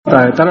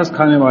ترس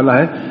کھانے والا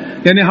ہے،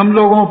 یعنی ہم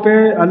لوگوں پہ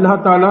اللہ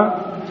تعالیٰ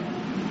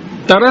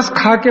ترس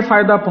کھا کے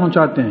فائدہ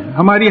پہنچاتے ہیں.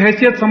 ہماری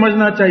حیثیت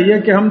سمجھنا چاہیے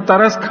کہ ہم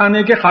ترس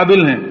کھانے کے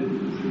قابل ہیں.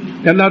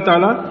 اللہ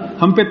تعالیٰ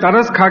ہم پہ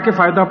ترس کھا کے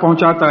فائدہ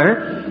پہنچاتا ہے.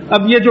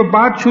 اب یہ جو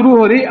بات شروع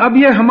ہو رہی، اب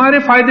یہ ہمارے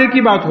فائدے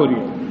کی بات ہو رہی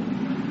ہے.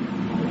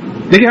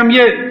 دیکھیے ہم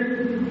یہ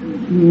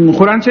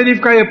قرآن شریف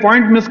کا یہ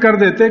پوائنٹ مس کر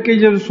دیتے کہ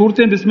یہ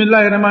صورتیں بسم اللہ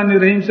الرحمن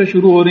الرحیم سے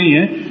شروع ہو رہی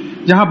ہیں،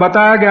 جہاں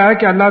بتایا گیا ہے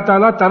کہ اللہ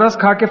تعالیٰ ترس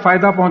کھا کے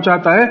فائدہ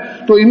پہنچاتا ہے،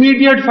 تو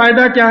امیڈیٹ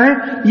فائدہ کیا ہے؟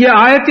 یہ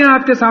آیتیں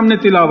آپ کے سامنے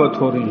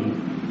تلاوت ہو رہی ہیں،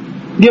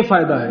 یہ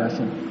فائدہ ہے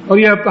اصل. اور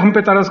یہ ہم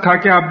پہ ترس کھا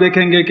کے آپ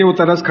دیکھیں گے کہ وہ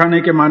ترس کھانے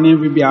کے معنی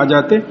بھی آ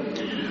جاتے.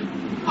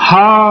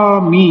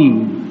 حامیم،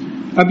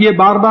 اب یہ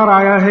بار بار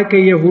آیا ہے کہ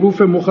یہ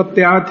حروف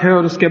مقطعات ہے،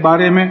 اور اس کے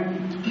بارے میں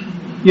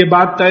یہ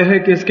بات طے ہے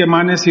کہ اس کے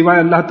معنی سوائے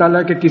اللہ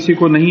تعالیٰ کے کسی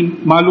کو نہیں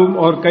معلوم،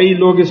 اور کئی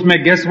لوگ اس میں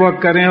گیس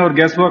ورک کریں، اور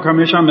گیس ورک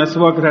ہمیشہ میس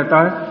ورک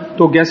رہتا ہے،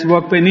 تو گیس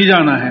ورک پہ نہیں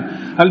جانا ہے.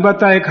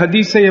 البتہ ایک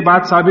حدیث سے یہ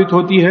بات ثابت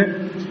ہوتی ہے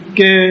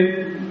کہ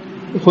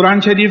قرآن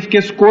شریف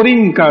کے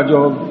سکورنگ کا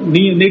جو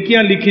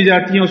نیکیاں لکھی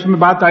جاتی ہیں، اس میں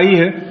بات آئی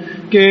ہے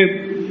کہ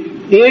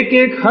ایک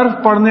ایک حرف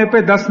پڑھنے پہ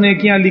 10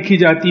 نیکیاں لکھی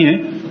جاتی ہیں،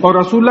 اور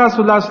رسول اللہ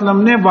صلی اللہ علیہ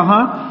وسلم نے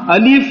وہاں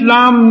الف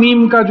لام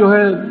میم کا جو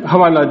ہے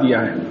حوالہ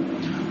دیا ہے.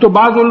 تو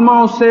بعض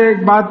علماء اس سے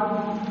ایک بات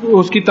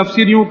اس کی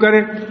تفسیر یوں کرے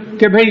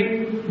کہ بھئی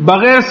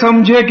بغیر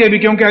سمجھے کے بھی،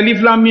 کیونکہ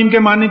الف لام میم کے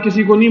معنی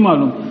کسی کو نہیں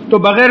معلوم، تو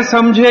بغیر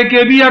سمجھے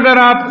کے بھی اگر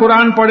آپ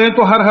قرآن پڑھیں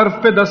تو ہر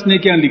حرف پہ 10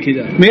 نیکیاں لکھی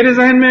جائیں. میرے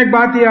ذہن میں ایک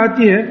بات یہ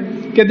آتی ہے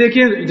کہ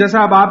دیکھیے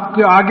جیسا اب آپ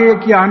کے آگے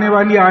کی آنے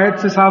والی آیت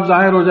سے صاف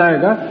ظاہر ہو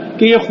جائے گا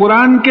کہ یہ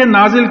قرآن کے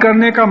نازل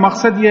کرنے کا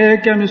مقصد یہ ہے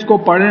کہ ہم اس کو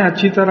پڑھیں،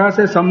 اچھی طرح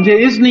سے سمجھیں،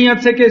 اس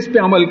نیت سے کہ اس پہ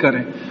عمل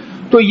کریں.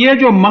 تو یہ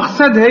جو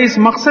مقصد ہے، اس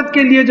مقصد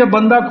کے لیے جب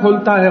بندہ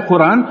کھولتا ہے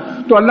قرآن،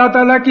 تو اللہ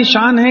تعالیٰ کی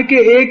شان ہے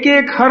کہ ایک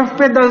ایک حرف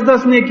پہ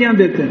 10 نیکیاں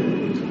دیتے ہیں.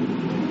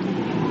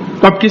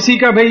 اب کسی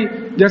کا بھئی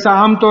جیسا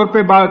عام طور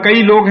پہ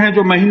کئی لوگ ہیں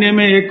جو مہینے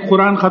میں ایک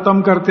قرآن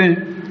ختم کرتے ہیں،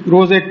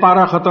 روز ایک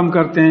پارہ ختم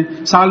کرتے ہیں،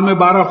 سال میں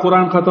 12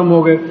 قرآن ختم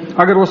ہو گئے.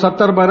 اگر وہ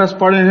 70 برس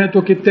پڑھے ہیں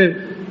تو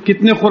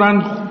کتنے قرآن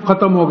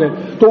ختم ہو گئے.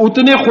 تو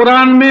اتنے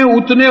قرآن میں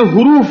اتنے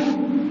حروف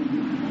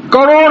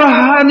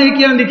کروڑہا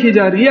نیکیاں لکھی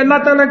جا رہی ہے.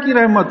 اللہ تعالیٰ کی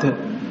رحمت ہے.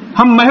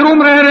 ہم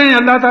محروم رہ رہے ہیں،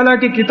 اللہ تعالیٰ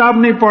کی کتاب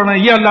نہیں پڑھ رہے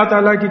ہیں، یہ اللہ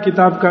تعالیٰ کی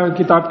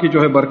کتاب کی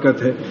جو ہے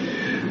برکت ہے.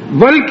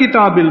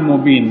 والکتاب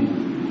المبین،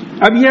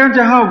 اب یہ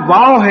جہاں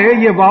واو ہے،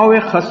 یہ واو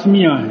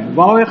خصمیہ ہے.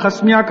 واو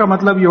خصمیہ کا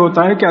مطلب یہ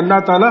ہوتا ہے کہ اللہ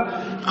تعالیٰ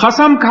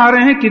قسم کھا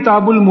رہے ہیں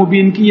کتاب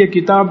المبین کی، یہ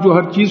کتاب جو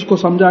ہر چیز کو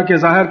سمجھا کے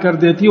ظاہر کر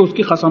دیتی ہے، اس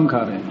کی قسم کھا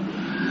رہے ہیں.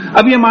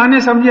 اب یہ معنی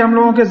سمجھے ہم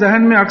لوگوں کے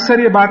ذہن میں اکثر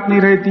یہ بات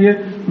نہیں رہتی ہے،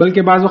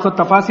 بلکہ بعض وقت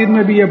تفاسیر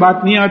میں بھی یہ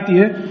بات نہیں آتی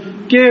ہے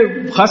کہ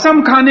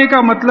قسم کھانے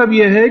کا مطلب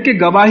یہ ہے کہ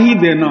گواہی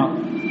دینا.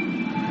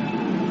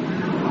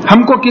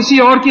 ہم کو کسی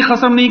اور کی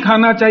قسم نہیں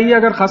کھانا چاہیے.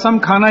 اگر قسم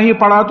کھانا ہی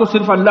پڑا تو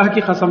صرف اللہ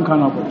کی قسم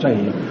کھانا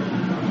چاہیے.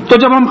 تو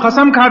جب ہم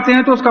قسم کھاتے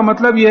ہیں تو اس کا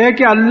مطلب یہ ہے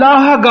کہ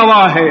اللہ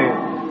گواہ ہے،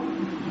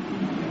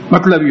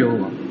 مطلب یہ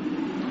ہوگا.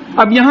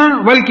 اب یہاں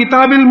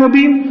والکتاب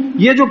المبین،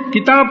 یہ جو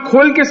کتاب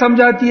کھول کے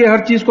سمجھاتی ہے،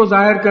 ہر چیز کو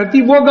ظاہر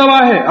کرتی، وہ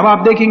گواہ ہے. اب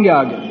آپ دیکھیں گے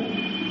آگے.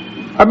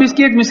 اب اس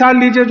کی ایک مثال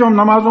لیجئے جو ہم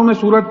نمازوں میں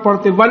سورت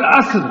پڑھتے،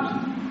 والعصر،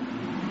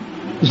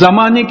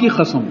 زمانے کی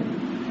قسم.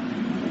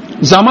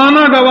 زمانہ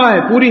گواہ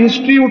ہے، پوری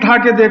ہسٹری اٹھا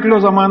کے دیکھ لو،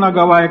 زمانہ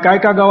گواہ ہے. کائے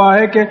کا گواہ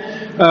ہے کہ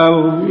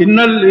ان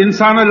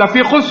الانسان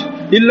لفی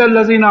خسر الا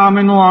الذین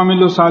آمنوا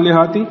وعملوا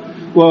الصالحات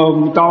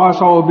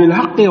وتواصوا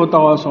بالحق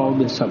وتواصوا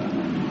بالصبر.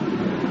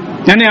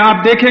 یعنی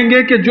آپ دیکھیں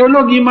گے کہ جو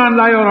لوگ ایمان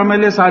لائے اور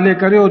عمل صالح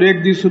کرے اور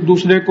ایک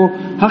دوسرے کو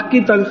حق کی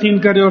تلقین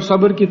کرے اور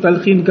صبر کی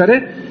تلقین کرے،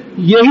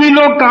 یہی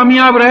لوگ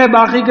کامیاب رہے،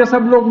 باقی کے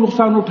سب لوگ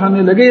نقصان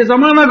اٹھانے لگے. یہ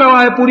زمانہ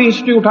گواہ ہے. پوری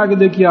ہسٹری اٹھا کے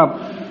دیکھیے آپ،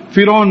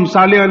 فرعون،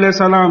 صالح علیہ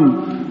السلام،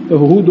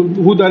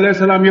 ہود علیہ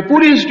السلام، یہ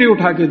پوری ہسٹری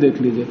اٹھا کے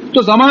دیکھ لیجئے.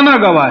 تو زمانہ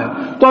گواہ ہے.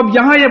 تو اب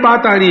یہاں یہ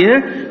بات آ رہی ہے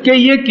کہ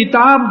یہ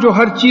کتاب جو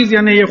ہر چیز،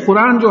 یعنی یہ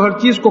قرآن جو ہر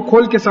چیز کو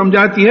کھول کے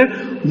سمجھاتی ہے،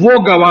 وہ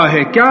گواہ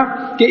ہے. کیا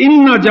کہ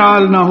اِنَّا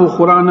جَعَلْنَاهُ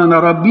قُرْآنًا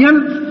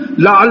عَرَبِيًّا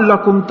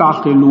لَعَلَّكُمْ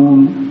تَعْقِلُونَ،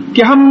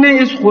 کہ ہم نے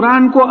اس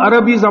قرآن کو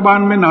عربی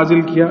زبان میں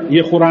نازل کیا.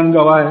 یہ قرآن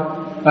گواہ ہے،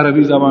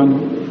 عربی زبان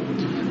میں.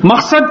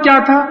 مقصد کیا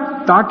تھا؟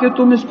 تاکہ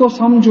تم اس کو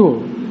سمجھو.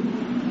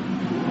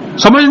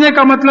 سمجھنے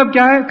کا مطلب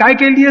کیا ہے؟ کائے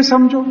کے لیے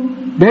سمجھو.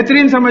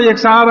 بہترین سمجھ. ایک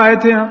صاحب آئے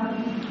تھے یہاں،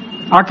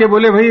 آ کے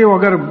بولے بھائی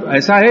اگر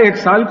ایسا ہے ایک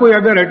سال کوئی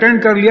اگر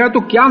اٹینڈ کر لیا تو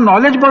کیا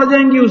نالج بڑھ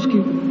جائیں گی اس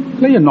کی.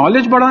 یہ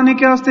نالج بڑھانے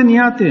کے واسطے نہیں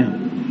آتے ہیں،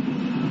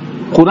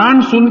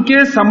 قرآن سن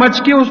کے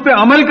سمجھ کے اس پہ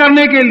عمل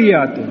کرنے کے لیے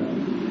آتے ہیں.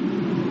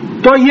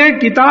 تو یہ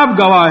کتاب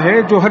گواہ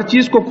ہے جو ہر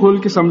چیز کو کھول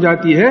کے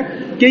سمجھاتی ہے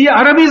کہ یہ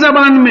عربی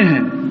زبان میں ہے.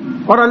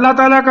 اور اللہ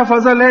تعالیٰ کا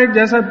فضل ہے،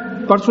 جیسا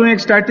پرسوں ایک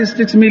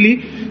اسٹیٹسٹکس ملی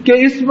کہ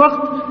اس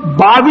وقت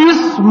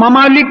 22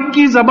 ممالک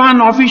کی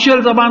زبان،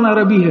 آفیشیل زبان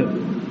عربی ہے.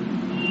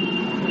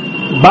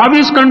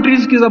 22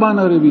 کنٹریز کی زبان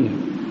عربی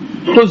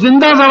ہے. تو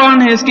زندہ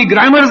زبان ہے، اس کی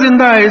گرامر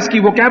زندہ ہے، اس کی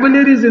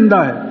ووکیبلری زندہ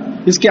ہے،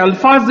 اس کے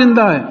الفاظ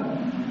زندہ ہے.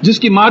 جس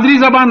کی مادری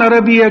زبان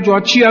عربی ہے، جو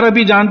اچھی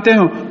عربی جانتے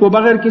ہیں، وہ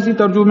بغیر کسی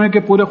ترجمے کے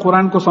پورے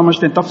قرآن کو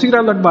سمجھتے ہیں. تفسیر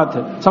الگ بات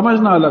ہے،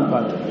 سمجھنا الگ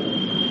بات ہے.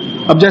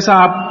 اب جیسا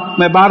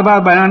میں بار بار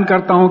بیان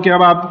کرتا ہوں کہ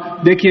اب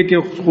آپ دیکھیے کہ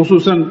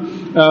خصوصاً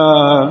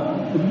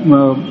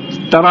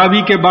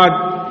تراویح کے بعد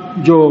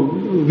جو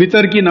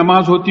وطر کی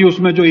نماز ہوتی ہے اس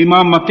میں جو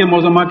امام مکہ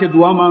معظمہ کے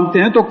دعا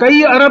مانگتے ہیں تو کئی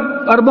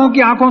اربوں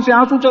کی آنکھوں سے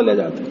آنسو چلے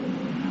جاتے ہیں.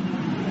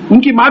 ان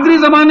کی مادری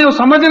زبان ہے, وہ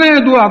سمجھ رہے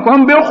ہیں دعا کو,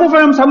 ہم بیوقوف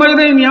ہیں, ہم سمجھ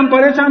رہے ہیں نہیں, ہم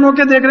پریشان ہو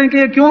کے دیکھ رہے ہیں کہ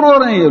یہ کیوں رو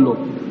رہے ہیں, یہ لوگ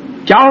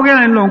کیا ہو گیا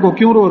ان لوگوں کو,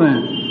 کیوں رو رہے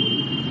ہیں.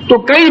 تو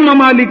کئی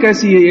ممالک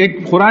ایسی ہے. ایک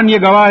قرآن یہ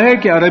گواہ ہے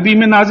کہ عربی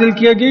میں نازل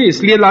کیے گئے,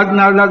 اس لیے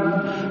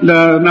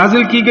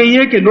نازل کی گئی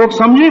ہے کہ لوگ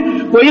سمجھیں.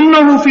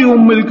 وَإِنَّهُ فِي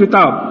أُمِّ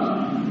الْكِتَابِ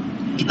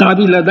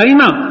کتابی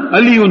لدینا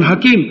علی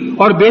حکیم,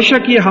 اور بے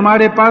شک یہ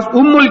ہمارے پاس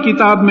ام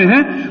الکتاب میں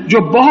ہے جو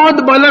بہت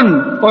بلند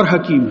اور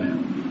حکیم ہے.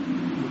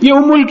 یہ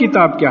ام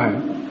الکتاب کیا ہے؟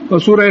 اور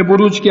سورہ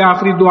بروج کے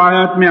آخری 2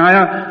 آیات میں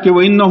آیا کہ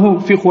وَإِنَّهُ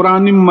فِي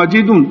قُرْآنٍ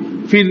مَجِيدٌ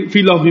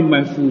فِي لَوْحٍ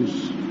مَحْفُوظ.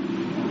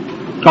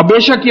 اور بے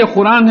شک یہ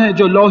قرآن ہے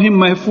جو لوح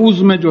محفوظ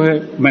میں جو ہے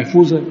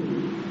محفوظ ہے.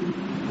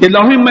 یہ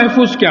لوح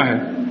محفوظ کیا ہے؟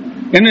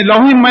 یعنی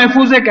لوح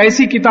محفوظ ایک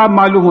ایسی کتاب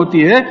معلوم ہوتی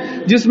ہے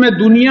جس میں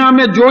دنیا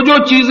میں جو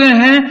چیزیں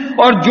ہیں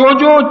اور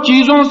جو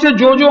چیزوں سے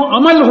جو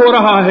عمل ہو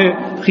رہا ہے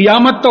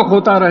قیامت تک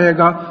ہوتا رہے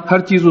گا, ہر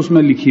چیز اس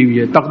میں لکھی ہوئی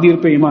ہے. تقدیر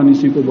پہ ایمان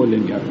اسی کو بولیں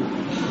گے.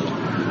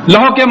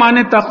 لوح کے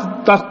معنی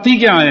تختی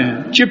کے آئے ہیں,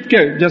 چپ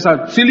کے جیسا.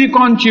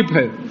 سلیکون چپ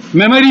ہے,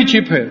 میموری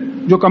چپ ہے,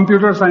 جو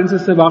کمپیوٹر سائنس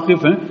سے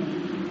واقف ہیں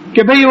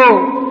کہ بھئی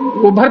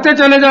وہ بھرتے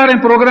چلے جا رہے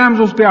ہیں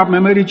پروگرامز, اس پہ آپ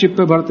میموری چپ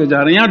پہ بھرتے جا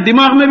رہے ہیں. یہاں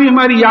دماغ میں بھی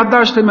ہماری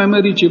یادداشت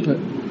میموری چپ ہے.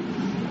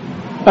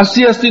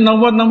 80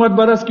 90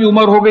 برس کی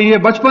عمر ہو گئی ہے,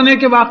 بچپنے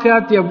کے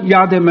واقعات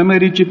یاد ہے,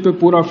 میموری چپ پہ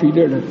پورا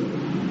فیڈڈ ہے.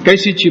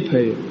 کیسی چپ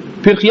ہے یہ؟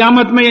 پھر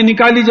قیامت میں یہ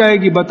نکالی جائے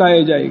گی,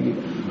 بتائی جائے گی.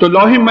 تو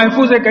لوح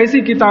محفوظ ایک ایسی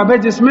کتاب ہے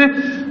جس میں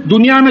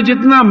دنیا میں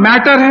جتنا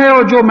میٹر ہے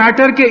اور جو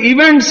میٹر کے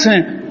ایونٹس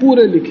ہیں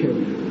پورے لکھے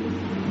ہوئے.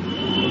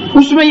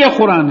 اس میں یہ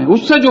قرآن ہے,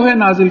 اس سے جو ہے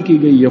نازل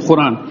کی گئی ہے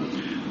قرآن.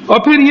 اور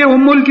پھر یہ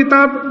ام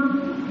الکتاب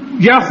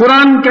یا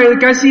قرآن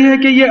کیسی ہے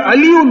کہ یہ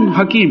علی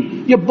حکیم,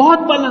 یہ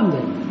بہت بلند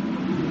ہے,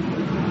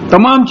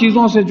 تمام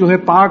چیزوں سے جو ہے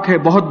پاک ہے,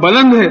 بہت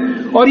بلند ہے,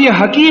 اور یہ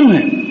حکیم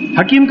ہے.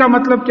 حکیم کا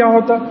مطلب کیا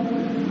ہوتا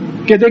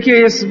کہ دیکھیے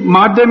اس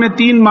مادے میں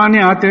 3 معنی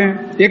آتے ہیں.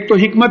 ایک تو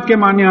حکمت کے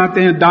معنی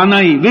آتے ہیں,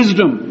 دانائی,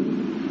 وزڈم,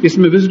 اس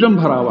میں وزڈم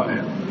بھرا ہوا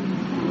ہے.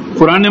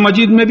 قرآن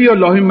مجید میں بھی اور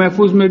لوح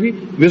محفوظ میں بھی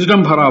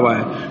وزڈم بھرا ہوا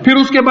ہے. پھر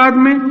اس کے بعد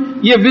میں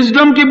یہ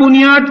وزڈم کی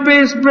بنیاد پہ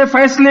اس پہ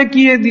فیصلے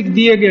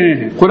دیے گئے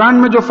ہیں. قرآن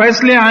میں جو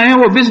فیصلے آئے ہیں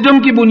وہ وزڈم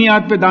کی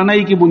بنیاد پہ,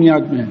 دانائی کی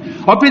بنیاد میں ہیں.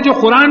 اور پھر جو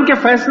قرآن کے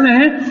فیصلے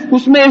ہیں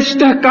اس میں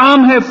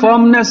استحکام ہے,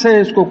 فرمنس ہے,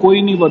 اس کو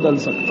کوئی نہیں بدل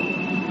سکتا.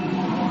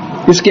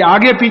 اس کے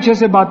آگے پیچھے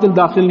سے باطل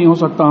داخل نہیں ہو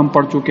سکتا, ہم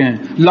پڑھ چکے ہیں.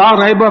 لا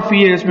ریب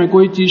فیہ ہے, اس میں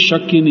کوئی چیز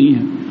شک ہی نہیں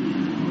ہے.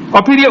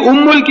 اور پھر یہ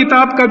ام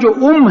الکتاب کا جو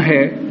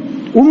ہے,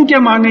 کے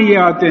معنی یہ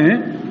آتے ہیں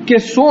کہ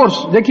سورس.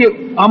 دیکھیے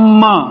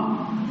اماں,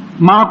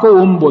 ماں کو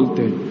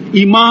بولتے ہیں,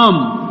 امام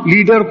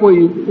لیڈر کو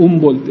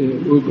بولتے ہیں.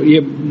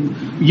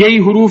 یہی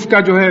حروف کا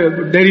جو ہے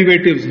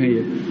ڈیریویٹیوز ہیں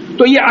یہ.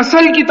 تو یہ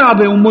اصل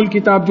کتاب ہے, ام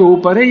الکتاب جو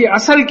اوپر ہے یہ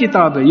اصل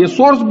کتاب ہے, یہ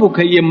سورس بک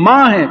ہے, یہ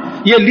ماں ہے,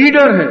 یہ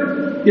لیڈر ہے.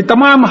 یہ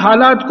تمام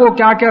حالات کو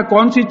کیا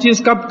کون سی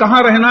چیز کب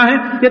کہاں رہنا ہے,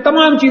 یہ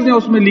تمام چیزیں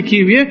اس میں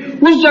لکھی ہوئی ہے.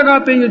 اس جگہ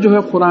پہ یہ جو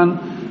ہے قرآن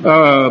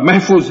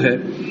محفوظ ہے.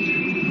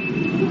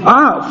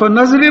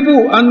 فَنَضْرِبُ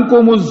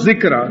عَنْكُمُ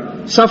الذِّكْرَ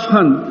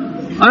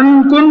صَفْحًا أَن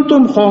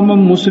كُنتُمْ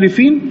قَوْمًا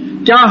مُسْرِفِينَ.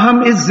 کیا ہم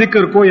اس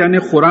ذکر کو یعنی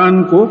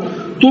قرآن کو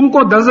تم کو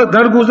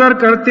درگزر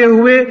کرتے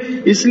ہوئے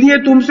اس لیے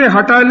تم سے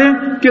ہٹا لیں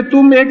کہ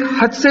تم ایک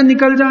حد سے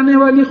نکل جانے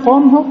والی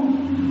قوم ہو؟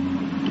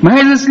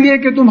 محض اس لیے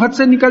کہ تم حد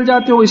سے نکل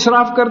جاتے ہو,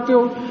 اسراف کرتے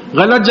ہو,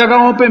 غلط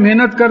جگہوں پہ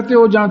محنت کرتے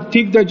ہو,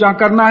 جہاں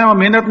کرنا ہے اور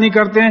محنت نہیں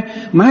کرتے ہیں.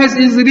 محض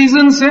اس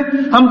ریزن سے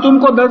ہم تم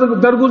کو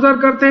درگزر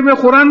کرتے ہوئے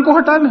قرآن کو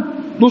ہٹا لیں,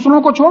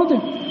 دوسروں کو چھوڑ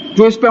دیں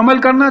جو اس پہ عمل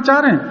کرنا چاہ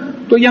رہے ہیں.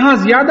 تو یہاں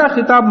زیادہ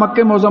خطاب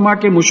مکہ معظمہ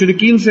کے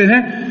مشرکین سے ہے.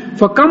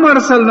 فَكَمْ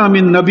أَرْسَلْنَا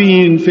مِن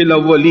نَبِيٍّ فِي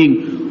الْأَوَّلِينَ,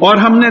 اور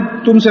ہم نے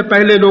تم سے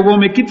پہلے لوگوں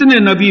میں کتنے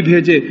نبی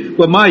بھیجے.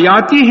 وَمَا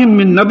يَأْتِيهِم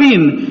مِّن نَبِيٍّ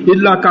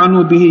إِلَّا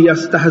كَانُوا بِهِ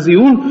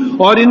يَسْتَهْزِئُونَ,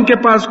 اور ان کے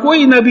پاس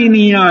کوئی نبی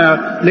نہیں آیا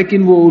لیکن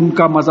وہ ان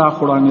کا مذاق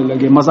اڑانے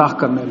لگے, مذاق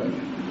کرنے لگے.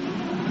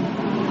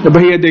 تو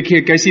بھئی یہ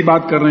دیکھیے کیسی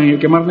بات کر رہے ہیں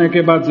کہ مرنے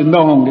کے بعد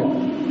زندہ ہوں گے,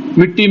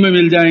 مٹی میں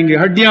مل جائیں گے,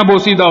 ہڈیاں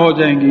بوسیدہ ہو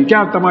جائیں گی.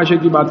 کیا تماشے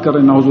کی بات کر رہے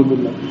ہیں, نعوذ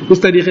باللہ. اس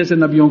طریقے سے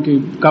نبیوں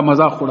کا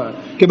مذاق اڑا ہے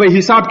کہ بھئی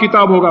حساب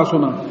کتاب ہوگا,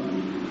 سنا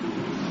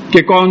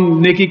کہ کون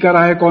نیکی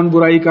کرا ہے, کون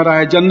برائی کرا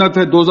ہے, جنت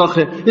ہے, دوزخ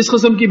ہے. اس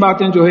قسم کی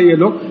باتیں جو ہے یہ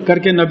لوگ کر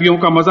کے نبیوں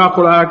کا مذاق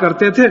اڑایا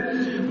کرتے تھے.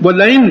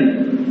 وَلَئِن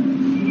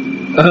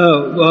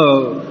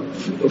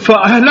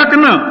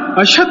فَأَهْلَكْنَا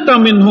أَشَدَّ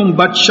مِنْهُمْ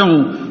بَطْشًا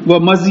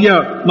وَمَزِيَ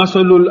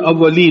مَثَلُ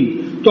الْأَوَّلِينَ,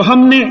 تو ہم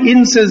نے ان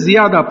سے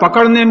زیادہ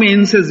پکڑنے میں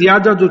ان سے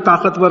زیادہ جو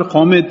طاقتور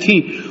قومیں تھیں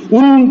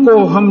ان کو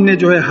ہم نے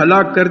جو ہے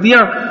ہلاک کر دیا,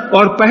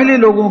 اور پہلے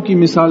لوگوں کی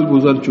مثال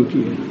گزر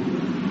چکی ہے.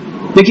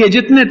 دیکھیے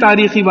جتنے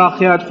تاریخی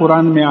واقعات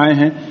قرآن میں آئے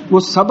ہیں وہ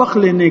سبق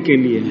لینے کے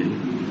لیے ہیں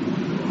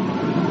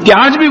کہ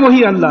آج بھی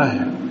وہی اللہ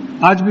ہے,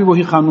 آج بھی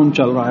وہی قانون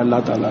چل رہا ہے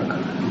اللہ تعالیٰ کا.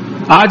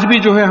 آج بھی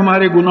جو ہے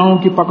ہمارے گناہوں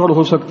کی پکڑ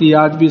ہو سکتی ہے,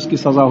 آج بھی اس کی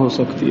سزا ہو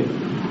سکتی ہے.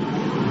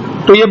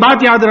 تو یہ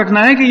بات یاد رکھنا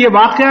ہے کہ یہ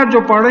واقعات جو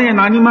پڑھ رہے ہیں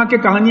نانی ماں کی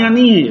کہانیاں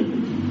نہیں ہیں,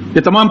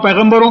 یہ تمام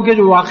پیغمبروں کے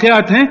جو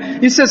واقعات ہیں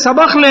اس سے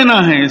سبق لینا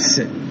ہے. اس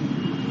سے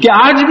کہ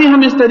آج بھی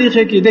ہم اس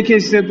طریقے کی، دیکھیے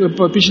اس سے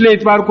پچھلے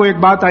اتوار کو ایک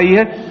بات آئی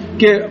ہے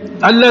کہ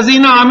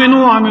الذین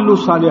آمنوا وعملوا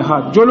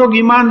الصالحات، جو لوگ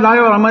ایمان لائے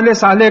اور عمل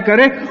صالح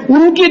کرے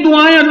ان کی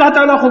دعائیں اللہ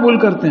تعالیٰ قبول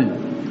کرتے ہیں.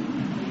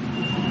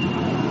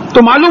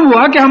 تو معلوم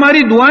ہوا کہ ہماری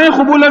دعائیں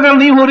قبول اگر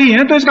نہیں ہو رہی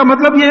ہیں تو اس کا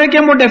مطلب یہ ہے کہ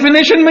ہم وہ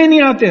ڈیفینیشن میں ہی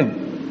نہیں آتے.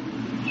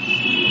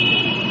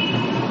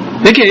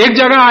 دیکھیے ایک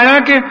جگہ آیا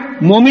کہ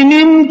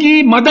مومنین کی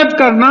مدد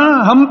کرنا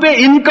ہم پہ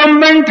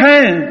انکمبنٹ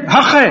ہے،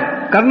 حق ہے،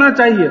 کرنا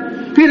چاہیے.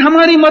 پھر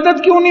ہماری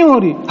مدد کیوں نہیں ہو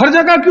رہی؟ ہر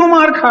جگہ کیوں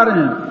مار کھا رہے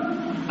ہیں؟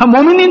 ہم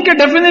مومنین کے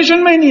ڈیفینیشن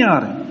میں ہی نہیں آ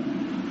رہے.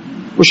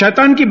 وہ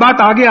شیطان کی بات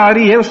آگے آ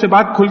رہی ہے، اس سے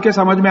بات کھل کے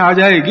سمجھ میں آ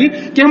جائے گی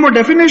کہ ہم وہ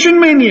ڈیفینیشن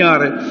میں ہی نہیں آ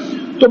رہے.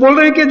 تو بول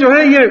رہے ہیں کہ جو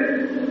ہے یہ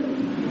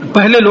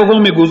پہلے لوگوں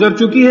میں گزر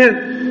چکی ہے،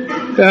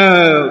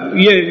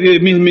 یہ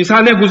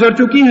مثالیں گزر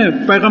چکی ہیں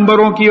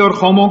پیغمبروں کی اور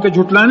قوموں کے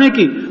جھٹلانے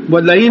کی.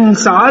 وَلَئِن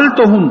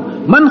سَأَلْتَهُمْ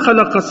مَنْ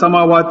خَلَقَ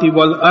السَّمَاوَاتِ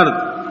وَالْأَرْضِ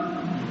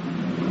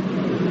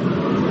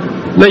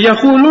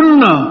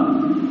لَيَقُولُنَّ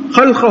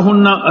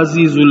خَلْقَهُنَّ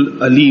عَزِيزُ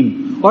الْعَلِيمُ.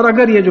 اور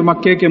اگر یہ جو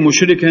مکے کے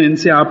مشرک ہیں ان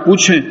سے آپ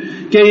پوچھیں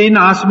کہ ان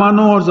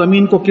آسمانوں اور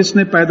زمین کو کس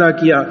نے پیدا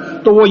کیا،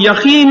 تو وہ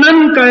یقیناً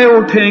کہہ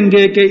اٹھیں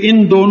گے کہ ان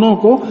دونوں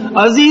کو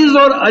عزیز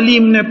اور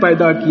علیم نے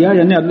پیدا کیا،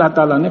 یعنی اللہ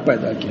تعالیٰ نے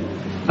پیدا کیا.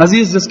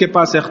 عزیز جس کے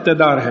پاس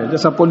اقتدار ہے،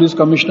 جیسا پولیس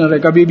کمشنر ہے،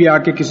 کبھی بھی آ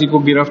کے کسی کو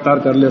گرفتار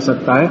کر لے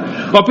سکتا ہے.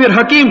 اور پھر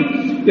حکیم،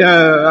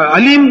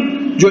 علیم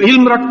جو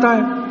علم رکھتا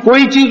ہے،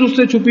 کوئی چیز اس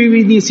سے چھپی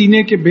ہوئی نہیں،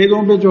 سینے کے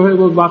بھیدوں پہ جو ہے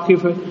وہ واقف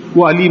ہے،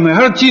 وہ علیم ہے.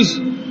 ہر چیز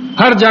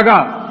ہر جگہ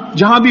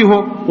جہاں بھی ہو،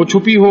 وہ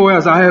چھپی ہو یا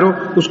ظاہر ہو،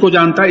 اس کو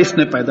جانتا ہے، اس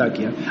نے پیدا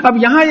کیا. اب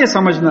یہاں یہ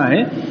سمجھنا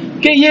ہے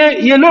کہ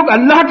یہ لوگ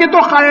اللہ کے تو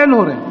قائل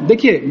ہو رہے ہیں.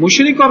 دیکھیے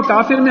مشرک اور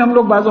کافر میں ہم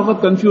لوگ بعض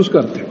وقت کنفیوز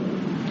کرتے ہیں.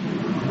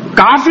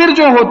 کافر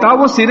جو ہوتا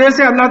وہ سرے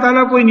سے اللہ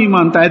تعالیٰ کو ہی نہیں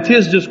مانتا،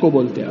 ایتھیسٹ جس کو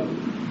بولتے ہیں،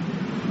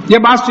 یہ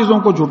بعض چیزوں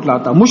کو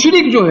جھٹلاتا.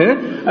 مشرک جو ہے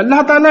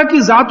اللہ تعالیٰ کی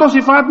ذات و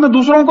صفات میں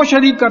دوسروں کو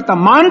شریک کرتا،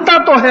 مانتا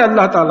تو ہے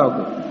اللہ تعالیٰ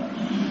کو،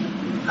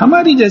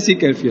 ہماری جیسی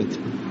کیفیت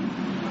ہے.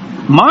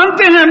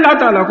 مانتے ہیں اللہ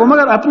تعالیٰ کو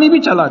مگر اپنی بھی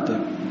چلاتے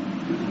ہیں.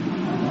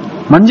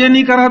 منجے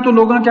نہیں کرا تو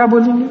لوگ کیا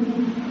بولیں گے،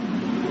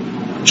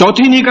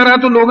 چوتھی نہیں کرا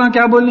تو لوگ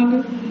کیا بولیں گے،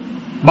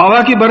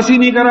 بابا کی برسی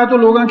نہیں کرا تو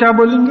لوگ کیا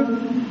بولیں گے.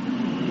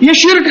 یہ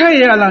شرک ہے،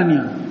 یہ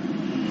علانیہ،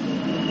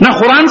 نہ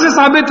قرآن سے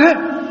ثابت ہے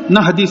نہ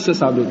حدیث سے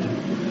ثابت ہے.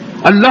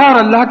 اللہ اور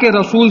اللہ کے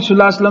رسول صلی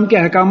اللہ علیہ وسلم کے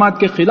احکامات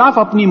کے خلاف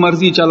اپنی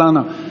مرضی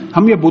چلانا.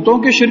 ہم یہ بتوں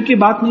کے شرک کی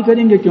بات نہیں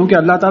کریں گے کیونکہ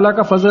اللہ تعالیٰ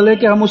کا فضل ہے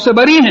کہ ہم اس سے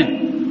بری ہیں،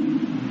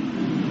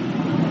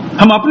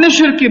 ہم اپنے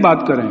شرک کی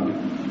بات کریں گے.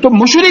 تو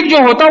مشرک جو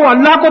ہوتا وہ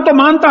اللہ کو تو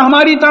مانتا،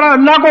 ہماری طرح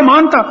اللہ کو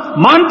مانتا،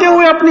 مانتے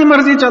ہوئے اپنی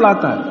مرضی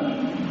چلاتا ہے.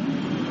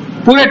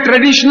 پورے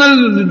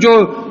ٹریڈیشنل جو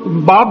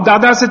باپ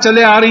دادا سے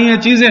چلے آ رہی ہیں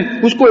چیزیں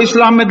اس کو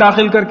اسلام میں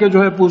داخل کر کے جو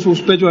ہے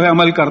اس پہ جو ہے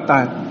عمل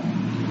کرتا ہے.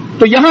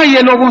 تو یہاں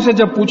یہ لوگوں سے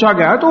جب پوچھا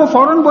گیا تو وہ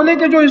فوراً بولے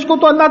کہ جو اس کو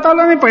تو اللہ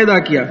تعالیٰ نے پیدا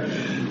کیا.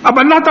 اب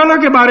اللہ تعالیٰ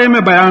کے بارے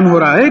میں بیان ہو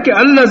رہا ہے کہ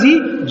الذی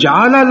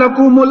جعل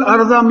لکم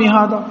الارض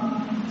مہادا،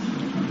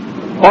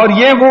 اور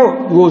یہ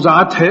وہ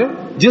ذات ہے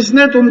جس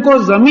نے تم کو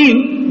زمین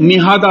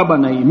مہادا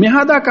بنائی.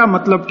 مہادا کا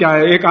مطلب کیا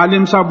ہے؟ ایک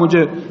عالم صاحب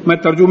میں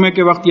ترجمے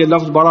کے وقت یہ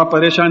لفظ بڑا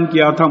پریشان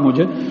کیا تھا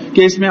مجھے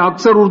کہ اس میں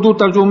اکثر اردو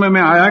ترجمے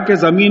میں آیا کہ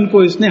زمین کو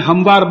اس نے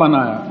ہموار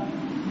بنایا،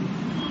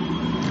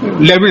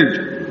 لیولڈ.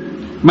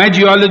 میں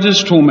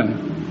جیولوجسٹ ہوں، میں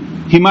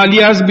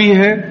ہمالیاز بھی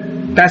ہے،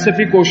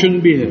 پیسیفک اوشن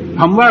بھی ہے،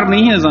 ہموار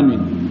نہیں ہے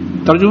زمین.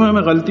 ترجمے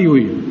میں غلطی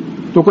ہوئی ہے.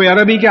 تو کوئی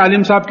عربی کے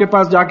عالم صاحب کے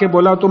پاس جا کے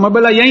بولا تو میں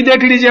بولا یہیں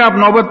دیکھ لیجئے آپ،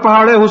 نوبت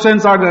پہاڑ ہے، حسین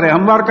ساگر ہے،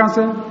 ہموار کہاں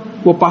سے؟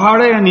 وہ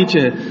پہاڑ ہے یا نیچے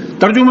ہے؟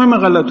 ترجمے میں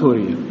غلط ہو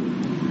رہی ہے.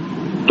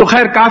 تو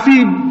خیر کافی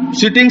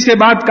سٹنگ کے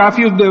بعد،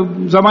 کافی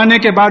زمانے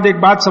کے بعد ایک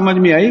بات سمجھ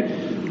میں آئی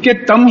کہ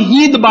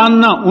تمہید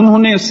باندھنا انہوں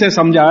نے اس سے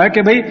سمجھایا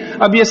کہ بھئی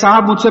اب یہ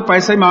صاحب مجھ سے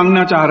پیسے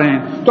مانگنا چاہ رہے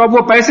ہیں، تو اب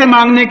وہ پیسے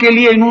مانگنے کے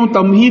لیے انہوں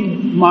تمہید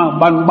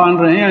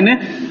باندھ رہے ہیں، یعنی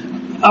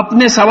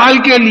اپنے سوال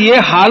کے لیے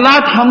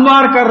حالات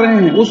ہموار کر رہے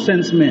ہیں، اس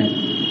سینس میں ہے.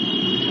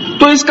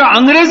 تو اس کا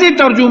انگریزی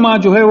ترجمہ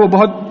جو ہے وہ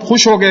بہت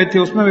خوش ہو گئے تھے،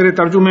 اس میں میرے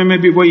ترجمے میں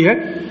بھی وہی ہے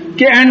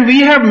کہ and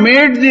we have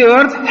made the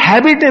earth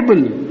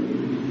habitable,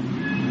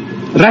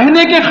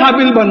 رہنے کے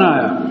قابل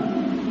بنایا.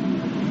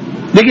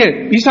 دیکھیے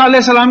عیسیٰ علیہ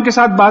السلام کے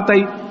ساتھ بات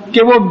آئی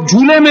کہ وہ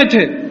جھولے میں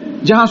تھے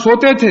جہاں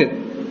سوتے تھے،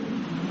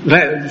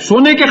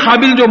 سونے کے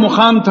قابل جو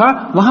مقام تھا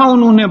وہاں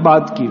انہوں نے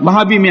بات کی،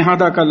 وہاں بھی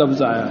مہادا کا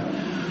لفظ آیا.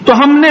 تو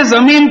ہم نے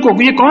زمین کو،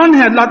 یہ کون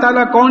ہے؟ اللہ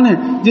تعالیٰ کون ہے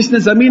جس نے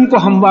زمین کو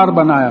ہموار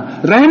بنایا،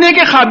 رہنے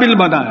کے قابل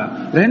بنایا.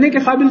 رہنے کے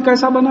قابل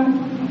کیسا بنایا؟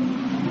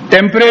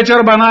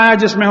 ٹیمپریچر بنایا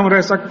جس میں ہم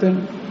رہ سکتے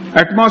ہیں،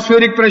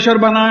 ایٹماسفیئرک پریشر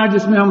بنایا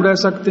جس میں ہم رہ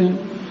سکتے ہیں،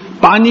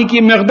 پانی کی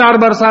مقدار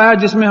برسایا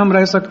جس میں ہم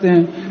رہ سکتے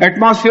ہیں،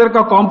 ایٹماسفیئر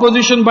کا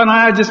کمپوزیشن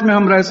بنایا جس میں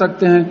ہم رہ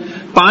سکتے ہیں،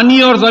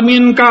 پانی اور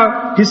زمین کا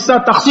حصہ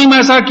تقسیم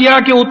ایسا کیا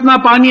کہ اتنا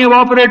پانی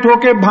ایواپریٹ ہو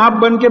کے بھاپ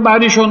بن کے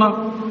بارش ہونا،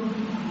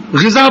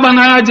 غذا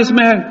بنایا جس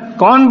میں ہے.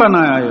 کون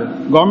بنایا ہے؟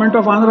 گورنمنٹ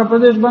آف آندھرا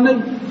پردیش بنے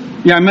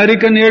یا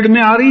امریکن ایڈ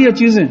میں آ رہی ہے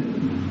چیزیں؟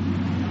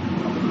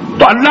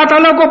 تو اللہ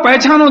تعالیٰ کو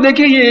پہچانو.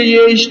 دیکھیے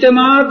یہ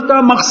اجتماعات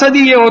کا مقصد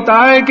ہی یہ ہوتا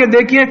ہے کہ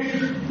دیکھیے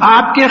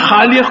آپ کے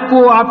خالق کو،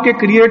 آپ کے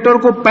کریٹر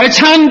کو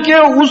پہچان کے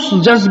اس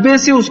جذبے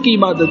سے اس کی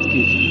عبادت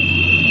کیجیے.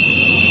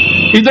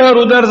 ادھر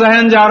ادھر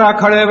ذہن جا رہا،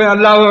 کھڑے ہوئے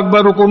اللہ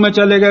اکبر رکوع میں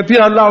چلے گئے،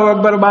 پھر اللہ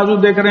اکبر بازو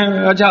دیکھ رہے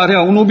ہیں، اچھا ارے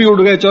انہوں بھی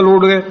اٹھ گئے، چلو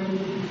اٹھ گئے.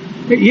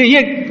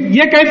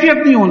 یہ کیفیت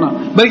نہیں ہونا.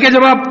 بلکہ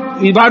جب آپ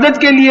عبادت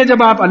کے لیے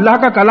جب آپ اللہ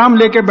کا کلام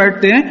لے کے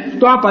بیٹھتے ہیں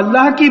تو آپ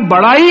اللہ کی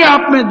بڑائی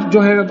آپ میں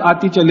جو ہے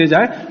آتی چلے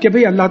جائے کہ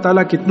بھئی اللہ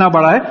تعالیٰ کتنا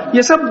بڑا ہے.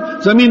 یہ سب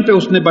زمین پہ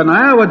اس نے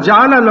بنایا.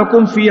 وَجَعَلَ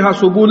لَكُمْ فِيهَا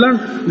سُبُلًا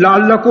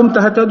لَعَلَّكُمْ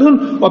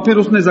تَهْتَدُونَ. اور پھر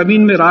اس نے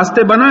زمین میں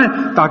راستے بنائے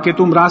تاکہ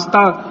تم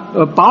راستہ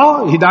پاؤ،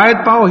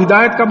 ہدایت پاؤ.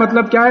 ہدایت کا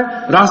مطلب کیا ہے؟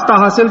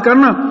 راستہ حاصل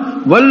کرنا.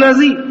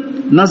 وَالَّذِي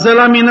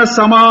نَزَّلَ مِنَ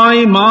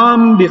السَّمَاءِ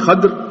مَاءً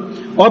بِقَدْرٍ.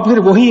 اور پھر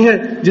وہی ہے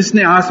جس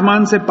نے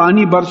آسمان سے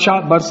پانی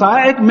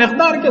برسایا ایک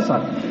مقدار کے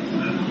ساتھ.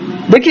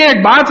 دیکھیے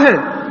ایک بات ہے،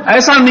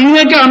 ایسا نہیں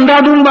ہے کہ اندھا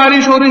دھند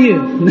بارش ہو رہی ہے،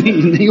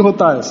 نہیں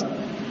ہوتا ایسا.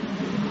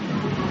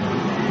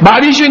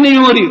 بارش ہی نہیں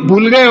ہو رہی،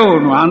 بھول گئے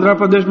ہو آندھرا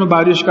پردیش میں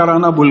بارش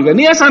کرانا بھول گئے.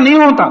 نہیں، ایسا نہیں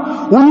ہوتا.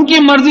 ان کی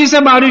مرضی سے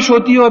بارش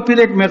ہوتی ہے اور پھر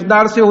ایک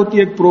مقدار سے ہوتی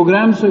ہے، ایک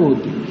پروگرام سے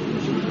ہوتی ہے.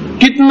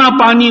 کتنا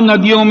پانی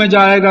ندیوں میں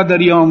جائے گا،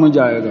 دریاؤں میں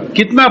جائے گا،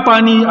 کتنا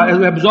پانی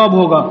ایبزارب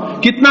ہوگا،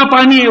 کتنا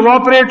پانی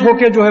ایواپریٹ ہو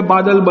کے جو ہے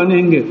بادل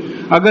بنیں گے.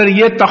 اگر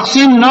یہ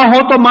تقسیم نہ ہو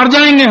تو مر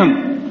جائیں گے ہم.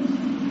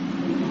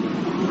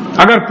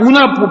 اگر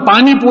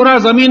پانی پورا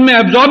زمین میں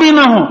ایبزارب ہی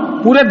نہ ہو،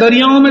 پورے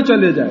دریاؤں میں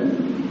چلے جائے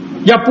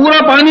یا پورا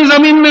پانی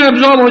زمین میں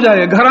ایبزارب ہو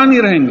جائے، گھرانے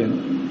رہیں گے.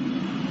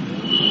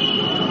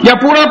 یا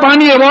پورا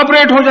پانی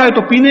ایواپریٹ ہو جائے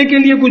تو پینے کے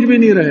لیے کچھ بھی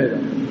نہیں رہے گا.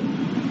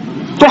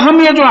 تو ہم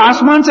یہ جو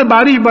آسمان سے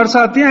بارش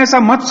برساتے ہیں ایسا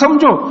مت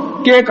سمجھو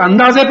کہ ایک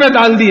اندازے پہ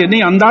ڈال دیے.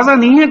 نہیں، اندازہ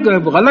نہیں ہے،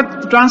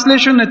 غلط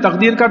ٹرانسلیشن ہے.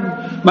 تقدیر کا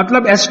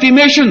مطلب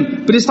ایسٹیمیشن،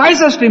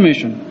 پریسائز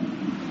ایسٹیمیشن.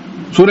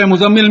 سورہ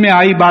مزمل میں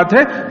آئی بات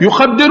ہے،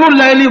 یقدر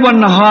اللیل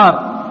والنہار.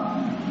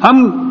 ہم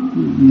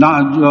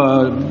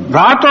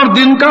رات اور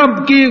دن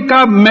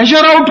کا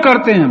میجر آؤٹ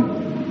کرتے ہیں،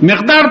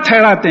 مقدار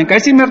ٹھہراتے ہیں.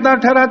 کیسی مقدار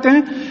ٹھہراتے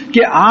ہیں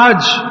کہ آج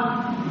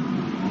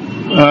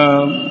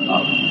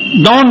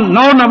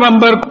 9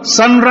 نومبر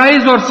سن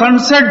رائز اور سن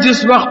سیٹ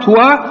جس وقت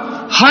ہوا،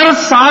 ہر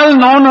سال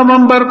 9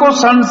 نومبر کو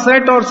سن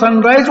سیٹ اور سن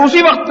رائز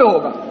اسی وقت پہ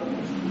ہوگا.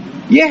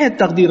 یہ ہے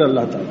تقدیر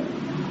اللہ تعالیٰ.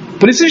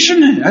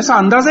 پریسیشن ہے، ایسا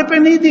اندازے پہ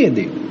نہیں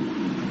دے.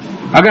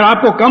 اگر آپ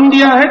کو کم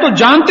دیا ہے تو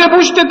جانتے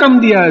بوجھتے کم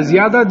دیا ہے،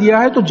 زیادہ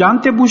دیا ہے تو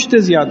جانتے بوجھتے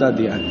زیادہ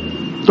دیا ہے.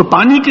 تو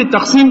پانی کی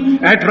تقسیم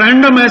ایٹ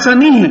رینڈم ایسا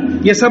نہیں ہے،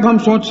 یہ سب ہم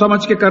سوچ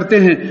سمجھ کے کرتے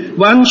ہیں.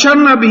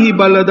 وَأَنشَرْنَا بِهِ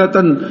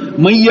بَلَدَةً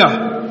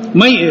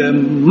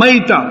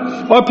میتا.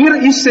 اور پھر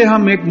اس سے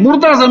ہم ایک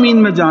مردہ زمین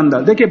میں جان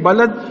ڈال. دیکھیں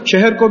بلد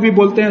شہر کو بھی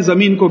بولتے ہیں،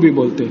 زمین کو بھی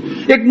بولتے ہیں.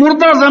 ایک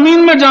مردہ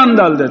زمین میں جان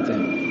ڈال دیتے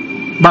ہیں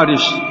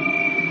بارش.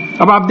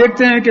 اب آپ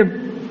دیکھتے ہیں کہ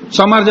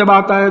سمر جب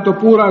آتا ہے تو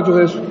پورا جو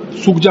ہے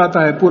سوکھ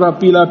جاتا ہے، پورا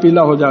پیلا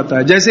پیلا ہو جاتا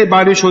ہے. جیسے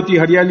بارش ہوتی،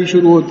 ہریالی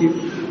شروع ہوتی،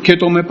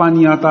 کھیتوں میں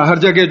پانی آتا، ہر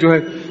جگہ جو ہے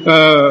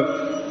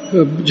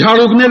جھاڑ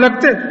اگنے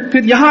لگتے.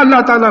 پھر یہاں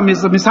اللہ تعالیٰ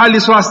مثال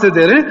اس واسطے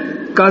دے رہے ہیں،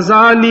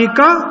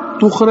 کذالک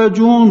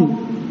تخرجون.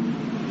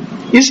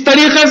 اس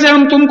طریقے سے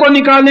ہم تم کو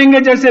نکالیں گے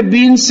جیسے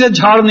بیج سے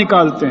جھاڑ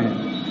نکالتے ہیں،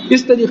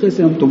 اس طریقے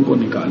سے ہم تم کو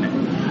نکالیں.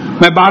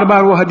 میں بار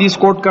بار وہ حدیث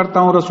کوٹ کرتا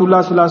ہوں، رسول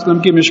اللہ صلی اللہ علیہ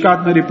وسلم کی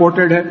مشکات میں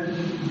رپورٹڈ ہے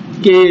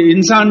کہ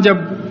انسان جب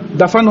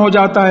دفن ہو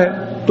جاتا ہے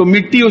تو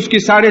مٹی اس کی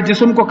سارے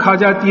جسم کو کھا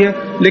جاتی ہے،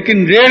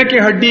 لیکن ریڑھ کے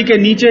ہڈی کے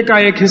نیچے کا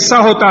ایک حصہ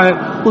ہوتا ہے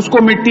اس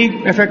کو مٹی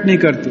افیکٹ نہیں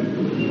کرتی.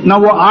 نہ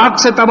وہ آگ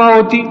سے تباہ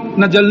ہوتی،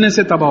 نہ جلنے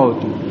سے تباہ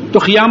ہوتی. تو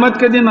قیامت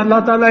کے دن اللہ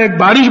تعالیٰ ایک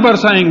بارش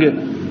برسائیں گے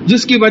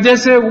جس کی وجہ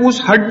سے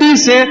اس ہڈی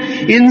سے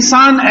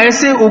انسان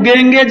ایسے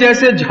اگیں گے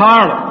جیسے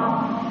جھاڑ.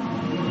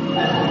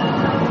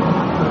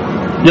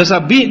 جیسا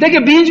دیکھیں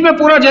بیج میں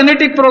پورا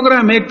جینیٹک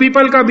پروگرام ہے. ایک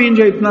پیپل کا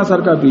بیج ہے، اتنا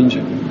سر کا بیج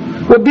ہے،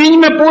 وہ بیج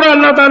میں پورا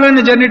اللہ تعالیٰ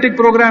نے جینیٹک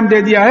پروگرام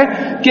دے دیا ہے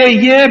کہ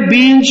یہ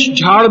بیج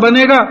جھاڑ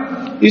بنے گا،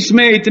 اس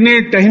میں اتنے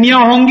ٹہنیاں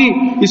ہوں گی،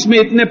 اس میں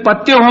اتنے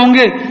پتے ہوں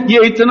گے، یہ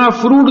اتنا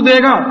فروٹ دے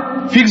گا،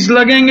 فگز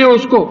لگیں گے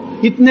اس کو،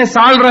 اتنے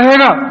سال رہے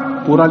گا.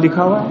 پورا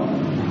لکھا ہوا ہے،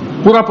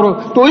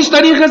 تو اس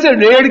طریقے سے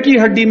ریڑھ کی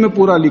ہڈی میں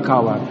پورا لکھا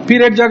ہوا ہے.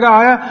 پھر ایک جگہ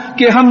آیا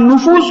کہ ہم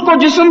نفوس کو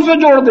جسم سے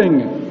جوڑ دیں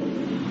گے،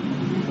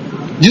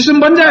 جسم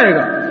بن جائے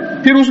گا.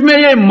 پھر اس میں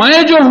یہ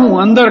میں جو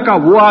ہوں اندر کا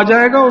وہ آ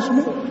جائے گا، اس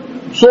میں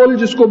سول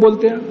جس کو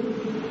بولتے ہیں،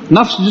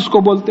 نفس جس کو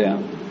بولتے ہیں،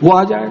 وہ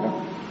آ جائے گا.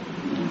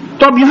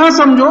 تو اب یہاں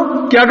سمجھو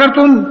کہ اگر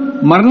تم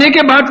مرنے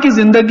کے بعد کی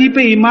زندگی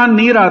پہ ایمان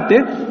نہیں لاتے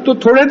تو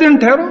تھوڑے دن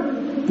ٹھہرو،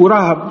 پورا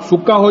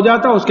سکا ہو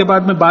جاتا، اس کے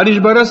بعد میں بارش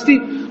برستی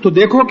تو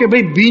دیکھو کہ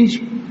بھئی بیج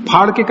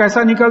پھاڑ کے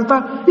کیسا نکلتا.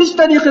 اس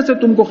طریقے سے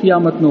تم کو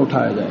قیامت میں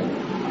اٹھایا جائے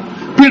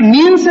گا. پھر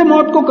نیند سے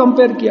موت کو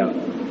کمپیئر کیا.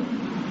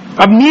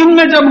 اب نیند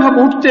میں جب ہم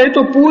اٹھتے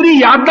تو پوری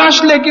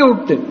یادداشت لے کے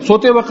اٹھتے.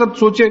 سوتے وقت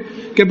سوچے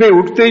کہ بھئی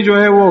اٹھتے ہی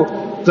جو ہے وہ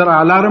ذرا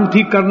الارم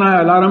ٹھیک کرنا ہے،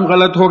 الارم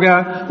غلط ہو گیا،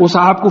 وہ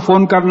صاحب کو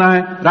فون کرنا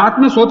ہے. رات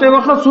میں سوتے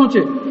وقت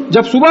سوچے،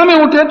 جب صبح میں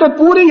اٹھے تو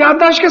پوری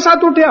یادداشت کے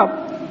ساتھ اٹھے آپ.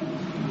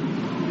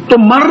 تو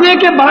مرنے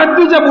کے بعد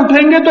بھی جب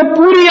اٹھیں گے تو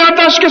پوری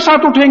یادداشت کے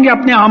ساتھ اٹھیں گے،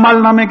 اپنے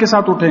اعمال نامے کے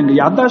ساتھ اٹھیں گے.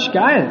 یادداشت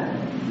کیا ہے؟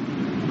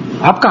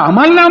 آپ کا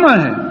عمل نامہ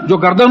ہے جو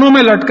گردنوں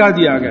میں لٹکا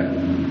دیا گیا.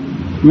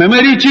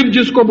 میموری چپ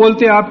جس کو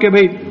بولتے ہیں آپ کے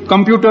بھائی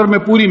کمپیوٹر میں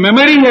پوری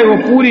میموری ہے، وہ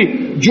پوری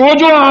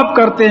جو آپ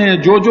کرتے ہیں،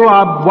 جو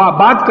آپ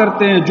بات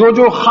کرتے ہیں،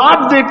 جو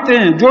خواب دیکھتے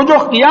ہیں، جو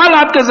خیال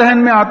آپ کے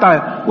ذہن میں آتا ہے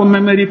وہ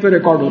میموری پہ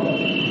ریکارڈ ہوتا ہے.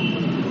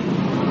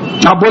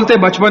 آپ بولتے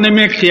بچپنے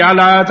میں ایک خیال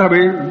آیا تھا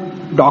بھائی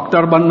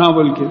ڈاکٹر بننا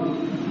بول کے،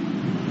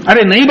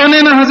 ارے نہیں بنے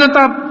نا حضرت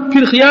آپ،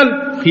 پھر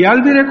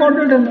خیال بھی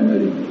ریکارڈڈ ہے نا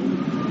میری.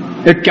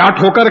 ایک کیا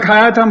ٹھوکر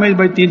کھایا تھا میں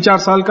بھائی 3-4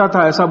 سال کا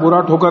تھا، ایسا برا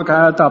ٹھوکر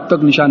کھایا تھا، اب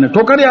تک نشان ہے.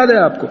 ٹھوکر یاد ہے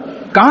آپ کو؟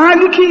 کہاں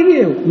لکھی ہوئی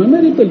ہے؟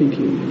 میموری پہ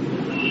لکھی ہوئی ہے.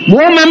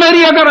 وہ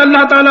میموری اگر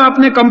اللہ تعالیٰ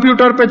اپنے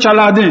کمپیوٹر پہ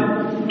چلا دیں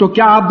تو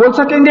کیا آپ بول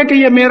سکیں گے کہ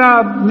یہ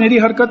میری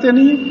حرکتیں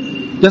نہیں ہیں؟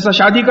 جیسا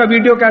شادی کا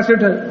ویڈیو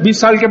کیسٹ ہے، 20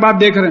 سال کے بعد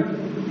دیکھ رہے ہیں،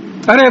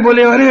 ارے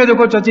بولے ارے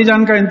دیکھو چچی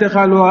جان کا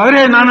انتقال ہوا،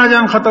 ارے نانا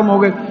جان ختم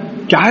ہو گئے.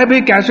 کیا ہے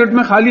بھائی کیسٹ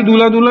میں خالی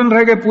دولہا دلہن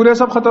رہ گئے، پورے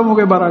سب ختم ہو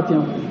گئے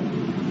باراتیاں.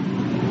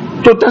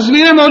 تو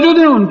تصویریں موجود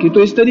ہیں ان کی. تو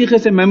اس طریقے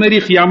سے میموری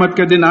قیامت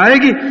کے دن آئے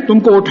گی، تم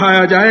کو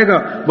اٹھایا جائے گا.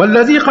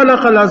 والذی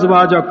خلق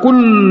الازواج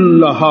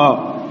کلھا،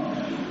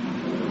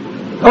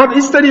 اور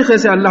اس طریقے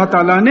سے اللہ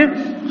تعالیٰ نے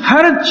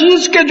ہر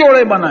چیز کے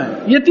جوڑے بنائے.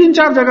 یہ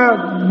 3-4 جگہ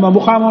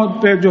مقاموں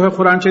پہ جو ہے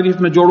قرآن شریف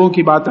میں جوڑوں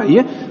کی بات آئی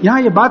ہے.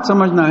 یہاں یہ بات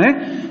سمجھنا ہے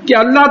کہ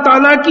اللہ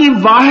تعالیٰ کی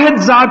واحد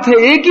ذات ہے،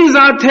 ایک ہی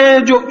ذات ہے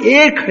جو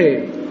ایک ہے.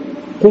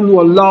 قل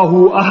اللہ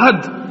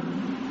احد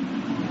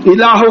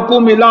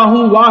الہکم الہ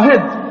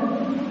واحد.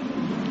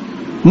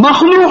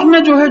 مخلوق میں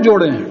جو ہے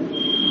جوڑے ہیں،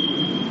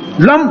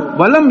 لم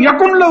ولم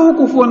یکن لہ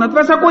کفوا احد،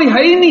 ویسا کوئی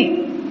ہے ہی نہیں،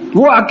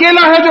 وہ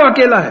اکیلا ہے جو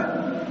اکیلا ہے.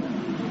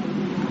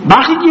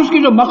 باقی کی اس کی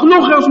جو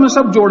مخلوق ہے اس میں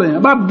سب جوڑے ہیں.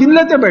 اب آپ گن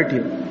لیتے بیٹھے،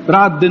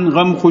 رات دن،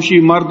 غم خوشی،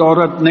 مرد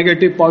عورت،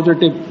 نیگیٹو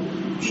پازیٹو،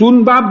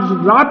 سن باپ،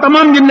 رات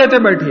تمام گن لیتے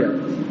بیٹھے.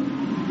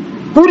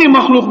 پوری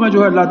مخلوق میں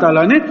جو ہے اللہ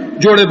تعالیٰ نے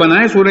جوڑے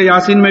بنائے. سورہ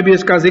یاسین میں بھی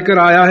اس کا ذکر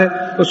آیا ہے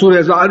اور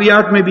سورہ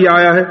زاریات میں بھی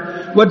آیا ہے.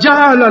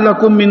 وَجَعَلَ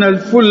لَكُم مِّنَ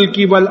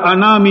الْفُلْكِ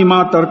وَالْأَنَامِ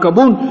مَا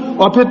تَرْكَبُونَ،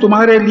 اور پھر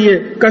تمہارے لیے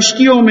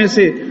کشتیوں میں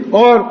سے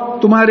اور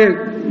تمہارے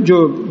جو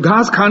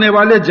گھاس کھانے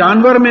والے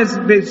جانور میں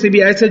سے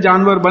بھی ایسے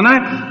جانور بنائے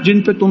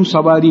جن پہ تم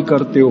سواری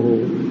کرتے ہو.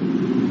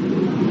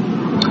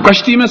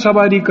 کشتی میں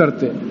سواری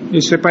کرتے.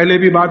 اس سے پہلے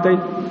بھی بات آئی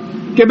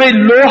کہ بھئی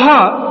لوہا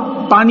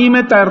پانی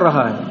میں تیر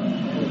رہا ہے،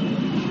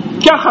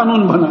 کیا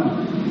قانون بنا ہے؟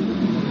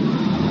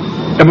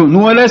 اب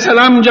نوح علیہ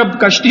السلام جب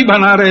کشتی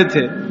بنا رہے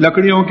تھے،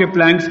 لکڑیوں کے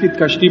پلانکس کی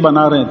کشتی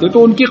بنا رہے تھے،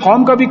 تو ان کی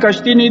قوم کبھی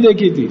کشتی نہیں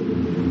دیکھی تھی.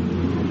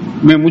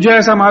 مجھے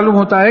ایسا معلوم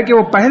ہوتا ہے کہ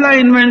وہ پہلا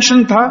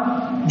انوینشن تھا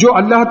جو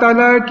اللہ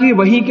تعالیٰ کی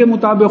وحی کے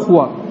مطابق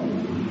ہوا.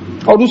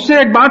 اور اس سے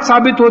ایک بات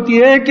ثابت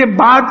ہوتی ہے کہ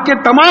بعد کے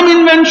تمام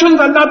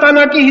انوینشنز اللہ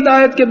تعالیٰ کی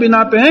ہدایت کے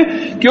بنا پہ ہیں،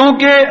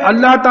 کیونکہ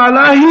اللہ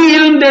تعالیٰ ہی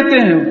علم دیتے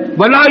ہیں.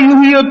 وَلَا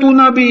يُحِيطُونَ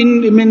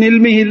مِنْ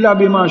عِلْمِهِ إِلَّا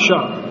بِمَا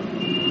شَاءَ.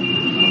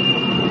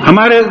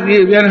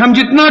 ہم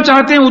جتنا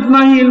چاہتے ہیں اتنا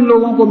ہی علم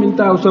لوگوں کو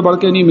ملتا ہے، اس سے بڑھ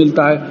کے نہیں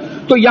ملتا ہے.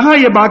 تو یہاں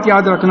یہ بات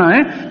یاد رکھنا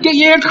ہے کہ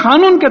یہ ایک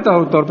قانون کے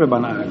طور پہ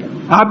بنایا گیا.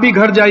 آپ بھی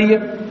گھر جائیے،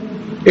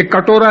 ایک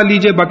کٹورا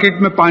لیجئے،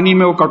 بکٹ میں پانی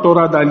میں وہ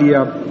کٹورا ڈالیے،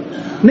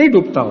 آپ نہیں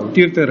ڈوبتا، ہو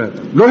تیرتے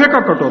رہتا، لوہے کا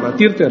کٹورا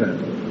تیرتے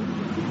رہتا.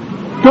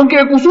 کیونکہ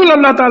ایک اصول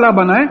اللہ تعالیٰ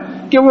بنائے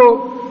کہ وہ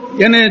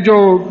یعنی جو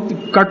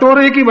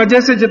کٹورے کی وجہ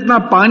سے جتنا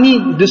پانی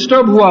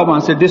ڈسٹرب ہوا، وہاں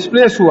سے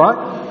ڈسپلیس ہوا،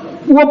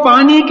 وہ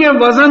پانی کے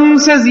وزن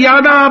سے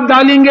زیادہ آپ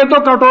ڈالیں گے تو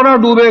کٹورا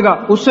ڈوبے گا،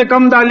 اس سے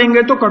کم ڈالیں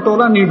گے تو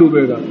کٹورا نہیں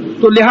ڈوبے گا.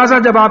 تو لہٰذا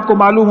جب آپ کو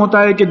معلوم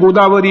ہوتا ہے کہ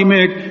گوداوری میں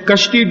ایک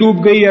کشتی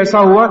ڈوب گئی، ایسا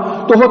ہوا،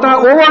 تو ہوتا ہے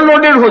اوور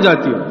لوڈیڈ ہو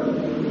جاتی ہے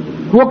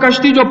وہ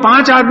کشتی جو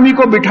 5 آدمی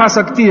کو بٹھا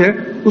سکتی ہے،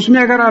 اس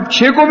میں اگر آپ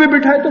 6 کو بھی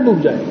بٹھائے تو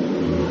ڈوب جائے.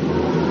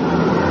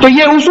 تو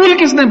یہ اصول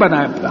کس نے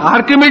بنایا؟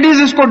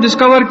 آرکیمیڈیز اس کو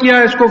ڈسکور کیا،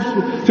 اس کو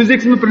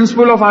فزکس میں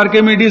پرنسپل آف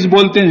آرکیمیڈیز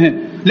بولتے ہیں.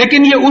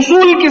 لیکن یہ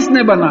اصول کس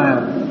نے بنایا؟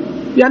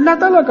 یہ اللہ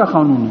تعالیٰ کا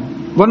قانون ہے،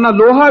 ورنہ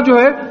لوہا جو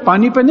ہے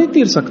پانی پہ نہیں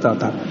تیر سکتا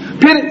تھا.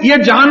 پھر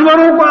یہ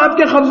جانوروں کو آپ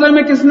کے قبضے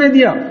میں کس نے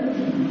دیا؟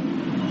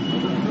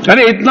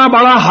 ارے اتنا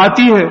بڑا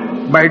ہاتھی ہے،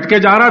 بیٹھ کے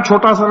جا رہا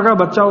چھوٹا سر کا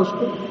بچہ اس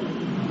کو.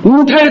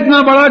 اونٹ ہے، اتنا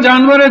بڑا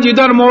جانور ہے،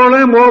 جدھر موڑ رہے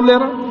ہیں موڑ لے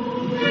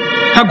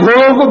رہا.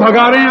 گھوڑوں کو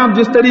بھگا رہے ہیں آپ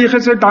جس طریقے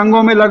سے،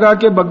 ٹانگوں میں لگا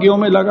کے، بگیوں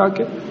میں لگا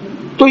کے.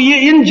 تو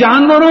یہ ان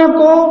جانوروں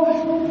کو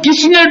کس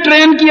نے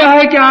ٹرین کیا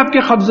ہے کہ آپ کے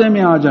قبضے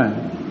میں آ جائیں؟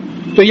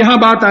 تو یہاں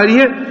بات آ رہی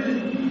ہے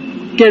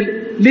کہ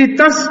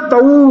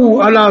لِتَسْتَوُوا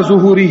عَلَى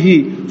ظُهُورِهِ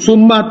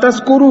ثُمَّ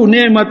تَذْكُرُوا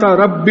نِعْمَةَ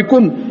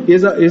رَبِّكُمْ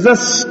إِذَا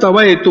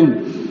اسْتَوَيْتُمْ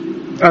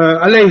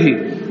عَلَيْهِ،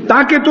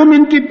 تاکہ تم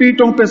ان کی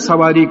پیٹھوں پہ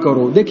سواری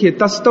کرو. دیکھیے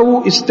تستو،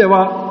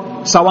 استوا،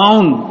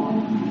 سواؤن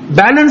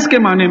بیلنس کے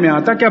معنی میں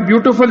آتا. کیا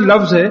بیوٹیفل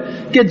لفظ ہے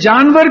کہ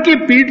جانور کی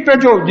پیٹھ پہ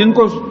جو جن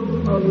کو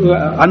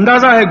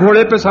اندازہ ہے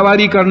گھوڑے پہ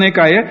سواری کرنے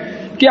کا ہے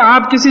کہ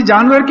آپ کسی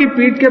جانور کی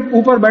پیٹھ کے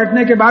اوپر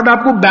بیٹھنے کے بعد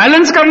آپ کو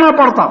بیلنس کرنا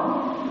پڑتا،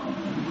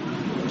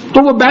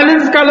 تو وہ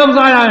بیلنس کا لفظ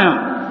آیا یہاں.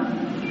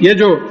 یہ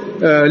جو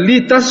لی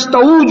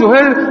تستو جو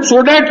ہے،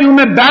 so that you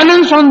in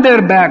balance on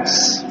their backs.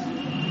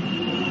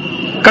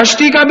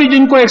 کشتی کا بھی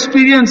جن کو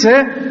ایکسپیرینس ہے،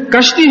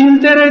 کشتی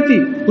ہلتے رہتی،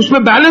 اس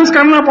میں بیلنس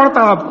کرنا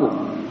پڑتا آپ کو.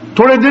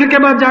 تھوڑے دیر کے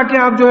بعد جا کے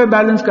آپ جو ہے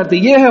بیلنس کرتے.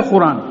 یہ ہے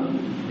قرآن،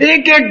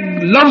 ایک ایک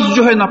لفظ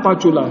جو ہے نپا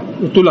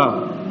تلا.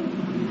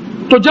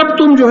 تو جب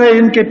تم جو ہے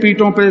ان کے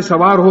پیٹوں پہ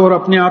سوار ہو اور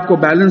اپنے آپ کو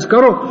بیلنس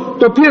کرو،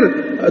 تو پھر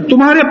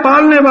تمہارے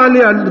پالنے والے،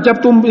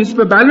 جب تم اس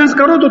پہ بیلنس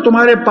کرو تو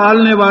تمہارے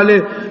پالنے والے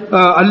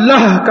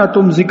اللہ کا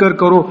تم ذکر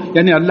کرو،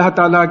 یعنی اللہ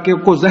تعالیٰ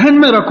کو ذہن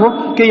میں رکھو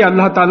کہ یہ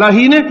اللہ تعالیٰ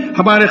ہی نے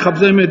ہمارے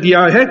قبضے میں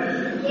دیا ہے.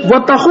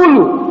 وَتَخُلُ،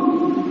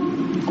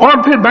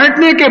 اور پھر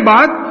بیٹھنے کے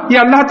بعد یہ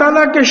اللہ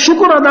تعالیٰ کے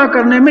شکر ادا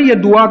کرنے میں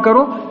یہ دعا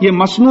کرو. یہ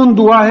مسنون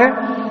دعا ہے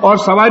اور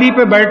سواری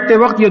پہ بیٹھتے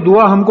وقت یہ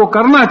دعا ہم کو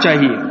کرنا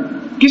چاہیے.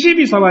 کسی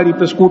بھی سواری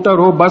پہ، اسکوٹر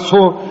ہو، بس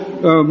ہو،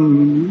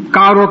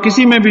 کار ہو،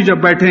 کسی میں بھی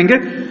جب بیٹھیں گے،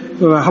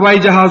 ہوائی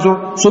جہاز ہو.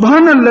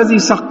 سبحان الذی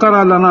سخر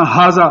لنا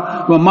ھذا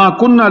وما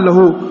كنا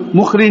له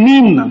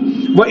مقرنین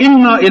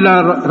وانا الی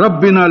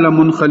ربنا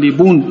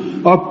لمنقلبون.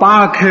 اور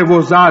پاک ہے وہ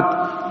ذات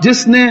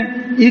جس نے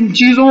ان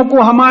چیزوں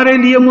کو ہمارے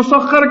لیے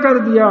مسخر کر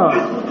دیا،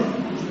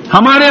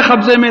 ہمارے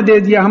قبضے میں دے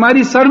دیا،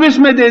 ہماری سروس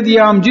میں دے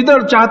دیا. ہم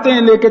جدھر چاہتے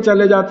ہیں لے کے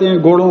چلے جاتے ہیں،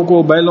 گھوڑوں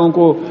کو، بیلوں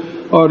کو،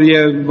 اور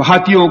یہ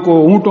ہاتھیوں کو،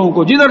 اونٹوں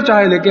کو، جدھر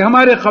چاہے لے کے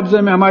ہمارے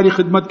قبضے میں ہماری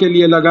خدمت کے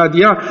لیے لگا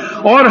دیا.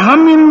 اور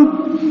ہم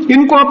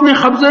ان کو اپنے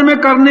قبضے میں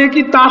کرنے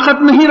کی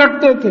طاقت نہیں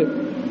رکھتے تھے.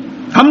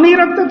 ہم نہیں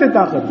رکھتے تھے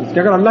طاقت کہ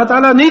اگر اللہ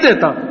تعالیٰ نہیں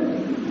دیتا،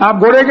 آپ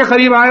گھوڑے کے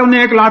قریب آئے،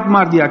 انہیں ایک لات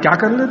مار دیا، کیا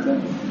کر لیتے؟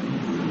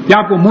 یا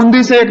آپ کو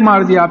مندی سے ایک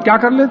مار دیا، آپ کیا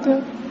کر لیتے؟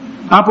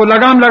 آپ کو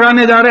لگام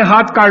لگانے جا رہے،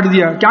 ہاتھ کاٹ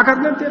دیا، کیا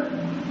کر لیتے؟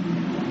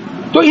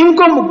 تو ان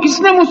کو کس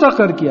نے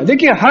مسخر کیا؟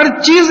 دیکھیے، ہر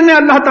چیز میں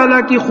اللہ تعالیٰ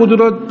کی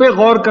قدرت پہ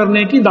غور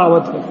کرنے کی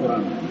دعوت ہے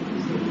قرآن.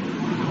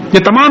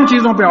 یہ تمام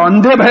چیزوں پہ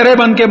اندھے بہرے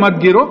بن کے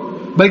مت گرو،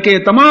 بلکہ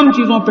یہ تمام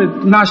چیزوں پہ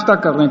ناشتہ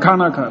کر رہے ہیں،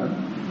 کھانا کھا رہے ہیں.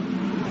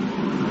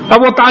 اب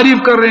وہ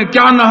تعریف کر رہے ہیں،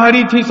 کیا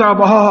نہاری تھی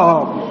صاحب،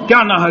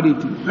 کیا نہاری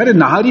تھی. ارے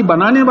نہاری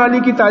بنانے والی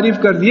کی تعریف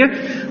کر دیے،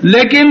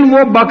 لیکن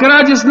وہ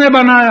بکرا جس نے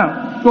بنایا،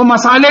 وہ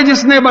مسالے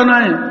جس نے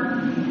بنائے،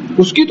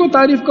 اس کی تو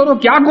تعریف کرو.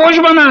 کیا گوشت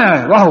بنایا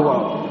ہے، واہ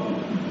واہ،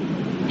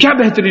 کیا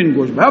بہترین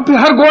گوشت. پھر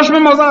ہر گوشت میں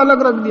مزہ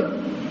الگ رکھ دیا.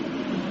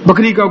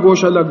 بکری کا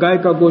گوشت الگ، گائے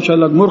کا گوشت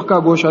الگ، مرغ کا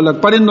گوشت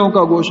الگ، پرندوں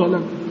کا گوشت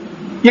الگ.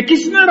 یہ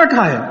کس نے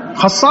رکھا ہے؟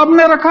 قصاب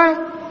نے رکھا ہے.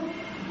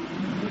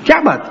 کیا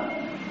بات.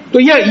 تو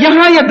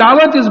یہاں یہ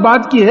دعوت اس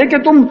بات کی ہے کہ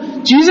تم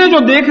چیزیں جو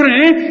دیکھ رہے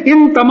ہیں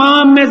ان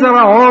تمام میں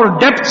ذرا اور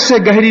ڈیپتھ سے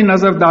گہری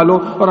نظر ڈالو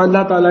اور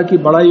اللہ تعالیٰ کی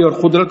بڑائی اور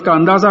قدرت کا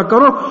اندازہ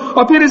کرو.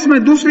 اور پھر اس میں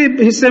دوسری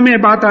حصے میں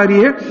بات آ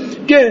رہی ہے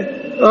کہ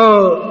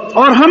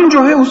اور ہم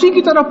جو ہے اسی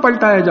کی طرف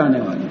پلٹائے جانے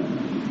والے.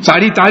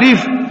 ساری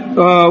تعریف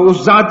اس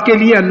ذات کے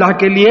لیے، اللہ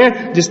کے لیے،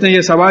 جس نے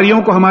یہ سواریوں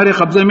کو ہمارے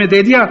قبضے میں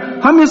دے دیا.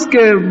 ہم اس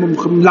کے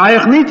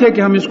لائق نہیں تھے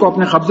کہ ہم اس کو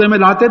اپنے قبضے میں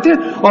لاتے تھے،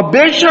 اور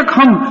بے شک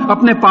ہم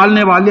اپنے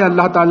پالنے والے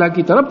اللہ تعالیٰ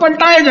کی طرف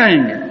پلٹائے جائیں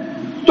گے.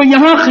 تو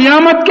یہاں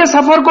قیامت کے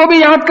سفر کو بھی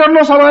یاد کر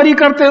لو. سواری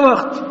کرتے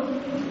وقت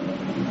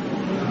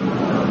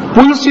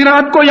پل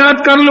صراط کو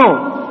یاد کر لو.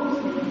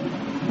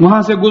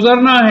 وہاں سے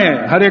گزرنا ہے،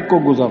 ہر ایک کو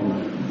گزرنا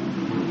ہے.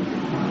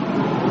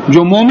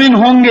 جو مومن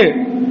ہوں گے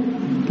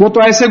وہ تو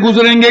ایسے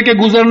گزریں گے کہ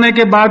گزرنے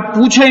کے بعد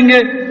پوچھیں گے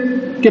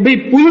کہ بھئی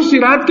پل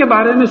صراط کے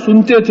بارے میں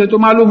سنتے تھے تو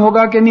معلوم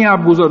ہوگا کہ نہیں،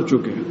 آپ گزر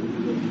چکے.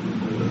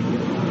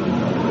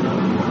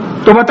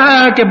 تو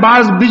بتایا کہ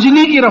بعض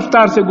بجلی کی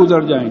رفتار سے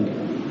گزر جائیں گے،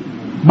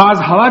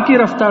 بعض ہوا کی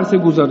رفتار سے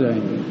گزر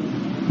جائیں گے،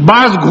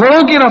 بعض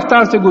گھوڑوں کی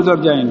رفتار سے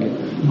گزر جائیں گے،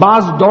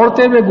 بعض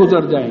دوڑتے ہوئے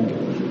گزر جائیں گے،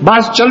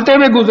 بعض چلتے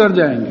ہوئے گزر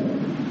جائیں گے،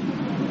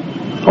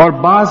 اور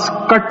بعض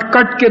کٹ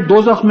کٹ کے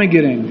دوزخ میں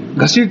گریں گے،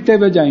 گھسیٹتے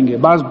ہوئے جائیں گے.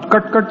 بعض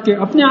کٹ کٹ کے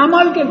اپنے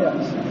اعمال کے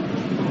لحاظ،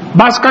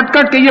 بعض کٹ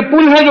کٹ کے یہ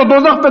پل ہے جو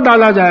دوزخ پہ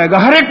ڈالا جائے گا.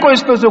 ہر ایک کو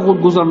اس پہ سے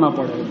گزرنا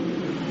پڑے گا.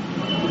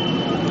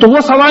 تو وہ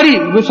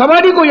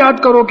سواری کو یاد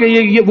کرو کہ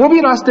یہ وہ بھی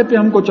راستے پہ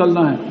ہم کو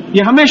چلنا ہے.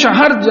 یہ ہمیشہ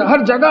ہر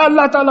جگہ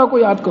اللہ تعالیٰ کو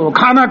یاد کرو.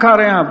 کھانا کھا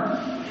رہے ہیں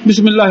آپ،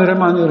 بسم اللہ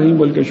الرحمن الرحیم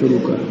بول کے شروع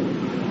کریں.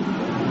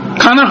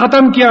 کھانا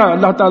ختم کیا،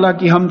 اللہ تعالیٰ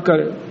کی حمد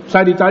کرے،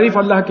 ساری تعریف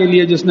اللہ کے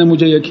لیے جس نے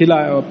مجھے یہ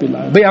کھلایا اور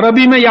پلایا. بھئی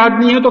عربی میں یاد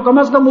نہیں ہے تو کم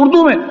از کم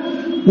اردو میں،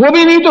 وہ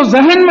بھی نہیں تو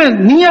ذہن میں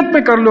نیت پہ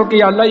کر لو کہ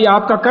یا اللہ یہ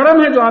آپ کا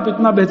کرم ہے جو آپ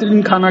اتنا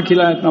بہترین کھانا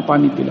کھلائیں، اتنا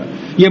پانی پلائیں.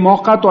 یہ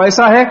موقع تو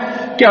ایسا ہے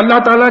کہ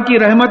اللہ تعالیٰ کی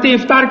رحمتیں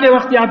افطار کے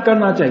وقت یاد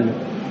کرنا چاہیے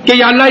کہ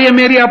یا اللہ یہ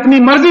میری اپنی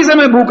مرضی سے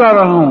میں بھوکا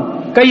رہا ہوں.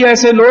 کئی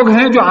ایسے لوگ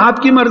ہیں جو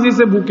آپ کی مرضی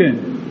سے بھوکے ہیں،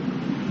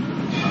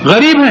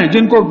 غریب ہیں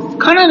جن کو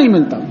کھانا نہیں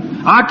ملتا،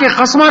 آ کے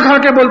قسمہ کھا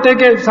کے بولتے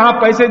کہ صاحب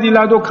پیسے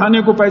دلا دو،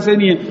 کھانے کو پیسے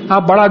نہیں ہیں،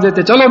 آپ بڑھا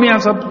دیتے، چلو میاں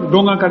سب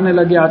ڈونگا کرنے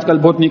لگے، آج کل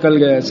بہت نکل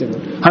گئے ایسے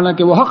لوگ.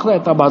 حالانکہ وہ حق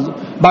رہتا،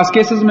 بعض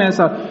کیسز میں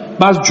ایسا،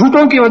 بعض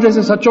جھوٹوں کی وجہ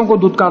سے سچوں کو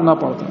دھتکارنا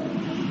پڑتا.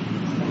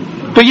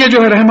 تو یہ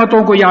جو ہے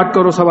رحمتوں کو یاد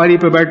کرو سواری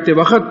پہ بیٹھتے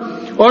وقت.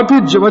 اور پھر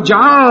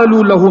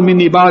وَجَعَلُوا لَهُ مِنْ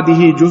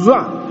عِبَادِهِ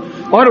جُزْءًا،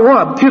 اور وہ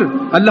پھر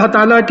اللہ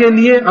تعالیٰ کے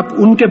لیے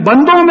ان کے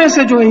بندوں میں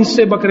سے جو ہے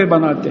حصے بکرے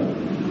بناتے ہیں.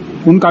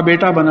 ان کا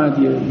بیٹا بنا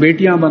دیے،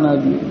 بیٹیاں بنا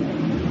دی،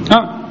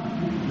 ہاں،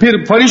 پھر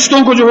فرشتوں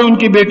کو جو ہے ان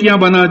کی بیٹیاں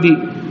بنا دی.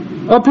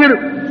 اور پھر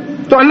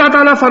تو اللہ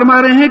تعالیٰ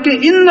فرما رہے ہیں کہ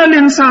ان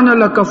الانسان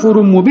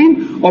لکفور مبین،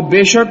 اور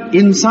بے شک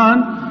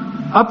انسان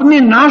اپنی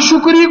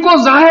ناشکری کو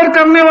ظاہر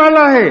کرنے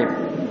والا ہے.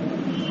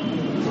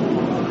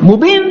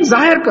 مبین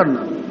ظاہر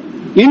کرنا.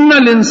 ان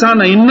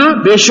الانسان، ان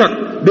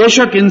بے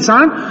شک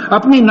انسان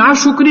اپنی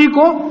ناشکری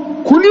کو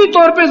کھلی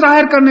طور پہ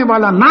ظاہر کرنے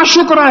والا،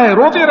 ناشکرا ہے،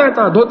 روتے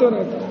رہتا، دھوتے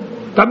رہتا،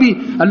 کبھی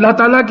اللہ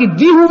تعالیٰ کی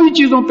دی ہوئی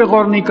چیزوں پہ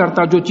غور نہیں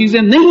کرتا، جو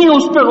چیزیں نہیں ہیں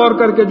اس پہ غور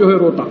کر کے جو ہے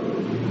روتا.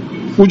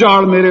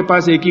 اجاڑ، میرے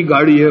پاس ایک ہی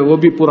گاڑی ہے وہ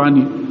بھی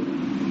پرانی،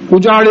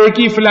 اجاڑ ایک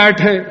ہی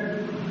فلیٹ ہے.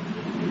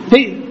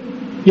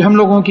 یہ ہم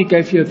لوگوں کی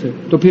کیفیت ہے.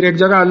 تو پھر ایک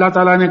جگہ اللہ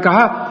تعالیٰ نے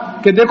کہا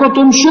کہ دیکھو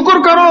تم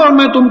شکر کرو اور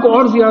میں تم کو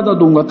اور زیادہ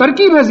دوں گا.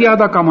 ترکیب ہے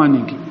زیادہ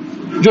کمانے کی.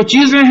 جو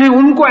چیزیں ہیں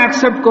ان کو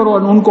ایکسپٹ کرو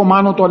اور ان کو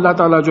مانو تو اللہ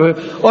تعالیٰ جو ہے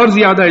اور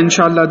زیادہ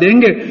انشاءاللہ دیں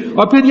گے.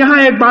 اور پھر یہاں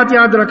ایک بات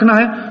یاد رکھنا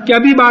ہے کہ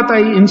ابھی بات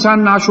آئی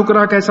انسان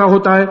ناشکرا کیسا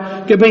ہوتا ہے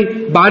کہ بھئی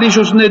بارش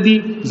اس نے دی,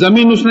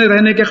 زمین اس نے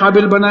رہنے کے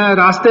قابل بنایا,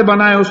 راستے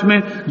بنائے, اس میں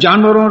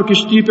جانوروں اور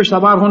کشتی پہ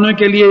سوار ہونے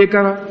کے لیے یہ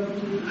کرا.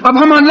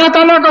 اب ہم اللہ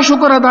تعالیٰ کا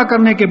شکر ادا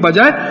کرنے کے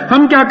بجائے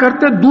ہم کیا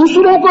کرتے,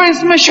 دوسروں کو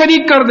اس میں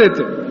شریک کر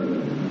دیتے.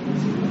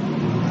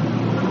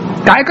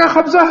 کائے کا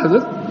قبضہ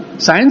حضرت,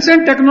 سائنس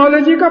اینڈ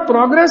ٹیکنالوجی کا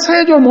پروگرس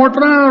ہے جو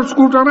موٹراں اور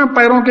اسکوٹراں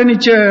پیروں کے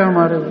نیچے ہے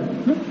ہمارے,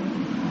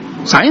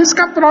 سائنس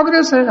کا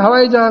پروگرس ہے,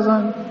 ہوائی جہاز,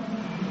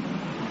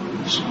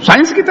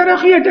 سائنس کی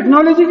ترقی ہے,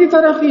 ٹیکنالوجی کی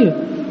ترقی ہے.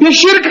 یہ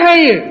شرک ہے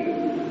یہ.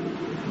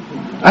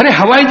 ارے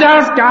ہوائی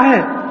جہاز کیا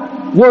ہے,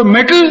 وہ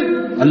میٹل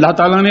اللہ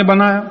تعالیٰ نے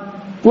بنایا,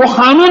 وہ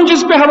قانون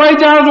جس پہ ہوائی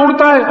جہاز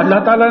اڑتا ہے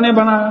اللہ تعالیٰ نے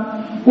بنایا,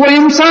 وہ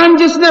انسان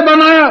جس نے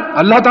بنایا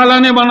اللہ تعالیٰ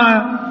نے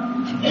بنایا.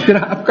 پھر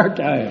آپ کا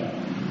کیا ہے؟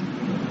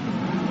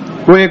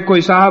 وہ ایک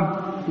کوئی صاحب,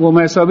 وہ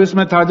میں سروس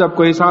میں تھا جب,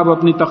 کوئی صاحب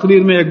اپنی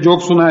تقریر میں ایک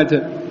جوک سنائے تھے.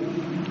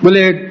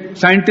 بولے ایک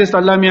سائنٹسٹ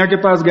اللہ میاں کے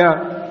پاس گیا,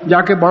 جا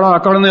کے بڑا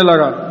اکڑنے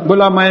لگا,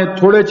 بولا میں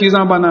تھوڑے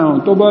چیزاں بنایا ہوں.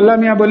 تو اللہ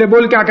میاں بولے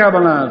بول کیا کیا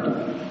بنایا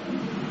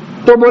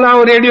تو بولا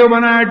وہ ریڈیو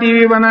بنایا, ٹی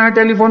وی بنایا,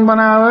 ٹیلی فون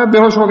بنایا ہوا ہے. بے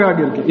ہوش ہو گیا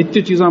گر کے,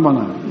 اتنی چیزاں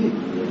بنایا,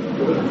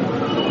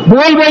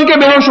 بول بول کے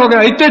بے ہوش ہو گیا,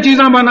 اتنے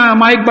چیزاں بنایا,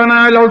 مائک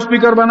بنایا, لاؤڈ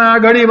اسپیکر بنایا,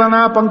 گھڑی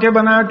بنایا, پنکھے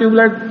بنایا, ٹیوب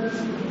لائٹ,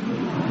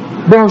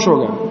 بے ہوش ہو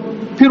گیا.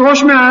 پھر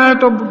ہوش میں آیا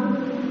تو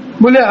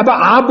بولے اب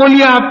آپ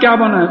بولیے آپ کیا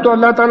بنائے. تو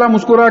اللہ تعالیٰ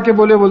مسکرا کے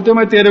بولتے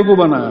میں تیرے کو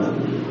بنایا.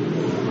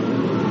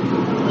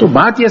 تو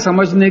بات یہ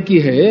سمجھنے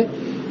کی ہے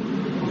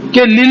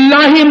کہ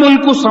للہ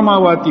ملک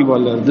السماواتی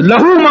والارض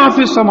لہو ما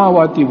فی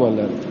السماواتی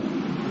والارض,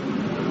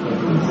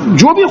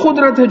 جو بھی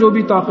قدرت ہے, جو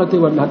بھی طاقت ہے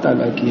وہ اللہ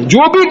تعالیٰ کی ہے,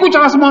 جو بھی کچھ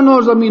آسمانوں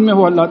اور زمین میں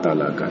وہ اللہ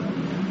تعالیٰ کا ہے.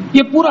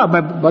 یہ پورا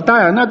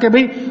بتایا نا کہ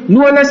بھئی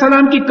نوح علیہ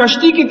السلام کی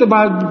کشتی کی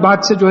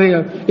بات سے جو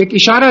ہے ایک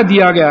اشارہ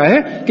دیا گیا ہے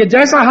کہ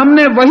جیسا ہم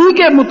نے وحی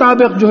کے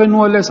مطابق جو ہے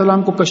نوح علیہ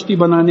السلام کو کشتی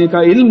بنانے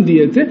کا علم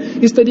دیے تھے,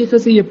 اس طریقے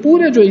سے یہ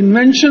پورے جو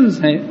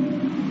انوینشنز ہیں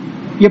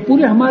یہ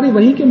پورے ہماری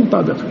وحی کے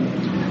مطابق ہیں.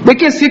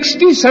 دیکھیے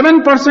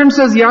 67%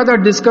 سے زیادہ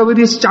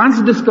discoveries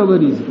chance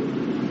discoveries,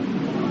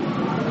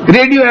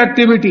 radio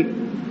activity,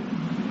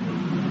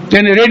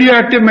 یعنی ریڈیو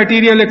ایکٹیو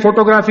میٹیریل ایک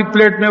فوٹوگرافک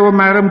پلیٹ میں وہ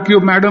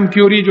میڈم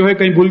کیوری جو ہے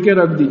کہیں بھول کے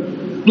رکھ دی,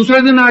 دوسرے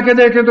دن آ کے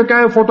دیکھے تو کیا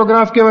ہے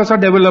فوٹوگراف کے ویسا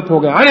ڈیولپ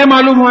ہو گیا. ارے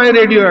معلوم ہوا ہے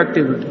ریڈیو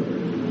ایکٹیویٹی.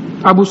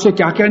 اب اس سے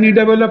کیا کیا نہیں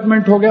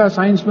ڈیولپمنٹ ہو گیا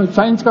سائنس میں,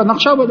 سائنس کا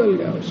نقشہ بدل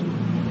گیا اس میں.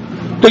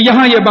 تو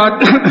یہاں یہ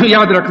بات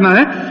یاد رکھنا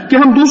ہے کہ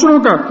ہم دوسروں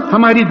کا,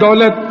 ہماری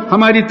دولت,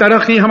 ہماری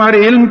ترقی, ہمارے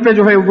علم پہ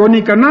جو ہے وہ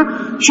نہیں کرنا,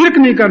 شرک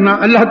نہیں کرنا,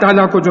 اللہ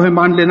تعالیٰ کو جو ہے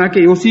مان لینا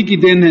کہ اسی کی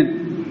دین ہے.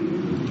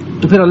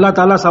 تو پھر اللہ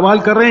تعالیٰ سوال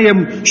کر رہے ہیں,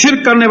 یہ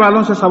شرک کرنے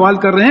والوں سے سوال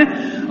کر رہے ہیں,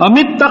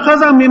 امت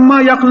تخذ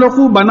مما یخلق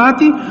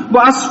بناتی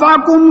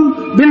واسفاکم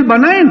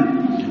بالبنین,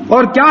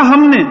 اور کیا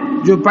ہم نے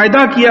جو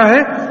پیدا کیا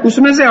ہے اس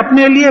میں سے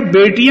اپنے لیے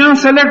بیٹیاں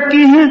سلیکٹ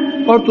کی ہیں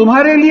اور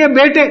تمہارے لیے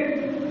بیٹے.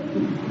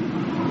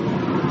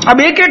 اب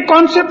ایک ایک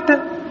کانسیپٹ ہے.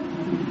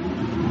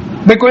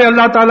 بھئی کوئی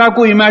اللہ تعالیٰ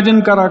کو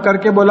امیجن کرا کر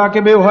کے بولا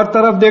کہ بھئی وہ ہر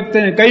طرف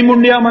دیکھتے ہیں, کئی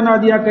منڈیاں بنا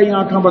دیا, کئی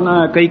آنکھیں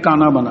بنایا, کئی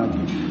کانا بنا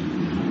دیا.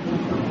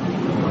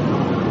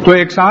 تو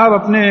ایک صاحب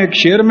اپنے ایک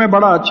شعر میں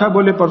بڑا اچھا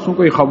بولے, پرسوں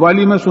کوئی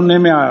قوالی میں سننے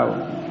میں آیا ہو,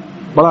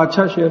 بڑا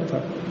اچھا شعر تھا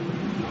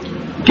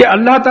کہ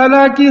اللہ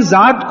تعالیٰ کی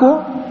ذات کو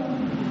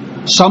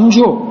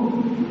سمجھو,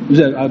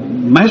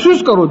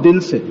 محسوس کرو دل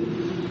سے,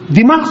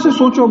 دماغ سے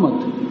سوچو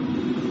مت.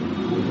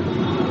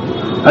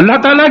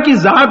 اللہ تعالیٰ کی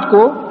ذات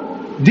کو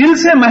دل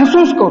سے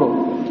محسوس کرو,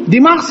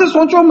 دماغ سے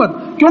سوچو مت,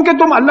 کیونکہ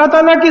تم اللہ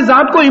تعالیٰ کی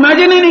ذات کو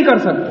امیجن ہی نہیں کر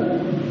سکتے.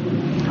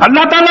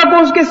 اللہ تعالیٰ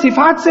کو اس کے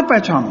صفات سے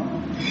پہچانو,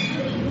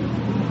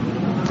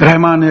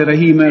 رحمان ہے,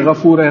 رحیم ہے,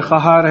 غفور ہے,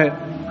 قہار ہے,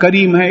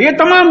 کریم ہے, یہ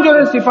تمام جو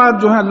ہے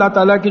صفات جو ہیں اللہ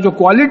تعالیٰ کی جو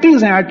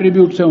کوالٹیز ہیں,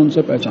 ایٹریبیوٹس ہیں, ان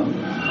سے پہچانو.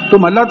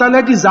 تم اللہ تعالیٰ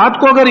کی ذات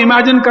کو اگر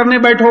امیجن کرنے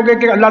بیٹھو گے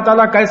کہ اللہ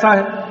تعالیٰ کیسا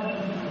ہے.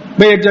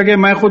 بھئی ایک جگہ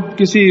میں خود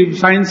کسی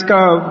سائنس کا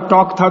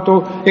ٹاک تھا تو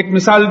ایک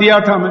مثال دیا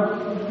تھا میں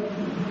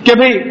کہ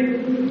بھئی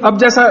اب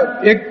جیسا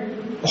ایک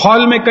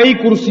ہال میں کئی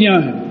کرسیاں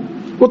ہیں,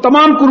 وہ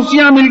تمام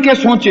کرسیاں مل کے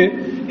سوچے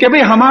کہ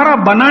بھئی ہمارا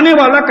بنانے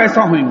والا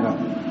کیسا ہوئے گا,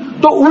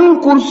 تو ان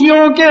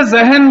کرسیوں کے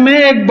ذہن میں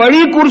ایک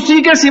بڑی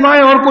کرسی کے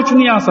سوائے اور کچھ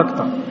نہیں آ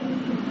سکتا.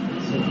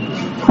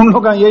 ہم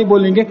لوگ یہی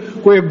بولیں گے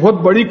کوئی ایک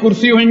بہت بڑی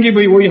کرسی ہوئیں گی,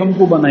 بھئی وہی ہم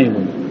کو بنائی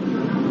ہوئی,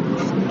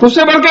 تو اس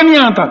سے بڑھ کے نہیں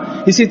آتا.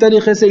 اسی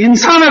طریقے سے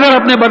انسان اگر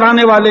اپنے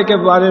بنانے والے کے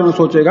بارے میں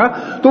سوچے گا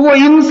تو وہ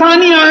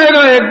انسان ہی آئے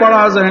گا ایک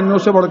بڑا ذہن میں,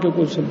 اس سے بڑھ کے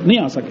کچھ نہیں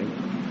آ سکے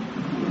گا.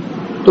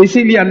 تو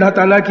اسی لیے اللہ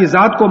تعالیٰ کی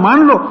ذات کو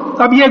مان لو.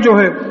 اب یہ جو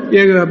ہے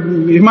یہ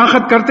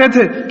حماقت کرتے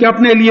تھے کہ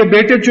اپنے لیے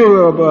بیٹے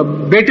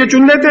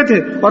چن لیتے تھے,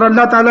 اور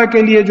اللہ تعالیٰ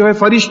کے لیے جو ہے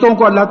فرشتوں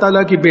کو اللہ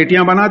تعالیٰ کی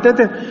بیٹیاں بناتے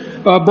تھے,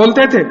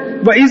 بولتے تھے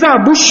وَإِذَا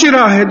بُشِّرَ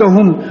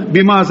أَحَدُهُمْ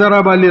بِمَا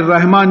ضَرَبَ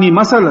لِلرَّحْمَنِ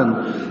مَثَلًا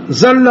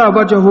ظَلَّ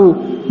وَجْهُهُ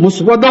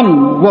مُسْوَدًا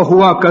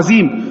وَهُوَ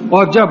كَظِيمٌ.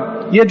 اور جب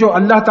یہ جو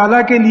اللہ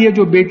تعالیٰ کے لیے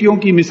جو بیٹیوں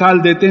کی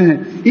مثال دیتے ہیں,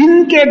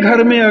 ان کے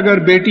گھر میں اگر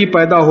بیٹی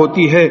پیدا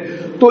ہوتی ہے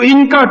تو ان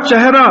کا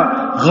چہرہ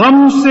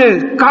غم سے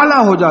کالا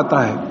ہو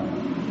جاتا ہے,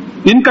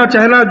 ان کا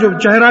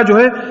چہرہ جو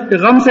ہے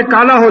غم سے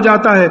کالا ہو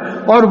جاتا ہے,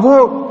 اور وہ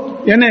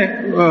یعنی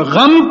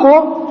غم کو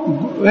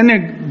یعنی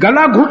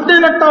گلا گھٹنے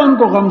لگتا ان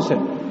کو غم سے.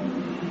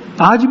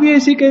 آج بھی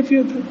ایسی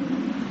کیفیت ہے.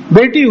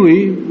 بیٹی ہوئی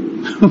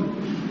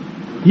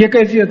یہ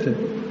کیفیت ہے.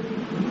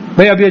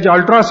 بھئی اب یہ جو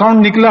الٹرا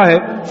ساؤنڈ نکلا ہے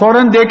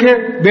فوراً دیکھے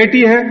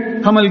بیٹی ہے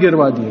حمل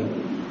گروا دیے.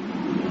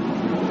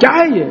 کیا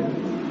ہے یہ؟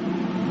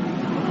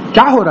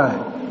 کیا ہو رہا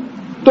ہے؟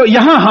 تو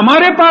یہاں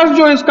ہمارے پاس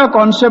جو اس کا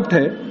کانسیپٹ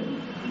ہے،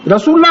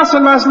 رسول اللہ صلی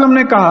اللہ علیہ وسلم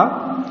نے کہا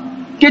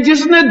کہ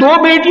جس نے 2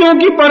 بیٹیوں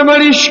کی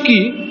پرورش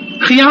کی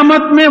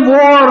قیامت میں وہ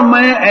اور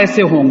میں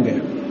ایسے ہوں گے.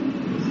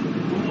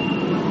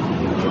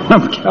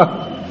 اب کیا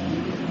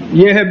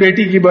یہ ہے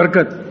بیٹی کی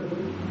برکت.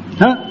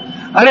 ہاں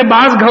ارے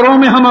بعض گھروں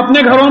میں ہم اپنے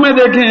گھروں میں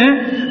دیکھے ہیں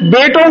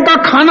بیٹوں کا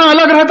کھانا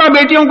الگ رہتا،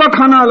 بیٹیوں کا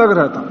کھانا الگ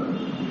رہتا.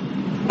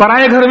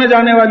 پرائے گھر میں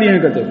جانے والی ہیں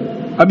کہتے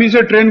ابھی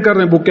سے ٹرین کر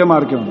رہے ہیں بھوکے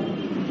مار کے.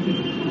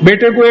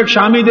 بیٹے کو ایک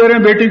شامی دے رہے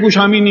ہیں، بیٹی کو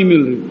شامی نہیں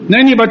مل رہی.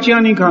 نہیں بچیاں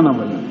نہیں کھانا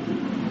بھائی.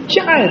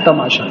 کیا ہے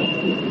تماشا؟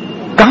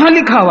 کہاں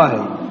لکھا ہوا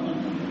ہے؟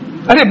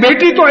 ارے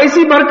بیٹی تو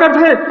ایسی برکت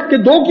ہے کہ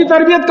 2 کی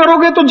تربیت کرو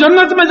گے تو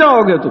جنت میں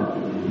جاؤ گے تم.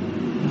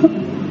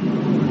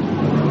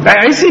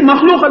 ایسی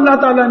مخلوق اللہ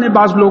تعالیٰ نے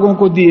بعض لوگوں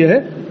کو دی ہے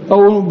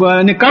اور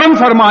کرم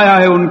فرمایا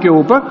ہے ان کے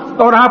اوپر.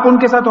 اور آپ ان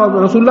کے ساتھ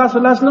رسول اللہ صلی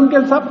اللہ علیہ وسلم کے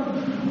ساتھ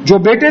جو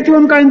بیٹے تھے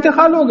ان کا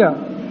انتقال ہو گیا،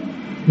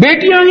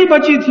 بیٹیاں ہی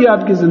بچی تھی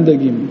آپ کی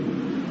زندگی میں.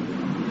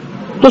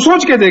 تو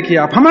سوچ کے دیکھیے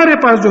آپ، ہمارے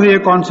پاس جو ہے یہ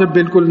کانسیپٹ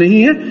بالکل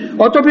نہیں ہے.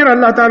 اور تو پھر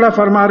اللہ تعالیٰ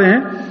فرما رہے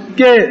ہیں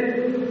کہ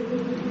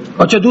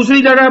اچھا دوسری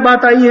جگہ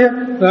بات آئی ہے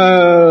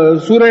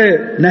سورہ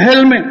نحل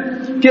میں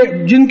کہ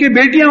جن کی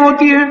بیٹیاں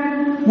ہوتی ہیں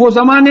وہ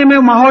زمانے میں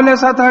ماحول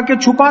ایسا تھا کہ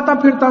چھپاتا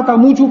پھرتا تھا،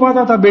 منہ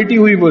چھپاتا تھا بیٹی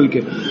ہوئی بول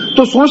کے،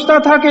 تو سوچتا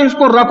تھا کہ اس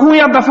کو رکھوں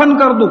یا دفن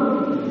کر دوں،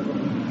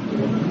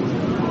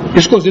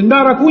 اس کو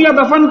زندہ رکھوں یا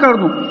دفن کر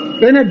دوں.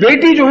 یعنی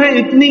بیٹی جو ہے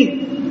اتنی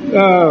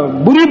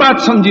بری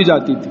بات سمجھی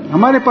جاتی تھی.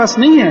 ہمارے پاس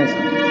نہیں ہے ایسا.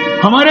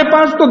 ہمارے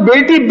پاس تو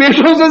بیٹی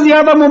بیٹوں سے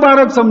زیادہ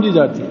مبارک سمجھی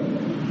جاتی ہے.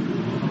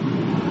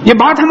 یہ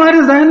بات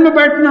ہمارے ذہن میں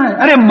بیٹھنا ہے.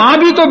 ارے ماں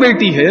بھی تو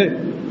بیٹی ہے،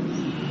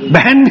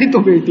 بہن بھی تو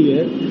بیٹی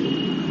ہے.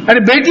 ارے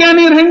بیٹیاں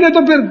نہیں رہیں گے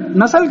تو پھر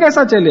نسل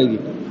کیسا چلے گی؟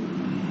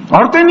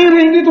 عورتیں نہیں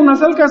رہیں گی تو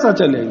نسل کیسا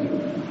چلے گی؟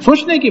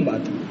 سوچنے کی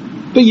بات ہے.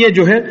 تو یہ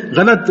جو ہے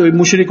غلط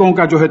مشرکوں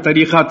کا جو ہے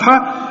طریقہ تھا.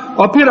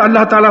 اور پھر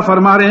اللہ تعالیٰ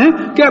فرما رہے ہیں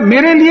کہ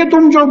میرے لیے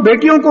تم جو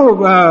بیٹیوں کو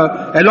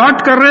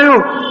الاٹ کر رہے ہو،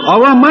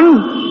 اوامن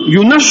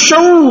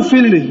یونشؤ فی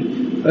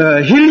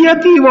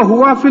الحلیتی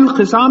وہو فی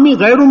الخصام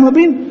غیر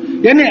مبین،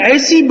 یعنی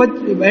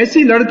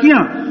ایسی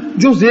لڑکیاں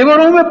جو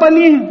زیوروں میں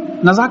پلی ہیں،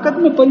 نزاکت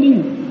میں پلی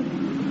ہیں،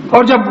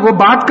 اور جب وہ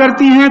بات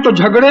کرتی ہیں تو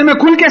جھگڑے میں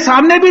کھل کے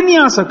سامنے بھی نہیں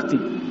آ سکتی.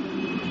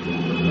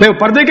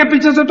 پردے کے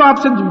پیچھے سے تو آپ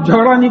سے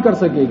جھگڑا نہیں کر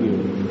سکے گی.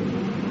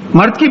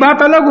 مرد کی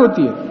بات الگ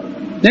ہوتی ہے.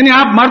 یعنی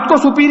آپ مرد کو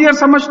سپیریئر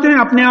سمجھتے ہیں،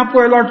 اپنے آپ کو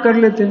الاٹ کر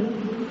لیتے ہیں.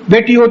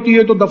 بیٹی ہوتی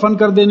ہے تو دفن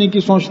کر دینے کی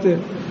سوچتے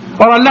ہیں،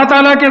 اور اللہ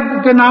تعالیٰ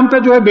کے نام پہ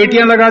جو ہے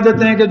بیٹیاں لگا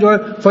دیتے ہیں کہ جو ہے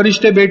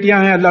فرشتے بیٹیاں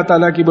ہیں اللہ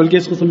تعالیٰ کی، بلکہ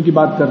اس قسم کی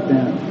بات کرتے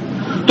ہیں.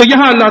 تو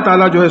یہاں اللہ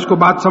تعالیٰ جو ہے اس کو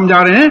بات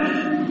سمجھا رہے ہیں.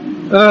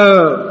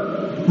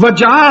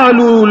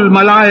 وَجَعَلُوا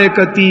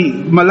الْمَلَائِكَةَ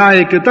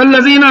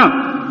الَّذِينَ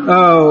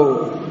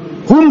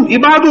هُمْ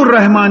عِبَادُ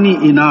الرَّحْمَنِ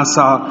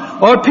إِنَاثًا،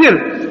 اور پھر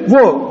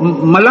وہ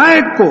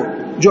ملائک کو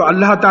جو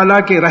اللہ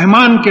تعالیٰ کے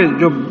رحمان کے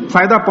جو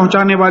فائدہ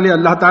پہنچانے والے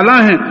اللہ تعالیٰ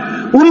ہیں،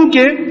 ان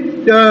کے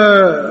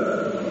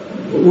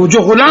جو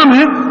غلام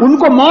ہیں ان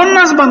کو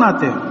مؤنث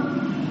بناتے ہیں.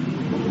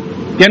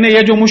 یعنی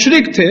یہ جو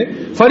مشرک تھے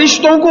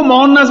فرشتوں کو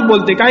مؤنث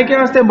بولتے، کائے کے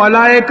واسطے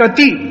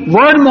ملائکتی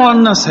ورڈ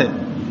مؤنث ہے.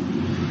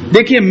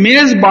 دیکھیے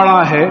میز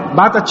بڑا ہے،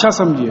 بات اچھا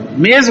سمجھیے،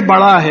 میز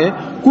بڑا ہے،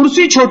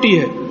 کرسی چھوٹی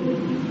ہے.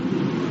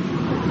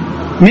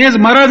 میز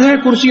مرد ہے،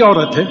 کرسی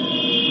عورت ہے.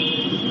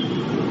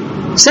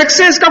 سیکس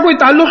سے اس کا کوئی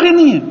تعلق ہی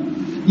نہیں ہے،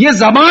 یہ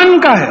زبان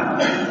کا ہے.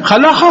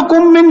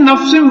 خلقکم من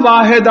نفس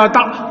واحدہ،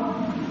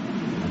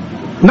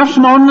 نفس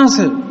مؤنث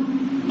ہے،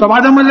 تو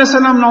آدم علیہ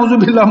السلام نعوذ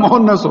باللہ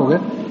مؤنث ہو گئے.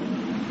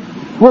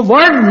 وہ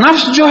ورڈ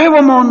نفس جو ہے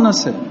وہ مؤنث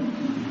ہے.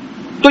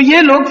 تو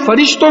یہ لوگ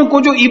فرشتوں کو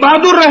جو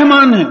عباد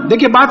الرحمان ہیں،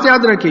 دیکھیے بات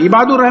یاد رکھیے،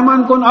 عباد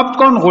الرحمان کون؟ عبد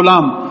کون؟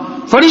 غلام.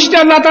 فرشتے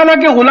اللہ تعالیٰ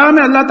کے غلام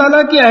ہیں، اللہ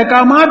تعالیٰ کے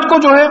احکامات کو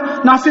جو ہے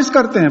نافذ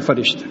کرتے ہیں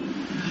فرشتے.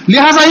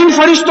 لہذا ان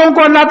فرشتوں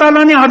کو اللہ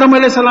تعالیٰ نے آدم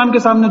علیہ السلام کے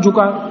سامنے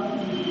جھکایا،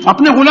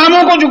 اپنے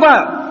غلاموں کو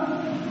جھکایا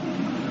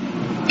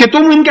کہ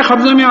تم ان کے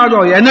قبضے میں آ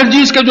جاؤ.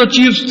 انرجیز کے جو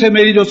چیفز تھے،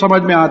 میری جو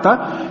سمجھ میں آتا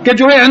کہ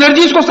جو ہے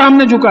انرجیز کو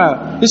سامنے جھکایا.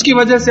 اس کی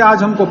وجہ سے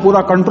آج ہم کو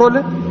پورا کنٹرول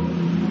ہے،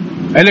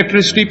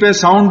 الیکٹرسٹی پہ،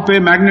 ساؤنڈ پہ،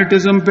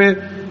 میگنیٹزم پہ،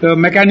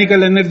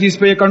 میکینیکل انرجیز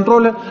پہ یہ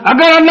کنٹرول ہے.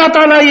 اگر اللہ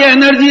تعالیٰ یہ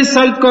انرجی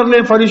سلب کر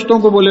لے، فرشتوں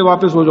کو بولے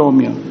واپس ہو جاؤ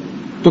میاں،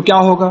 تو کیا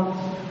ہوگا؟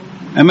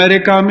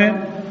 امریکہ میں،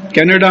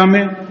 کینیڈا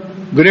میں،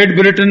 گریٹ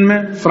برٹن میں،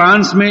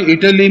 فرانس میں،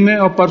 اٹلی میں،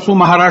 اور پرسوں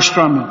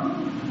مہاراشٹرا میں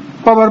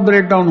پاور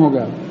بریک ڈاؤن ہو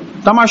گیا،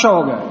 تماشا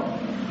ہو گیا.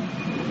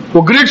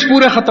 وہ گریڈز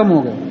پورے ختم ہو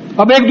گئے.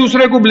 اب ایک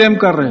دوسرے کو بلیم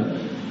کر رہے ہیں.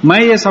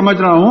 میں یہ سمجھ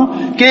رہا ہوں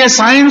کہ یہ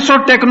سائنس اور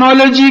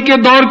ٹیکنالوجی کے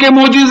دور کے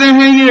معجزے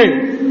ہیں. یہ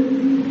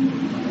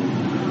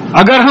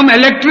اگر ہم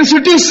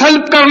الیکٹریسٹی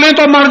سلب کر لیں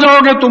تو مر جاؤ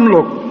گے تم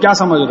لوگ، کیا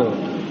سمجھ رہے ہو؟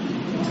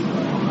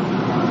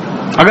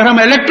 اگر ہم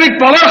الیکٹرک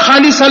پاور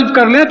خالی سلب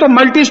کر لیں تو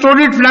ملٹی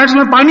سٹوریڈ فلیٹس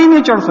میں پانی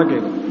نہیں چڑھ سکے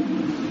گا.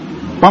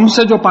 پمپ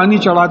سے جو پانی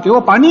چڑھاتے ہو وہ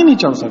پانی نہیں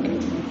چڑھ سکے,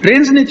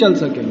 ٹرینز نہیں چل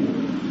سکیں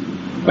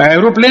گے,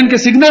 ایروپلین کے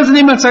سگنلز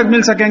نہیں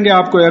مل سکیں گے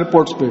آپ کو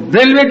ایئرپورٹس پہ,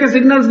 ریلوے کے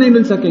سگنلز نہیں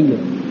مل سکیں گے,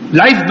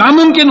 لائف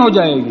ناممکن ہو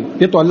جائے گی.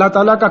 یہ تو اللہ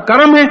تعالیٰ کا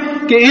کرم ہے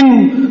کہ ان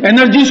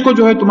انرجیز کو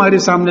جو ہے تمہارے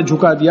سامنے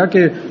جھکا دیا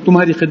کہ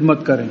تمہاری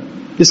خدمت کریں,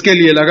 اس کے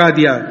لیے لگا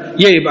دیا.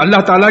 یہ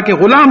اللہ تعالیٰ کے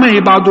غلام ہیں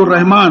عباد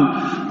الرحمان.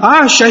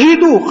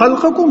 شہیدو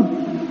خلقکم,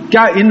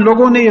 کیا ان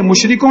لوگوں نے, یہ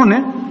مشرکوں نے,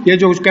 یہ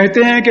جو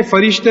کہتے ہیں کہ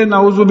فرشتے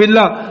نعوذ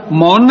باللہ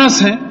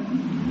مؤنث ہیں,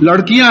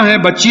 لڑکیاں ہیں,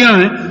 بچیاں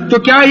ہیں, تو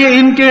کیا یہ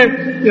ان کے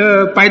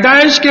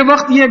پیدائش کے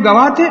وقت یہ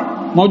گواہ تھے,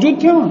 موجود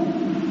تھے وہاں؟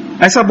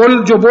 ایسا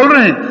جو بول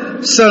رہے ہیں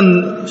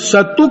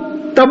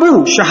ستکتب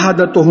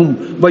شہادتہم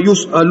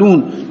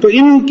ویسألون, تو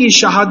ان کی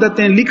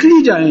شہادتیں لکھ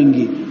لی جائیں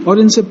گی اور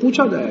ان سے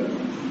پوچھا جائے گا.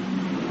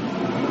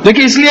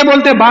 دیکھیں اس لیے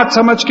بولتے بات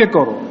سمجھ کے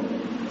کرو.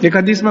 ایک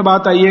حدیث میں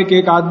بات آئی ہے کہ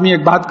ایک آدمی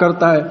ایک بات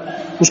کرتا ہے,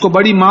 اس کو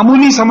بڑی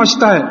معمولی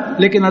سمجھتا ہے,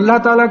 لیکن اللہ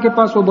تعالیٰ کے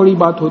پاس وہ بڑی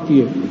بات ہوتی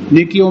ہے,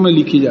 نیکیوں میں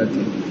لکھی جاتی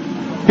ہے.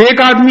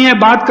 ایک آدمی ہے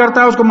بات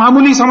کرتا ہے, اس کو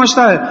معمولی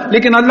سمجھتا ہے,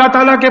 لیکن اللہ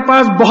تعالیٰ کے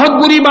پاس بہت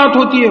بری بات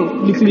ہوتی ہے,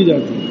 لکھ لی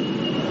جاتی ہے.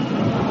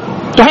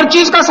 تو ہر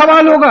چیز کا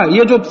سوال ہوگا.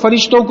 یہ جو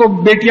فرشتوں کو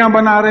بیٹیاں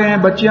بنا رہے ہیں,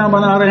 بچیاں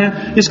بنا رہے ہیں,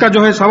 اس کا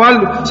جو ہے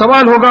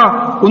سوال ہوگا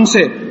ان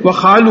سے.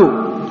 وَخَالُوا,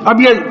 اب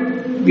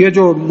یہ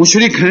جو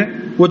مشرک ہیں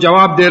وہ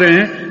جواب دے رہے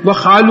ہیں,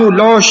 وَخَالُوا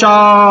لَوْ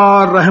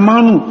شَاءَ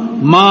الرَّحْمَنُ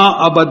مَا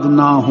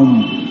عَبَدْنَاهُمْ,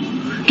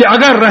 کہ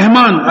اگر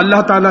رحمان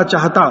اللہ تعالیٰ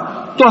چاہتا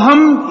تو ہم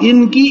ان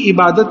کی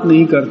عبادت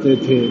نہیں کرتے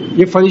تھے,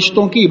 یہ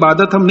فرشتوں کی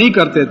عبادت ہم نہیں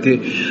کرتے تھے.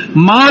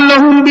 مَا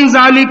لَهُمْ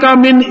بِذَلِكَ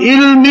مِنْ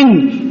عِلْمٍ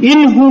إِنْ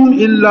هُمْ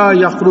إِلَّا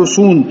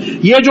يَخْرُصُونَ,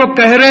 یہ جو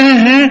کہہ رہے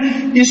ہیں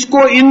اس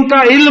کو ان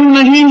کا علم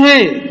نہیں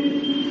ہے,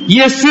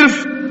 یہ صرف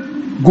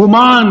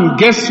گمان,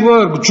 گیس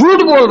ورک,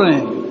 جھوٹ بول رہے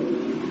ہیں,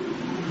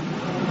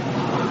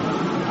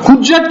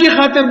 حجت کی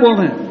خاطر بول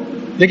رہے ہیں.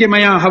 دیکھیں میں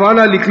یہاں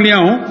حوالہ لکھ لیا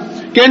ہوں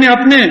کہ انہیں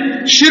اپنے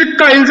شرک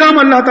کا الزام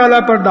اللہ تعالیٰ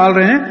پر ڈال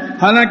رہے ہیں,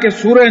 حالانکہ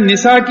سورہ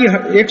نساء کی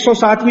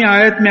 107ویں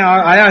آیت میں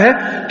آیا ہے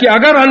کہ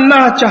اگر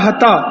اللہ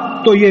چاہتا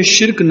تو یہ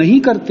شرک نہیں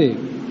کرتے.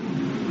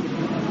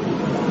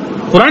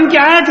 قرآن کی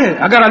آیت ہے,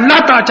 اگر اللہ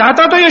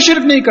چاہتا تو یہ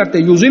شرک نہیں کرتے.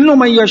 یضل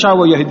من یشاء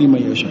ویہدی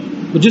من یشاء,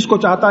 جس کو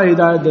چاہتا ہے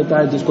ہدایت دیتا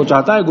ہے, جس کو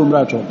چاہتا ہے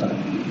گمراہ چھوڑتا ہے.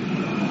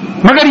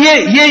 مگر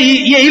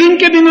یہ علم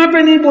کے بنا پہ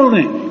نہیں بول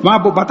رہے ہیں, وہاں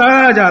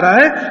بتایا جا رہا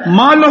ہے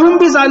ما لہم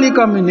بذالک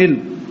من علم,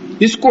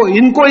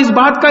 ان کو اس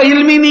بات کا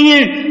علم ہی نہیں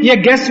ہے, یہ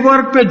گیس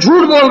ورک پہ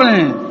جھوٹ بول رہے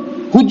ہیں,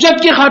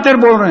 حجت کی خاطر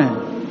بول رہے ہیں.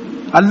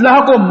 اللہ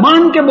کو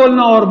مان کے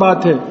بولنا اور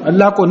بات ہے,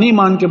 اللہ کو نہیں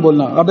مان کے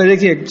بولنا. اب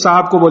دیکھیے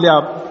صاحب کو بولے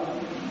آپ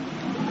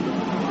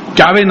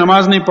کیا بھائی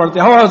نماز نہیں پڑھتے,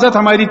 ہو حضرت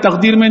ہماری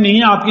تقدیر میں نہیں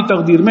ہے, آپ کی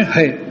تقدیر میں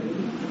ہے.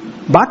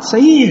 بات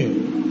صحیح ہے,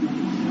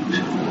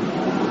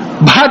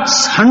 بات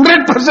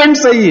 100%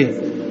 صحیح ہے,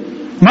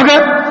 مگر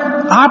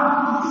آپ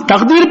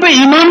تقدیر پہ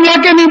ایمان لا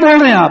کے نہیں بول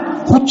رہے ہیں,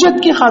 آپ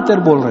حجت کی خاطر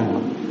بول رہے ہیں.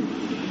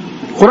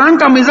 قرآن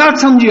کا مزاج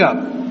سمجھیے آپ,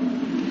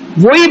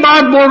 وہی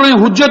بات بول رہے ہیں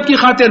حجت کی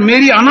خاطر,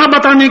 میری انا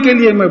بتانے کے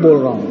لیے میں بول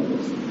رہا ہوں,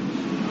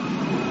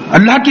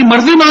 اللہ کی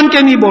مرضی مان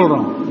کے نہیں بول رہا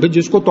ہوں.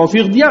 جس کو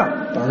توفیق دیا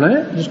پڑھ رہے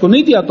ہیں, جس کو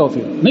نہیں دیا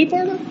توفیق نہیں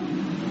پڑھ رہے.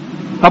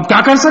 اب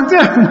کیا کر سکتے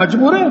ہیں,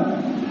 مجبور ہیں,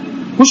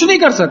 کچھ نہیں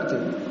کر سکتے.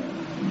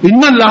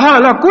 ان اللہ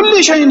علی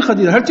کل شیء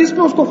قدیر, ہر چیز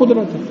پہ اس کو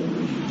قدرت ہے,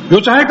 جو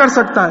چاہے کر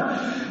سکتا ہے.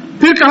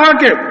 پھر کہا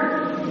کہ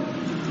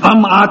ہم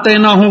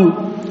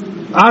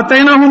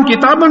آتیناہم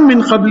کتابا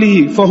من قبلہ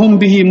فہم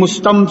بہ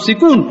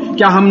مستمسکون,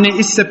 کیا ہم نے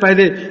اس سے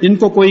پہلے ان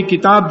کو کوئی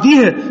کتاب دی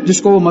ہے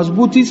جس کو وہ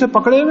مضبوطی سے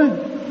پکڑے ہوئے ہیں.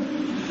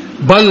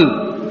 بل,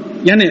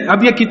 یعنی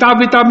اب یہ کتاب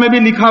میں بھی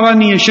لکھا ہوا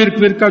نہیں ہے, شرک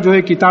ورک کا جو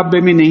ہے کتاب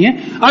میں بھی نہیں ہے.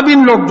 اب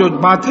ان لوگ جو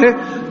بات ہے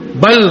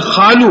بل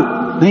خالو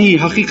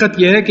نہیں, حقیقت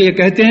یہ ہے کہ یہ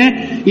کہتے ہیں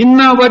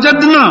انا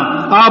وجدنا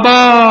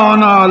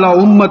آباءنا علی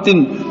امۃ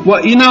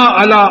وانا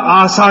علی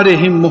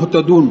آثارہم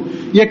مہتدون.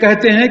 یہ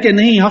کہتے ہیں کہ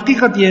نہیں,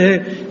 حقیقت یہ ہے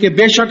کہ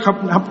بے شک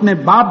اپنے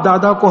باپ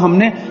دادا کو ہم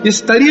نے اس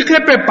طریقے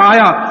پہ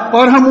پایا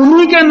اور ہم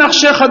انہی کے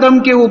نقش قدم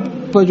کے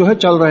اوپر جو ہے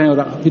چل رہے ہیں اور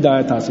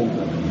ہدایت حاصل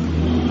کر رہے ہیں.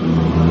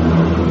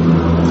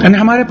 یعنی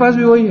ہمارے پاس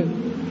بھی وہی ہے.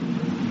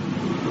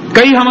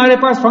 کئی ہمارے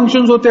پاس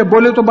فنکشنز ہوتے ہیں,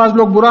 بولے تو بعض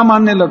لوگ برا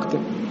ماننے لگتے.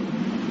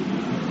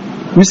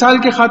 مثال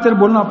کی خاطر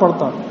بولنا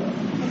پڑتا,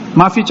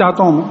 معافی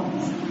چاہتا ہوں میں,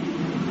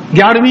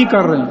 11ویں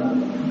کر رہے ہیں,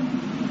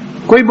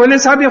 کوئی بولے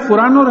صاحب یہ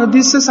قرآن اور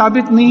حدیث سے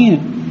ثابت نہیں ہے,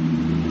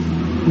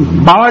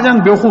 بابا جان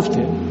بیوقوف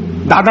تھے,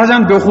 دادا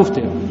جان بیوقوف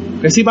تھے,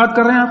 ایسی بات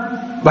کر رہے ہیں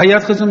آپ.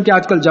 بھائیات قسم کے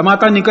آج کل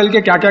جماعتیں نکل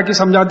کے کیا کیا کی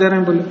سمجھا دے رہے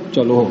ہیں, بولے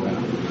چلو ہو گیا,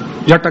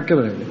 جھٹک کے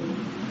رہ گئے.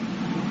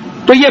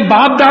 تو یہ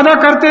باپ دادا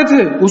کرتے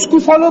تھے, اس کو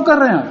فالو کر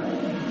رہے ہیں آپ.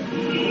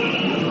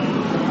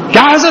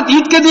 کیا حضرت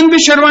عید کے دن بھی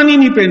شیروانی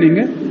نہیں پہنیں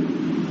گے؟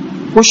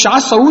 وہ شاہ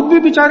سعود بھی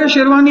بیچارے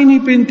شیروانی نہیں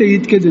پہنتے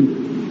عید کے دن.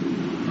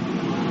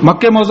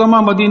 مکہ معظمہ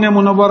مدینہ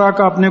منورہ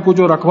کا اپنے کو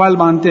جو رکھوال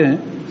باندھتے ہیں,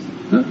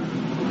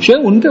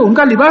 ان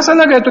کا لباس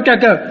الگ ہے. تو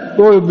کیا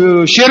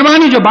وہ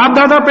شیروانی جو باپ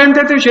دادا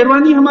پہنتے تھے,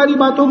 شیروانی ہماری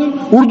بات ہو گئی,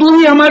 اردو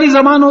ہی ہماری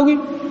زبان ہوگی.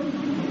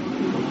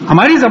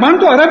 ہماری زبان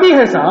تو عربی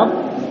ہے صاحب,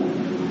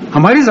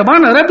 ہماری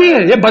زبان عربی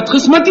ہے, یہ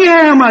بدقسمتی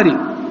ہے ہماری.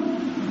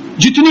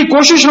 جتنی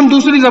کوشش ہم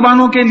دوسری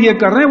زبانوں کے لیے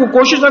کر رہے ہیں، وہ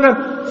کوشش اگر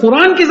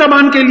قرآن کی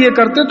زبان کے لیے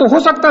کرتے تو ہو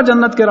سکتا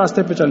جنت کے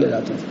راستے پہ چلے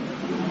جاتے تھے.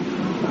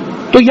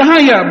 تو یہاں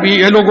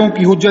یہ لوگوں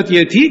کی حجت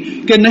یہ تھی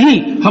کہ نہیں،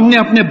 ہم نے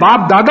اپنے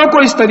باپ دادا کو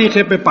اس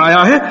طریقے پہ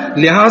پایا ہے،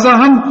 لہٰذا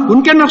ہم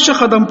ان کے نقش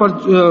قدم پر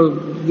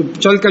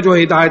چل کے جو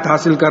ہدایت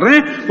حاصل کر رہے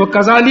ہیں. وہ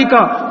کذالک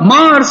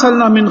ما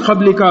ارسلنا من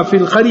قبلک فی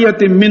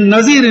القریۃ من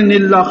نذیر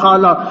الا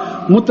قال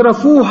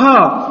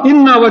مترفوها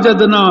انا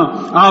وجدنا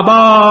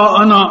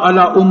آباءنا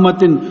علی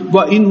امۃ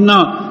وانا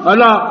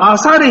علی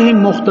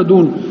آثارہم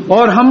مقتدون.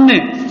 اور ہم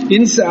نے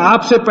ان سے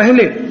آپ سے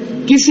پہلے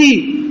کسی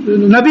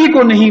نبی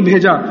کو نہیں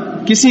بھیجا،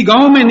 کسی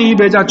گاؤں میں نہیں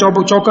بھیجا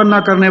چوکنا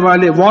کرنے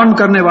والے، وارن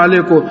کرنے والے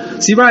کو،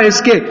 سوائے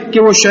اس کے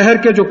کہ وہ شہر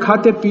کے جو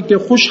کھاتے پیتے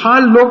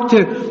خوشحال لوگ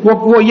تھے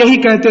وہ یہی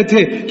کہتے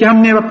تھے کہ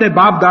ہم نے اپنے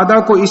باپ دادا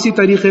کو اسی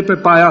طریقے پہ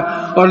پایا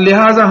اور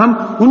لہٰذا ہم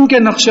ان کے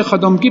نقش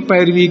قدم کی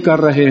پیروی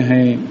کر رہے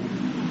ہیں.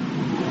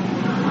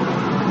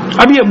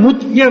 اب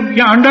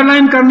یہ انڈر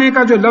لائن کرنے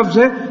کا جو لفظ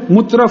ہے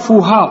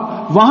مترفوہا،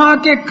 وہاں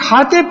کے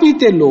کھاتے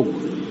پیتے لوگ.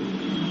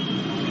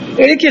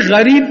 ایک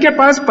غریب کے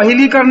پاس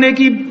پہلی کرنے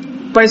کی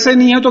پیسے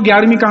نہیں ہے تو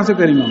 11ویں کہاں سے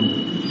کریں گے؟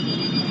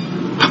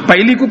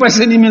 پہلی کو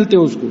پیسے نہیں ملتے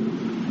اس کو.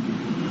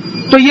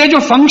 تو یہ جو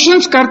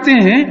فنکشنز کرتے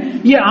ہیں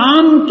یہ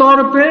عام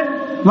طور پہ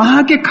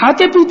وہاں کے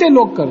کھاتے پیتے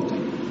لوگ کرتے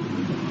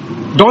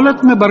ہیں.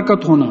 دولت میں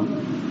برکت ہونا،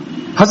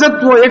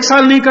 حضرت وہ 1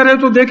 سال نہیں کرے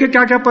تو دیکھے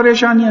کیا کیا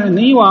پریشانیاں ہیں.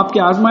 نہیں، وہ آپ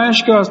کے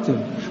آزمائش کے واسطے.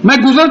 میں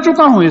گزر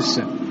چکا ہوں اس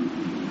سے،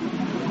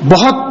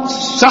 بہت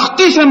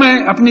سختی سے میں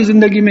اپنی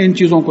زندگی میں ان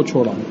چیزوں کو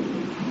چھوڑا ہوں.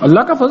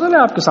 اللہ کا فضل ہے،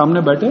 آپ کے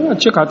سامنے بیٹھے ہیں،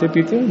 اچھے کھاتے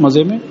پیتے ہیں،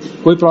 مزے میں،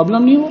 کوئی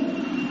پرابلم نہیں ہو.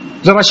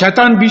 ذرا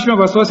شیطان بیچ میں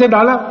وسوسے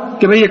ڈالا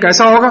کہ بھئی یہ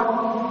کیسا ہوگا،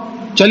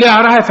 چلے آ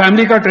رہا ہے،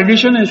 فیملی کا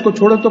ٹریڈیشن ہے، اس کو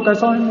چھوڑے تو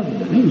کیسا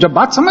ہوگا. جب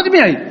بات سمجھ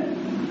میں آئی،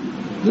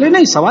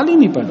 نہیں، سوال ہی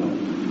نہیں پیدا.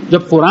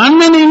 جب قرآن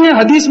میں نہیں ہے،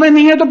 حدیث میں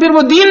نہیں ہے، تو پھر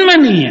وہ دین میں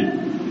نہیں ہے،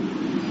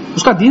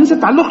 اس کا دین سے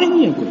تعلق ہی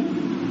نہیں ہے کوئی.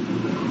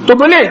 تو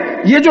بولے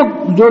یہ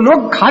جو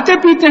لوگ کھاتے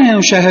پیتے ہیں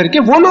شہر کے،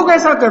 وہ لوگ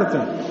ایسا کرتے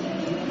ہیں.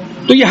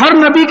 تو یہ ہر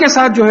نبی کے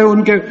ساتھ جو ہے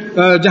ان کے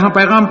جہاں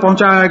پیغام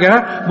پہنچایا گیا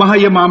وہاں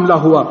یہ معاملہ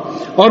ہوا.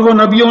 اور وہ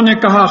نبیوں نے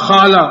کہا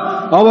خالا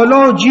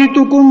اولو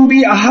جیتکم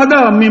باحد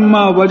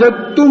مما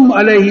وجدتم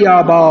علیہ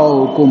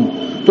آباؤکم.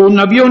 تو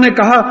نبیوں نے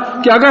کہا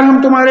کہ اگر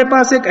ہم تمہارے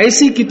پاس ایک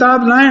ایسی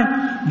کتاب لائیں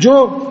جو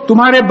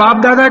تمہارے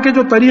باپ دادا کے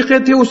جو طریقے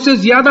تھے اس سے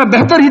زیادہ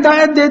بہتر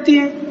ہدایت دیتی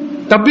ہے،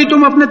 تب بھی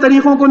تم اپنے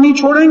طریقوں کو نہیں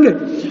چھوڑیں گے.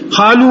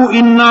 قالوا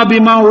انا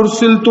بما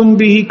ارسلتم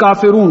به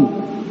کافرون.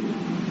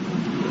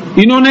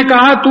 انہوں نے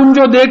کہا تم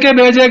جو دے کے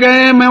بھیجے گئے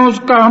ہیں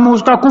ہم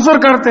اس کا کفر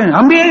کرتے ہیں.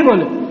 ہم بھی یہی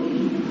بولے.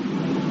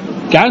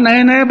 کیا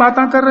نئے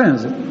باتیں کر رہے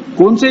ہیں؟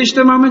 کون سے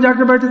اجتماع میں جا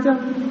کے بیٹھے تھے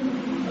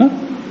آپ؟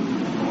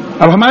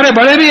 اب ہمارے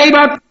بڑے بھی یہی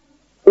بات،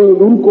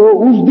 ان کو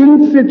اس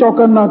دن سے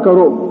چوکنا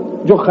کرو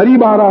جو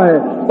قریب آ رہا ہے،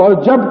 اور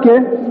جب کہ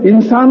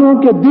انسانوں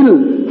کے دل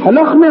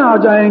حلق میں آ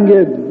جائیں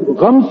گے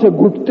غم سے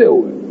گھٹتے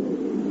ہوئے.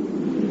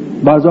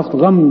 بعض وقت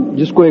غم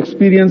جس کو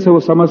ایکسپیرینس ہے وہ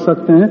سمجھ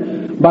سکتے ہیں.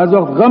 بعض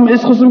وقت غم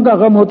اس قسم کا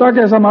غم ہوتا کہ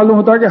ایسا معلوم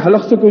ہوتا کہ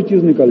حلق سے کوئی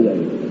چیز نکل جائے،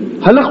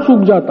 حلق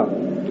سوکھ جاتا.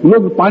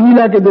 لوگ پانی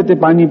لا کے دیتے،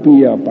 پانی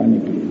پیے آپ، پانی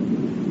پیے.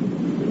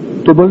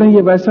 تو بول رہے ہیں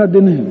یہ ویسا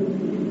دن ہے.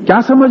 کیا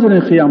سمجھ رہے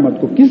ہیں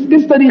قیامت کو؟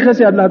 کس طریقے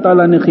سے اللہ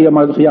تعالیٰ نے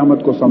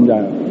قیامت کو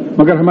سمجھایا،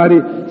 مگر ہماری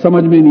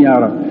سمجھ میں نہیں آ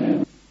رہا.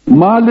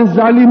 ما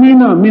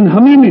للظالمین من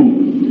حمیم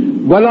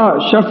ولا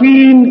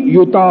شفیع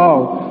یطاع.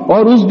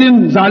 اور اس دن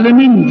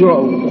ظالمین جو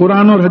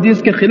قرآن اور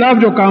حدیث کے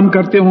خلاف جو کام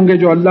کرتے ہوں گے،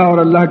 جو اللہ اور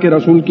اللہ کے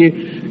رسول کے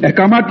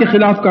احکامات کے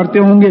خلاف کرتے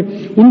ہوں گے،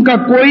 ان کا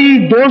کوئی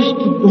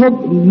دوست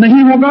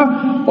نہیں ہوگا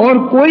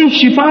اور کوئی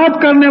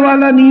شفاعت کرنے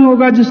والا نہیں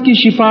ہوگا جس کی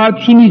شفاعت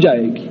سنی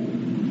جائے گی.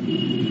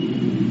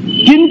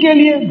 کن کے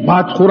لیے؟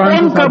 بات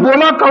قرآن کا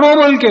بولا کرو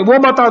بول کے وہ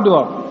بتا دو.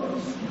 آپ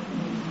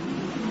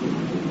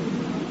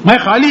میں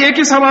خالی ایک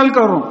ہی سوال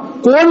کر رہا ہوں،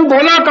 کون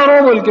بولا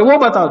کرو بول کے وہ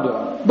بتا دو،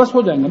 بس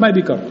ہو جائیں گے. میں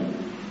بھی کرتا ہوں.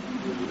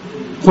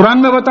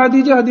 قرآن میں بتا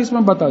دیجئے، حدیث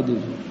میں بتا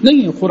دیجئے. نہیں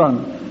ہے قرآن.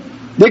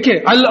 دیکھیے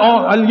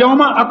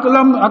الیوم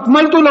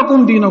اکملت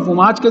لکم دینکم،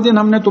 آج کے دن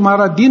ہم نے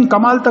تمہارا دین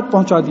کمال تک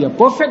پہنچا دیا،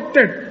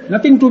 perfected,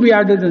 nothing to be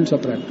added and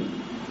separated.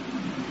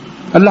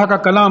 اللہ کا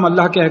کلام،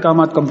 اللہ کے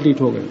احکامات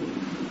کمپلیٹ ہو گئے.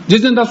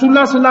 جس دن رسول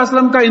اللہ صلی اللہ علیہ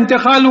وسلم کا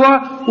انتقال ہوا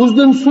اس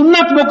دن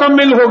سنت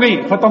مکمل ہو گئی،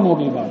 ختم ہو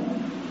گئی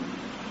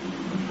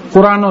بات.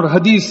 قرآن اور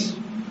حدیث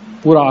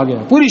پورا آ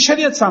گیا، پوری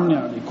شریعت سامنے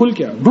آ گئی، کھل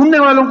کے ڈھونڈنے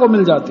والوں کو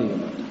مل جاتی ہے.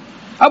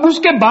 اب اس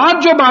کے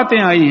بعد جو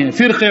باتیں آئی ہیں،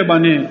 فرقے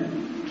بنے،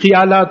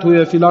 خیالات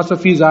ہوئے،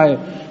 فلاسفیز آئے،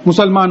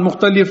 مسلمان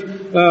مختلف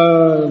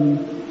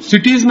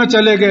سٹیز میں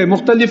چلے گئے،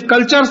 مختلف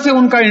کلچر سے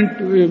ان کا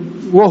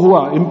وہ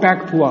ہوا،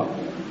 امپیکٹ ہوا.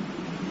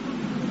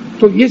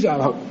 تو یہ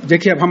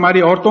دیکھیے اب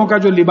ہماری عورتوں کا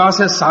جو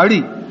لباس ہے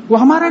ساڑی، وہ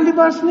ہمارا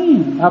لباس نہیں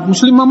ہے. آپ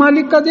مسلم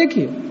ممالک کا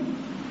دیکھیے.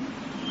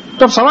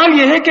 تو سوال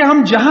یہ ہے کہ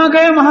ہم جہاں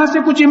گئے وہاں سے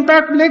کچھ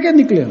امپیکٹ لے کے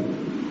نکلے.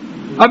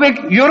 اب ایک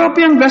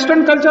یورپین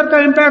ویسٹرن کلچر کا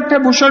امپیکٹ ہے،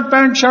 bush shirt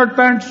pant, shirt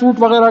pant, suit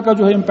وغیرہ کا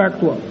جو ہے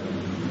امپیکٹ ہوا.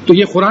 تو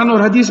یہ قرآن اور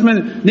حدیث میں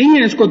نہیں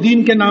ہے. اس کو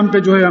دین کے نام پہ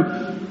جو ہے،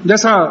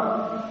 جیسا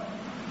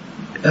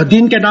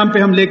دین کے نام پہ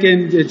ہم لے کے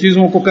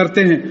چیزوں کو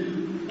کرتے ہیں.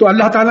 تو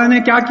اللہ تعالیٰ نے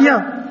کیا کیا؟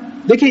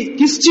 دیکھیے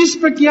کس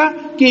چیز پہ کیا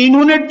کہ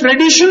انہوں نے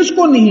ٹریڈیشنز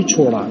کو نہیں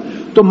چھوڑا.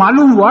 تو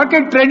معلوم ہوا کہ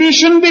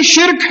ٹریڈیشن بھی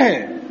شرک ہے.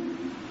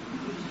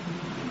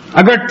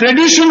 اگر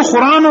ٹریڈیشن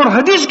قرآن اور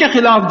حدیث کے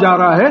خلاف جا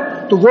رہا ہے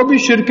تو وہ بھی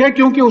شرک ہے،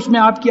 کیونکہ اس میں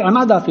آپ کی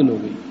انا داخل ہو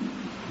گئی.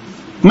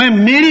 میں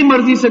میری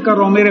مرضی سے کر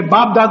رہا ہوں، میرے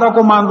باپ دادا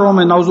کو مان رہا ہوں،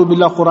 میں نعوذ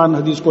باللہ قرآن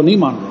حدیث کو نہیں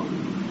مان رہا ہوں.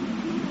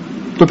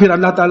 تو پھر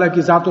اللہ تعالیٰ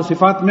کی ذات و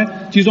صفات میں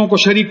چیزوں کو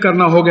شریک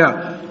کرنا ہو گیا.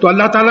 تو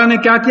اللہ تعالیٰ نے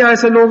کیا کیا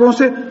ایسے لوگوں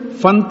سے؟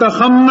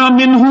 فانتقمنا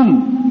منہم،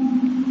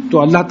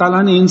 تو اللہ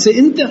تعالیٰ نے ان سے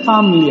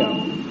انتقام لیا،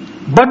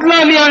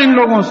 بدلہ لیا ان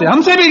لوگوں سے.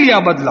 ہم سے بھی لیا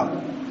بدلہ،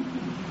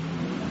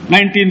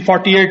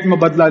 1948 میں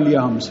بدلہ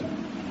لیا ہم سے.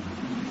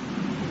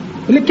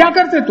 بولے کیا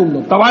کرتے تم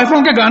لوگ؟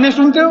 طوائفوں کے گانے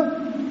سنتے ہو،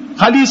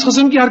 خالی اس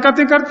قسم کی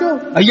حرکتیں کرتے ہو،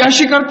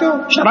 عیاشی کرتے ہو،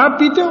 شراب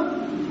پیتے ہو.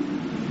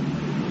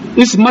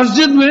 اس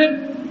مسجد میں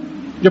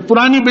جو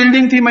پرانی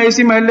بلڈنگ تھی، میں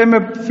اسی محلے میں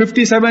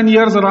 57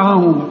 ایئرز رہا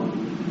ہوں.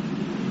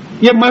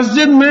 یہ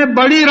مسجد میں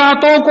بڑی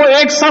راتوں کو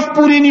ایک صف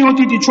پوری نہیں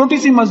ہوتی تھی، چھوٹی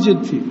سی مسجد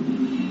تھی،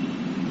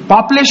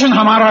 پاپولیشن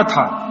ہمارا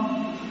تھا،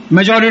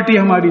 میجورٹی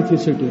ہماری تھی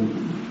سٹی میں.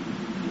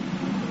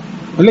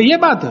 بولے یہ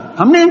بات ہے،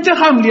 ہم نے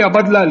انتقام لیا،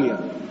 بدلہ لیا.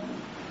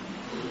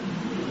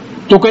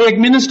 تو کوئی ایک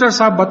منسٹر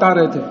صاحب بتا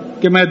رہے تھے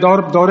کہ میں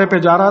دورے پہ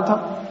جا رہا تھا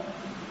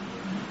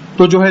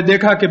تو جو ہے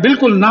دیکھا کہ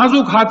بالکل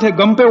نازک ہاتھ ہے،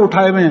 گم پہ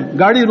اٹھائے ہوئے ہیں.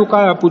 گاڑی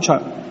رکایا، پوچھا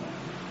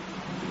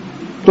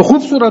تو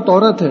خوبصورت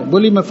عورت ہے،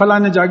 بولی میں فلاں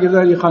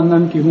جاگیرداری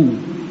خاندان کی ہوں.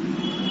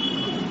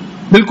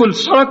 بالکل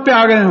سڑک پہ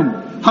آ گئے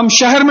ہم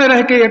شہر میں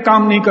رہ کے یہ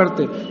کام نہیں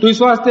کرتے، تو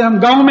اس واسطے ہم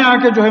گاؤں میں آ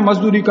کے جو ہے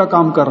مزدوری کا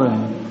کام کر رہے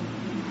ہیں.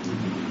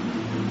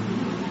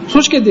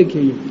 سوچ کے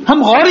دیکھیے، یہ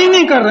ہم غور ہی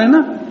نہیں کر رہے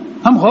نا،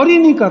 ہم غور ہی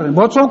نہیں کر رہے.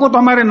 بہت سو کو تو،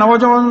 ہمارے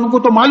نوجوانوں کو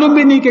تو معلوم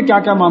بھی نہیں کہ کیا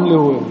کیا معاملے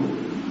ہوئے.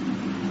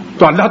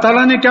 تو اللہ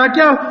تعالیٰ نے کیا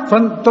کیا.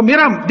 تو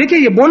میرا دیکھیے،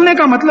 یہ بولنے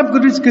کا مطلب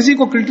کسی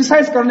کو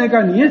کرٹیسائز کرنے کا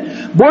نہیں ہے.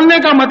 بولنے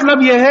کا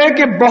مطلب یہ ہے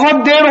کہ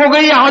بہت دیر ہو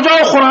گئی، آ جاؤ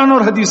قرآن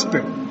اور حدیث پہ،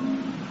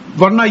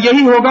 ورنہ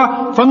یہی ہوگا.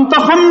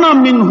 فانتقمنا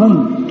منہم،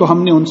 تو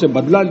ہم نے ان سے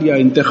بدلہ لیا،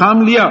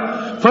 انتقام لیا.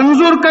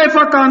 فانظر کیف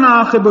کان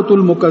عاقبۃ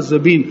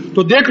المکذبین،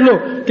 تو دیکھ لو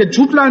کہ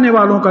جھٹلانے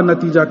والوں کا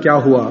نتیجہ کیا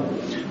ہوا.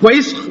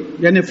 وَإِذْ،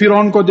 یعنی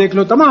فرعون کو دیکھ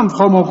لو، تمام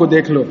قوموں کو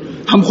دیکھ لو،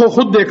 ہم کو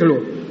خود دیکھ لو.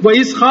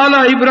 وَإِذْ قَالَ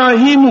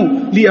إِبْرَاهِيمُ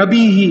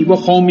لِأَبِيهِ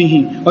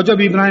وَقَوْمِهِ، اور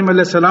جب ابراہیم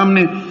علیہ السلام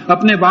نے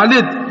اپنے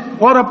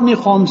والد اور اپنی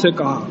قوم سے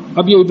کہا.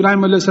 اب یہ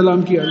ابراہیم علیہ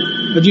السلام کی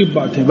عجیب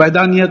بات ہے،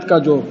 وحدانیت کا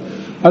جو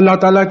اللہ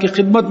تعالیٰ کی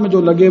خدمت میں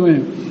جو لگے ہوئے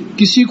ہیں،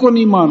 کسی کو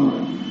نہیں مان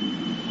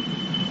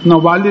رہے، نہ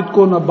والد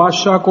کو، نہ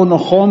بادشاہ کو، نہ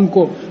قوم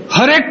کو،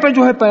 ہر ایک پہ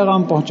جو ہے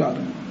پیغام پہنچا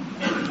رہے ہیں.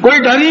 کوئی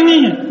ڈر ہی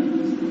نہیں ہے.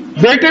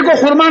 بیٹے کو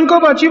قربان کو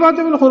اچھی بات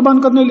ہے، قربان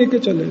کرنے لے کے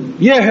چلے.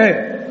 یہ ہے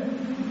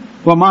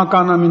وَمَا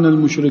كَانَ مِنَ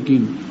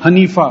الْمُشْرِكِينَ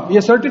حنیفہ، یہ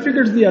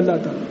سرٹیفکیٹس دیا اللہ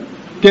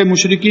تعالیٰ کہ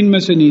مشرکین میں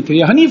سے نہیں تھے،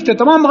 یہ حنیف تھے،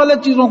 تمام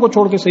غلط چیزوں کو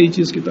چھوڑ کے صحیح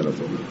چیز کی طرف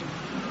ہو گئے.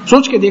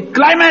 سوچ کے دیکھ،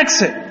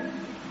 کلائمیکس ہے.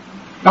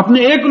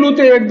 اپنے ایک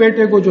لوتے ایک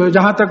بیٹے کو جو ہے،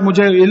 جہاں تک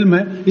مجھے علم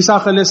ہے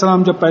اسحاق علیہ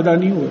السلام جب پیدا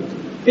نہیں ہوئے،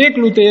 ایک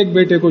لوتے ایک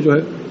بیٹے کو جو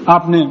ہے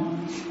آپ نے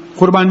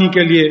قربانی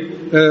کے لیے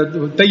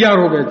تیار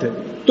ہو گئے تھے.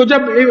 تو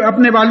جب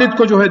اپنے والد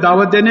کو جو ہے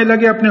دعوت دینے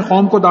لگے، اپنے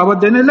قوم کو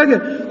دعوت دینے لگے،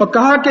 اور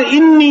کہا کہ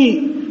انی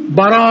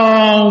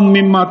براء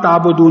مما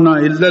تعبدون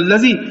الا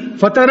الذی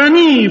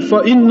فطرنی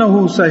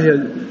فانہ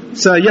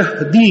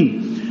سیہدین،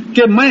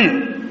 کہ میں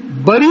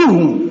بری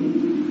ہوں.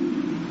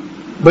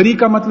 بری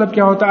کا مطلب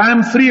کیا ہوتا ہے؟ آئی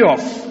ایم فری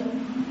آف،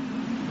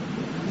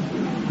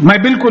 میں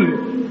بالکل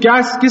کیا،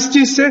 کس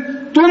چیز سے؟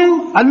 تم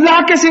اللہ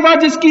کے سوا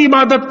جس کی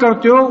عبادت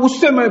کرتے ہو اس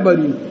سے میں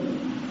بری ہوں،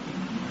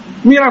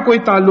 میرا کوئی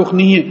تعلق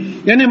نہیں ہے.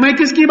 یعنی میں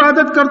کس کی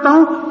عبادت کرتا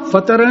ہوں؟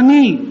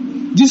 فطرنی،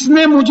 جس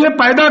نے مجھے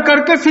پیدا کر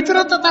کے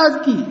فطرت عطا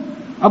کی.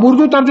 اب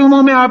اردو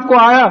ترجموں میں آپ کو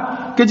آیا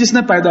کہ جس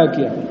نے پیدا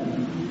کیا.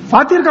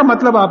 فاطر کا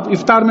مطلب آپ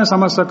افطار میں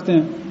سمجھ سکتے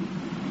ہیں.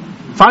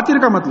 فاطر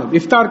کا مطلب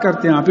افطار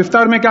کرتے ہیں. آپ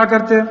افطار میں کیا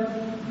کرتے ہیں؟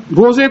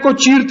 روزے کو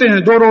چیرتے ہیں،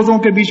 2 روزوں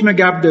کے بیچ میں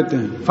گیپ دیتے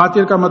ہیں.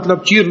 فاطر کا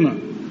مطلب چیرنا.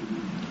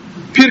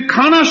 پھر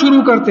کھانا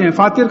شروع کرتے ہیں.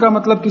 فاطر کا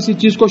مطلب کسی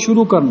چیز کو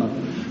شروع کرنا.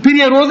 پھر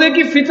یہ روزے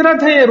کی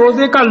فطرت ہے، یہ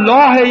روزے کا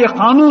لا ہے، یہ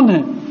قانون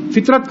ہے.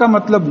 فطرت کا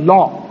مطلب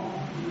لا.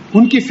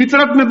 ان کی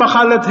فطرت میں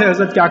بخالت ہے.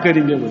 حضرت کیا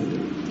کریں گے بولتے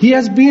ہیں، he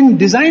has been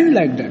designed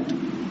like that.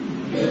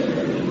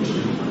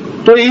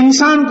 تو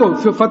انسان کو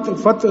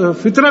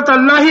فطرت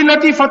اللہ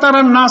لتی فطر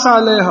الناس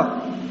علیہا،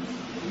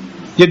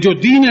 یہ جو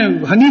دین ہے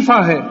حنیفہ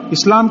ہے،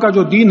 اسلام کا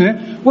جو دین ہے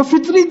وہ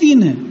فطری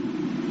دین ہے.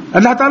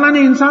 اللہ تعالیٰ نے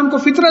انسان کو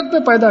فطرت پہ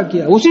پیدا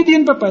کیا، اسی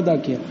دین پہ پیدا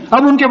کیا.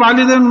 اب ان کے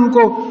والدین ان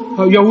کو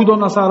یہود و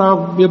نصارہ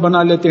یہ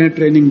بنا لیتے ہیں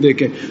ٹریننگ دے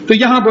کے. تو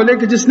یہاں بولے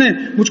کہ جس نے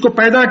مجھ کو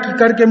پیدا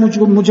کر کے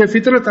مجھے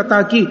فطرت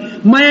عطا کی،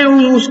 میں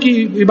اس کی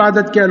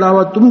عبادت کے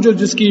علاوہ تم جو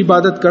جس کی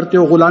عبادت کرتے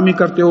ہو، غلامی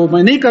کرتے ہو،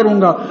 میں نہیں کروں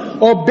گا.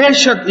 اور بے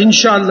شک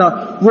انشاءاللہ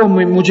وہ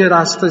مجھے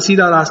راستہ،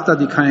 سیدھا راستہ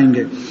دکھائیں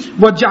گے.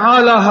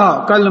 وَجَعَلَهَا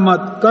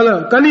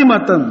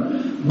كَلِمَةً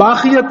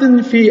بَاقِيَةً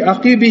فِي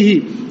عَقِبِهِ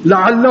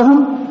لَعَلَّهُمْ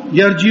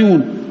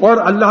يَرْجِعُونَ. اور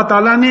اللہ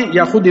تعالیٰ نے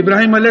یا خود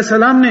ابراہیم علیہ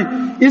السلام نے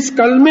اس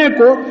کلمے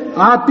کو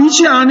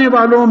پیچھے آنے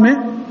والوں میں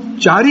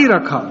جاری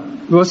رکھا،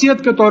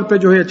 وصیت کے طور پہ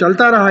جو ہے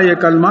چلتا رہا یہ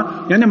کلمہ.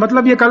 یعنی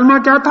مطلب یہ کلمہ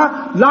کیا تھا؟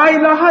 لا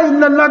الہ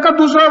الا اللہ کا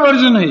دوسرا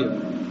ورژن ہے.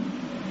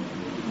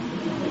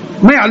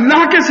 میں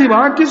اللہ کے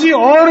سوا کسی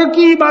اور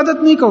کی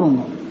عبادت نہیں کروں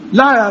گا.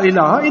 لا الہ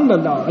الا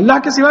اللہ, اللہ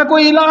کے سوا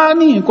کوئی الہ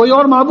نہیں ہے, کوئی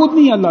اور معبود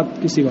نہیں ہے اللہ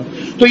کے سوا.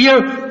 تو یہ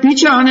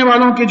پیچھے آنے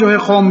والوں کی جو ہے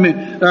قوم میں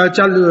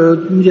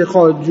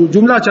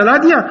جملہ چلا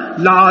دیا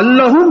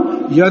لعلہم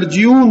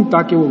یرجعون,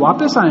 تاکہ وہ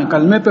واپس آئیں,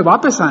 کلمے پہ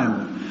واپس آئیں.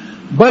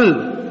 بل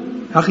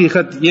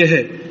حقیقت یہ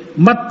ہے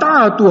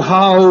متعت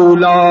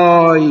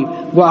ہؤلاء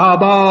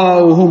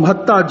وآباؤہم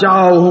حتی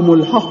جاءہم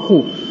الحق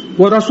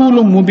ورسول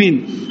مبین,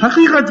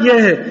 حقیقت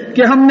یہ ہے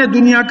کہ ہم نے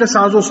دنیا کے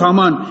ساز و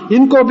سامان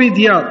ان کو بھی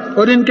دیا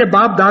اور ان کے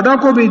باپ دادا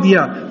کو بھی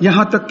دیا,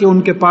 یہاں تک کہ ان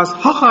کے پاس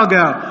حق آ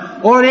گیا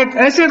اور ایک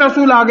ایسے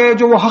رسول آ گئے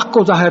جو وہ حق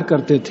کو ظاہر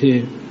کرتے تھے.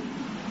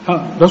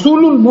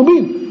 رسول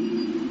المبین,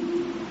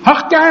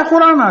 حق کیا ہے؟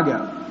 قرآن آ گیا.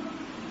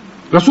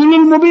 رسول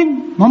المبین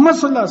محمد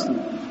صلی اللہ علیہ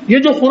وسلم, یہ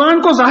جو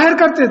قرآن کو ظاہر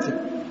کرتے تھے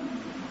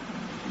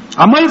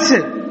عمل سے.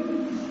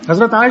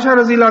 حضرت عائشہ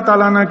رضی اللہ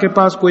تعالیٰ عنہ کے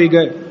پاس کوئی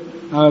گئے,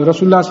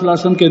 رسول اللہ صلی اللہ علیہ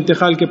وسلم کے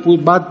انتقال کے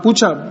بعد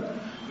پوچھا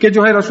کہ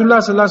جو ہے رسول اللہ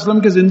صلی اللہ علیہ وسلم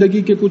کی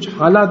زندگی کے کچھ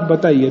حالات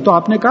بتائیے. تو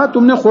آپ نے کہا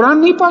تم نے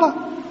قرآن نہیں پڑھا,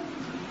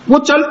 وہ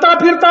چلتا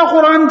پھرتا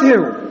قرآن تھے.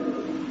 وہ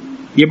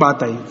یہ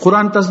بات آئی,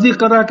 قرآن تصدیق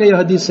کر رہا کہ یہ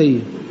حدیث صحیح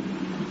ہے,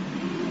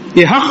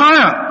 یہ حق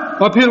آیا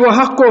اور پھر وہ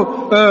حق کو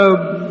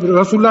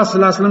رسول اللہ صلی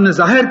اللہ علیہ وسلم نے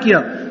ظاہر کیا.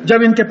 جب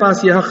ان کے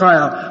پاس یہ حق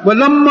آیا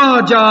وَلَمَّا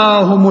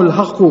جَاءَهُمُ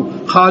الْحَقُّ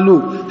قَالُوا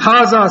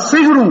هَذَا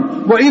سِحْرٌ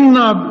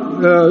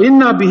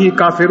وَإِنَّا بِهِ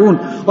كَافِرُونَ,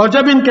 اور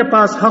جب ان کے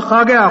پاس حق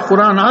آ گیا,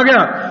 قرآن آ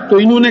گیا, تو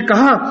انہوں نے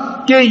کہا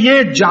کہ یہ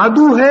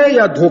جادو ہے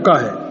یا دھوکہ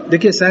ہے.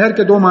 دیکھیے سحر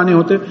کے دو معنی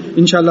ہوتے,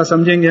 انشاءاللہ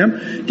سمجھیں گے ہم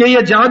کہ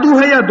یہ جادو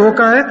ہے یا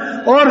دھوکہ ہے,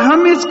 اور ہم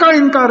اس کا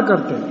انکار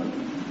کرتے ہیں.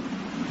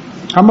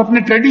 ہم اپنے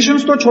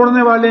ٹریڈیشنز تو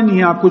چھوڑنے والے نہیں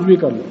ہیں, آپ کچھ بھی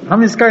کر لو, ہم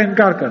اس کا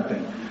انکار کرتے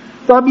ہیں.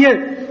 تو اب یہ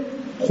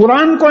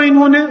قرآن کو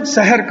انہوں نے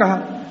سحر کہا,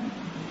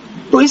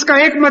 تو اس کا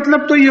ایک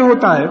مطلب تو یہ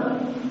ہوتا ہے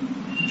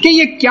کہ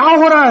یہ کیا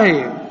ہو رہا ہے,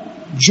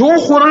 جو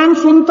قرآن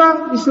سنتا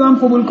اسلام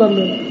قبول کر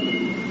لے,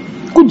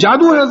 کچھ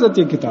جادو ہے حضرت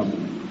یہ کتاب.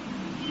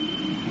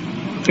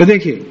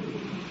 دیکھیے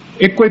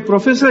ایک کوئی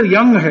پروفیسر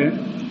ینگ ہے,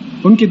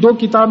 ان کی 2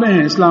 کتابیں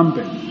ہیں اسلام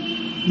پہ,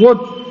 وہ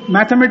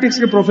میتھمیٹکس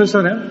کے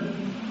پروفیسر ہیں,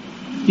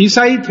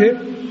 عیسائی تھے,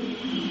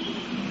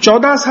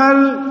 14 سال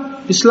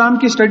اسلام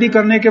کی اسٹڈی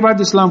کرنے کے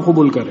بعد اسلام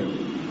قبول کرے.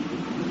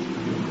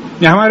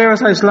 یہ ہمارے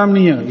ویسا اسلام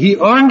نہیں ہے, ہی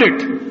ارنڈ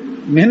اٹ,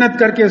 محنت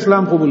کر کے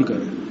اسلام قبول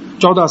کرے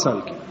 14 سال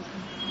کی.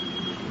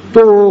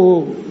 تو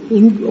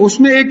اس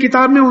میں ایک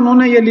کتاب میں انہوں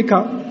نے یہ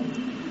لکھا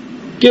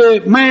کہ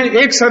میں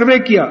ایک سروے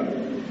کیا,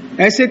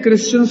 ایسے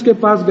کرسچنز کے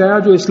پاس گیا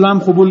جو اسلام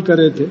قبول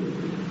کرے تھے,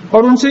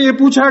 اور ان سے یہ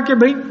پوچھا کہ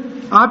بھئی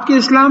آپ کے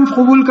اسلام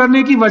قبول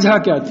کرنے کی وجہ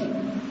کیا تھی.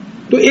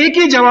 تو ایک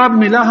ہی جواب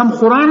ملا, ہم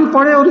قرآن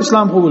پڑھے اور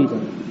اسلام قبول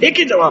کرے. ایک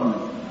ہی جواب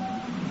ملا.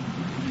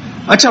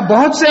 اچھا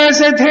بہت سے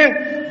ایسے تھے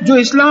جو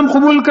اسلام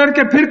قبول کر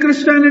کے پھر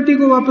کرسچینٹی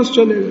کو واپس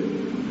چلے گئے.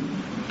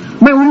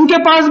 میں ان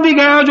کے پاس بھی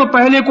گیا جو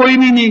پہلے کوئی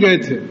بھی نہیں گئے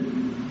تھے,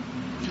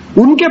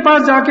 ان کے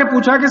پاس جا کے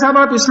پوچھا کہ صاحب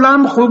آپ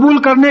اسلام قبول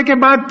کرنے کے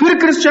بعد پھر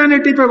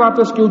کرسچینٹی پہ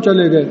واپس کیوں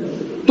چلے گئے.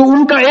 تو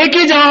ان کا ایک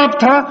ہی جواب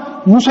تھا,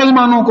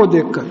 مسلمانوں کو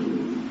دیکھ کر.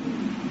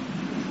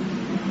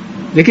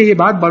 دیکھیں یہ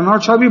بات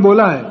برنارڈ شاہ بھی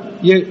بولا ہے,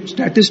 یہ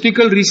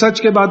اسٹیٹسٹیکل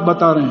ریسرچ کے بعد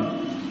بتا رہے ہیں.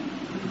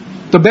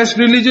 The best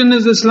religion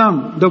is Islam,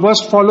 the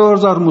worst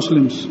followers are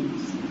Muslims.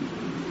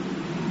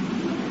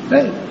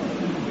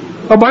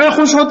 اور بڑے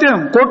خوش ہوتے ہیں,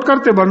 ہم کوٹ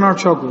کرتے برنارڈ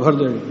شاہ کو ہر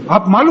جگہ.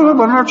 آپ معلوم ہے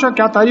برنارڈ شاہ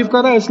کیا تعریف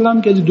کر رہا ہے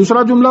اسلام کی.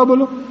 دوسرا جملہ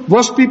بولو,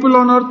 worst people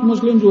on earth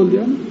Muslims بول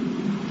دیا نا.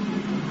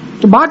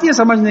 تو بات یہ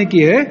سمجھنے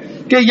کی ہے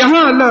کہ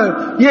یہاں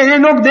اللہ یہ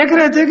لوگ دیکھ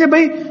رہے تھے کہ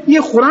بھئی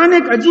یہ قرآن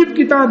ایک عجیب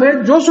کتاب ہے,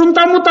 جو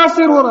سنتا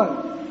متاثر ہو رہا ہے.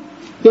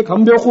 ایک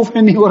ہم بیوقوف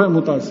ہیں, نہیں ہو رہے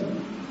متاثر,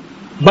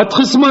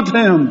 بدقسمت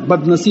ہیں ہم,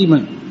 بد نصیب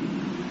ہیں.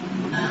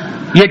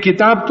 یہ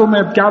کتاب تو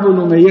میں کیا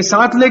بولوں, میں یہ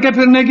ساتھ لے کے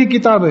پھرنے کی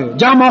کتاب ہے,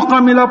 جہاں موقع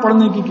ملا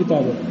پڑھنے کی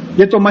کتاب ہے.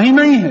 یہ تو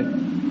مہینہ ہی ہے,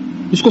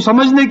 اس کو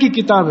سمجھنے کی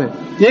کتاب ہے,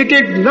 ایک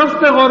ایک لفظ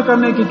پہ غور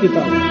کرنے کی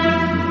کتاب ہے.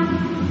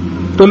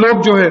 تو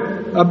لوگ جو ہے,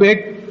 اب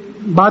ایک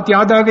بات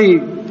یاد آ گئی,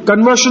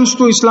 کنورشنز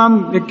ٹو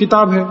اسلام ایک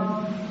کتاب ہے,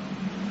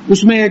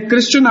 اس میں ایک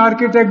کرسچن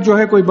آرکیٹیکٹ جو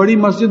ہے کوئی بڑی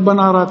مسجد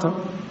بنا رہا تھا.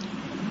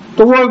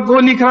 تو وہ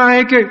لکھ رہا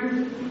ہے کہ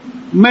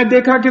میں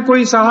دیکھا کہ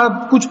کوئی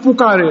صاحب کچھ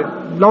پکارے,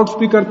 لاؤڈ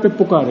سپیکر پہ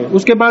پکارے,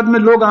 اس کے بعد میں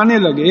لوگ آنے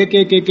لگے, ایک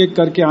ایک ایک ایک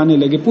کر کے آنے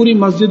لگے, پوری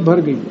مسجد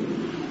بھر گئی.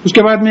 اس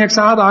کے بعد میں ایک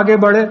صاحب آگے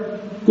بڑھے,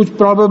 کچھ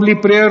پروبیبلی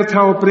پریئر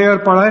تھا, وہ پریئر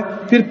پڑھائے,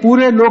 پھر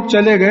پورے لوگ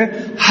چلے گئے.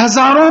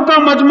 ہزاروں کا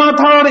مجمع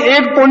تھا اور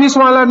ایک پولیس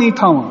والا نہیں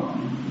تھا وہاں.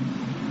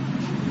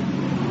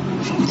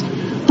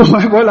 تو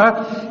میں بولا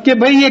کہ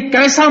بھئی یہ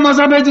کیسا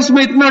مذہب ہے جس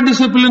میں اتنا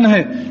ڈسپلن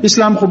ہے,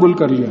 اسلام قبول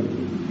کر لیا.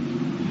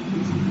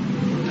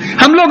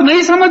 ہم لوگ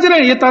نہیں سمجھ رہے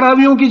یہ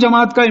تراویحوں کی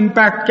جماعت کا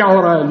امپیکٹ کیا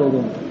ہو رہا ہے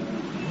لوگوں کو.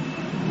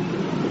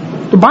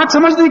 تو بات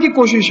سمجھنے کی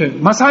کوشش ہے.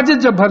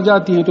 مساجد جب بھر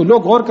جاتی ہیں تو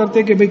لوگ غور کرتے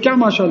ہیں کہ بھئی کیا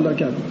ماشاءاللہ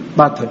کیا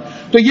بات ہے,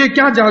 تو یہ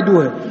کیا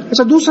جادو ہے.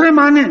 اچھا دوسرے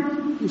معنی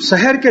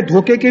سحر کے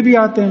دھوکے کے بھی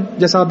آتے ہیں,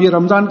 جیسا اب یہ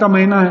رمضان کا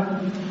مہینہ ہے,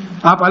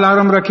 آپ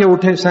الارم رکھے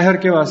اٹھے سحر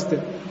کے واسطے.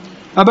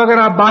 اب اگر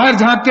آپ باہر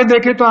جھانک کے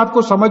دیکھیں تو آپ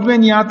کو سمجھ میں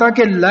نہیں آتا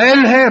کہ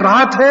لیل ہے,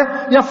 رات ہے,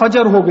 یا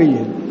فجر ہو گئی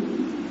ہے,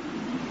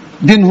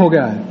 دن ہو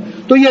گیا ہے.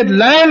 تو یہ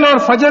لیل اور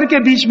فجر کے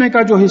بیچ میں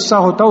کا جو حصہ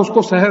ہوتا اس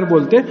کو سحر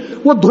بولتے.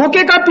 وہ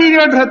دھوکے کا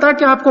پیریڈ رہتا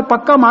کہ آپ کو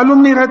پکا معلوم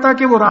نہیں رہتا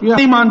کہ وہ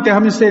نہیں مانتے,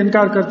 ہم اس سے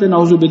انکار کرتے,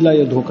 نعوذ باللہ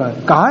یہ دھوکا ہے.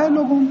 کہا ہے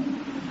لوگوں نے.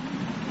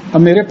 اب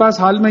میرے پاس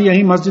حال میں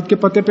یہی مسجد کے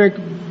پتے پہ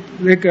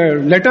ایک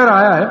لیٹر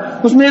آیا ہے,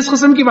 اس میں اس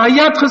قسم کی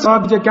واحیات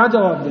آپ مجھے کیا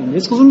جواب دیں گے؟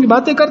 اس قسم کی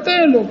باتیں کرتے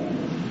ہیں لوگ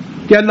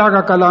کہ اللہ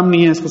کا کلام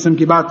نہیں ہے, اس قسم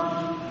کی بات.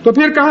 تو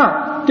پھر کہا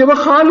کہ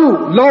وَقَالُوا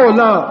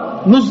لَوْلَا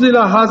نُزِّلَ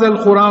هَذَا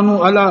الْقُرْآنُ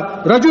عَلَى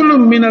رَجُلٍ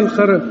مِّنَ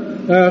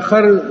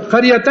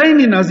الْقَرْيَتَيْنِ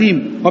عَظِيمٍ.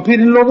 اور پھر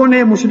ان لوگوں نے,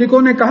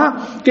 مشرکوں نے کہا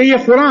کہ یہ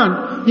قرآن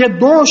یہ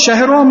دو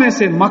شہروں میں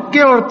سے,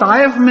 مکے اور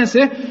طائف میں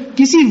سے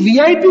کسی وی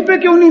آئی پی پہ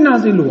کیوں نہیں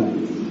نازل ہوا؟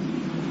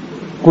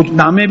 کچھ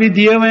نامے بھی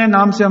دیے ہوئے ہیں,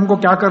 نام سے ہم کو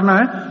کیا کرنا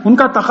ہے. ان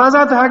کا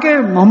تقاضا تھا کہ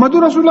محمد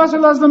رسول اللہ صلی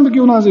اللہ علیہ وسلم پہ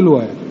کیوں نازل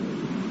ہوا ہے,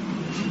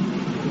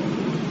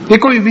 کہ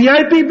کوئی وی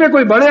آئی پی پہ,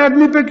 کوئی بڑے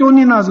آدمی پہ کیوں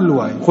نہیں نازل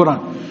ہوا ہے قرآن.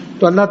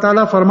 تو اللہ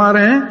تعالیٰ فرما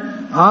رہے ہیں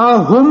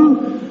آہم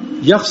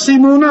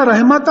یقسمون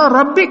رحمت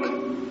ربک,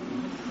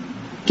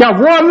 کیا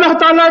وہ اللہ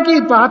تعالیٰ کی,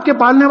 آپ کے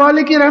پالنے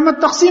والے کی رحمت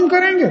تقسیم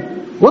کریں گے؟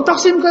 وہ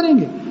تقسیم کریں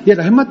گے. یہ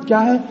رحمت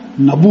کیا ہے؟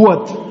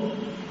 نبوت.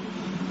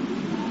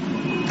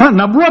 ہاں,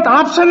 نبوت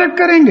آپ سلیکٹ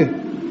کریں گے.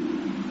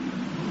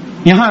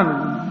 یہاں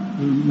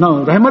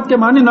رحمت کے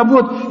معنی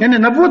نبوت, یعنی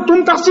نبوت تم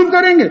تقسیم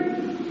کریں گے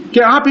کہ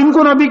آپ ان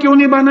کو نبی کیوں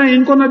نہیں بنائے,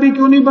 ان کو نبی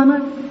کیوں نہیں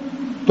بنائے.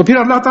 تو پھر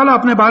اللہ تعالیٰ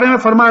اپنے بارے میں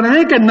فرما رہے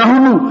ہیں کہ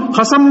نحن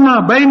قسمنا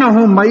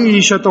بینہم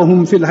معیشتہم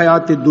فی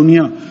الحیات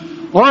الدنیا,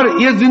 اور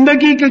یہ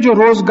زندگی کے جو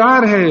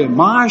روزگار ہے,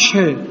 معاش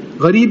ہے,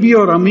 غریبی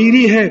اور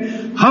امیری ہے,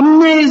 ہم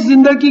نے اس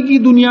زندگی کی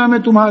دنیا میں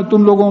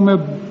تم لوگوں میں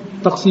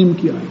تقسیم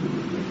کیا ہے.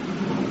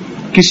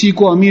 کسی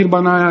کو امیر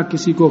بنایا,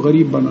 کسی کو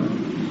غریب بنایا,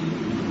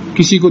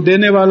 کسی کو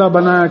دینے والا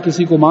بنایا,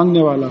 کسی کو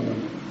مانگنے والا بنایا.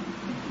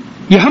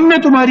 یہ ہم نے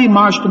تمہاری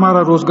معاش,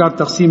 تمہارا روزگار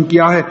تقسیم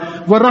کیا ہے.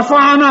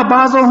 وَرَفَعْنَا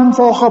بَعْضَهُمْ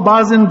فَوْقَ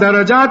بَعْضٍ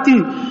دَرَجَاتٍ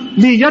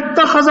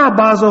لِيَتَّخِذَ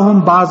بَعْضَهُمْ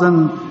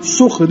بَعْضًا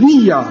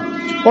سُخْرِيًّا,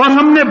 اور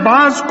ہم نے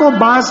بعض کو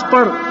بعض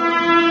پر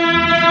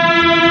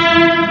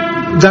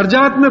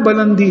درجات میں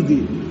بلندی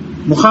دی,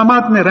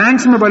 مقامات میں,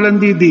 رینکس میں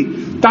بلندی دی,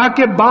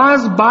 تاکہ بعض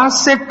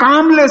سے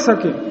کام لے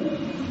سکے,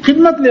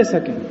 خدمت لے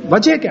سکے.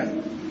 وجہ کیا ہے؟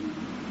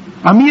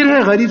 امیر ہے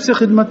غریب سے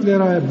خدمت لے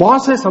رہا ہے,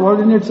 باس ہے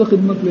سبارڈینیٹ سے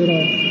خدمت لے رہا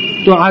ہے.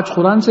 تو آج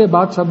قرآن سے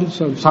بات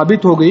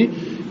ثابت ہو گئی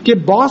کہ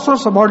باس اور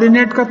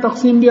سبارڈینیٹ کا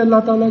تقسیم بھی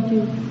اللہ تعالیٰ کی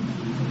ہے,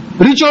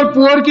 رچ اور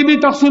پور کی بھی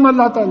تقسیم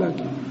اللہ تعالیٰ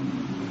کی.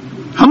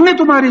 ہم نے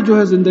تمہاری جو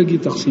ہے زندگی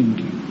تقسیم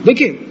کی.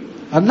 دیکھیے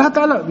اللہ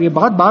تعالیٰ, یہ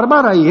بات بار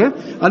بار آئی ہے,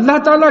 اللہ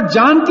تعالیٰ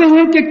جانتے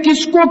ہیں کہ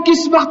کس کو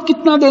کس وقت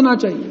کتنا دینا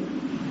چاہیے.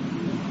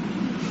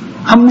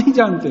 ہم نہیں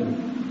جانتے ہیں.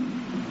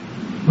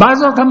 بعض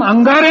وقت ہم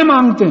انگارے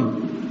مانگتے ہیں,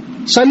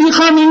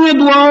 سلیقہ نہیں ہے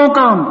دعاؤں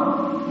کا,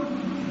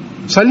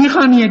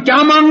 سلیقہ نہیں ہے,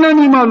 کیا مانگنا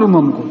نہیں معلوم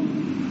ہم کو.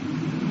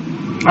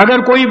 اگر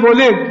کوئی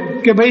بولے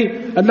کہ بھائی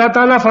اللہ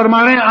تعالیٰ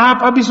فرما رہے ہیں آپ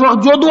اب اس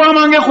وقت جو دعا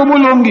مانگے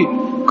قبول ہوں گی,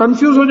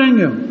 کنفیوز ہو جائیں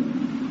گے ہم.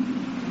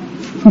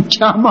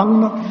 کیا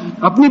مانگنا,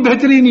 اپنی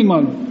بہتری نہیں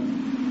معلوم.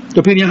 تو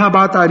پھر یہاں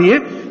بات آ رہی ہے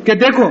کہ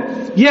دیکھو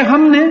یہ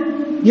ہم نے,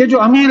 یہ جو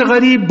امیر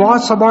غریب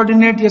باس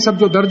سبارڈینیٹ یہ سب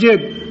جو درجے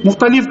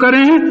مختلف کرے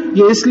ہیں,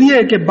 یہ اس لیے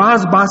کہ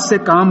بعض سے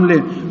کام لے.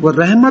 وہ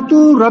رحمت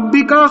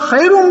ربی کا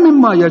خیر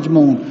مما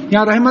یجمعون,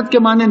 یہاں رحمت کے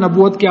معنی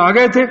نبوت کے آ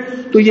گئے تھے.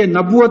 تو یہ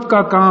نبوت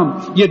کا کام,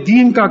 یہ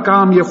دین کا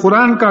کام, یہ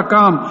قرآن کا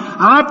کام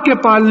آپ کے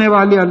پالنے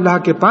والے اللہ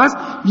کے پاس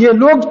یہ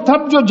لوگ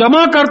سب جو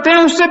جمع کرتے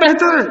ہیں اس سے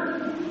بہتر ہے.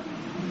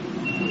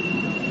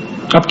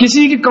 اب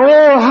کسی کی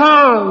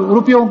کروڑوں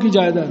روپیوں کی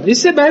جائیداد,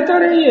 اس سے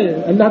بہتر ہے یہ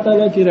اللہ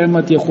تعالیٰ کی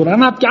رحمت, یہ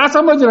قرآن. آپ کیا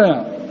سمجھ رہے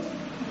ہیں؟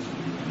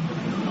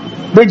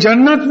 بھئی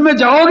جنت میں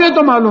جاؤ گے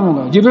تو معلوم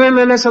ہوگا. جبرائیل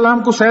علیہ السلام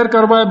کو سیر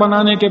کروائے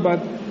بنانے کے بعد,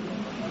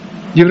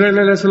 جبرائیل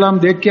علیہ السلام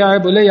دیکھ کے آئے,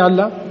 بولے یا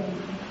اللہ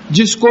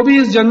جس کو بھی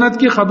اس جنت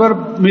کی خبر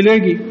ملے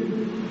گی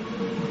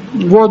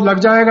وہ لگ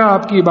جائے گا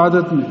آپ کی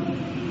عبادت میں.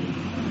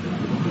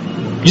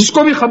 جس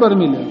کو بھی خبر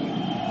ملے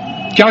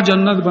کیا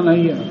جنت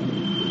بنائی ہے.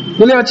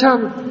 بولے اچھا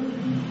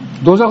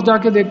دوزخ جا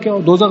کے دیکھ کے آؤ,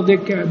 دوزخ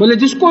دیکھ کے آئے. بولے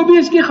جس کو بھی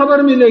اس کی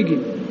خبر ملے گی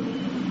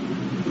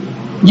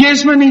یہ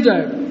اس میں نہیں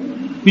جائے گا,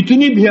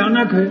 اتنی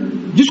بھیانک ہے,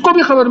 جس کو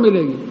بھی خبر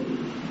ملے گی.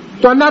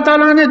 تو اللہ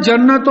تعالیٰ نے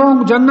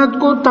جنت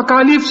کو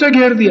تکالیف سے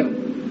گھیر دیا,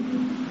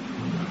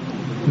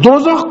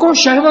 دوزخ کو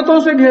شہوتوں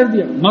سے گھیر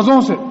دیا, مزوں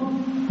سے.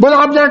 بولے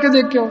آپ جا کے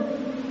دیکھ کے آؤ.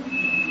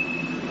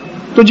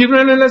 تو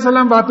جبرائیل علیہ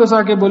السلام واپس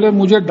آ کے بولے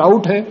مجھے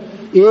ڈاؤٹ ہے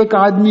ایک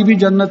آدمی بھی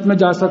جنت میں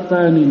جا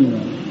سکتا ہے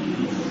نہیں.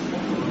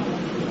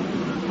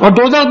 اور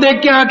دوزخ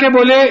دیکھ کے آ کے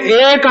بولے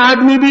ایک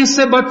آدمی بھی اس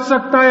سے بچ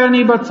سکتا ہے یا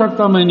نہیں بچ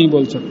سکتا, میں نہیں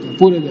بول سکتا,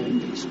 پورے جائیں گے.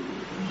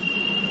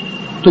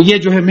 تو یہ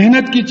جو ہے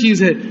محنت کی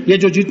چیز ہے, یہ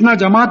جو جتنا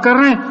جمع کر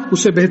رہے ہیں اس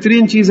سے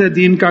بہترین چیز ہے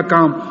دین کا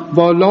کام.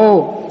 وَلَوْ,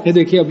 یہ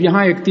دیکھیے اب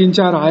یہاں ایک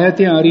 3-4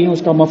 آیتیں آ رہی ہیں,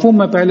 اس کا مفہوم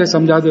میں پہلے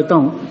سمجھا دیتا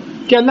ہوں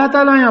کہ اللہ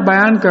تعالیٰ یہاں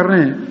بیان کر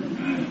رہے ہیں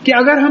کہ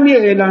اگر ہم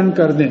یہ اعلان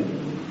کر دیں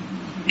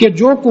کہ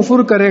جو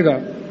کفر کرے گا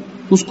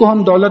اس کو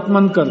ہم دولت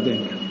مند کر دیں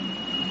گے,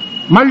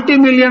 ملٹی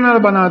ملینر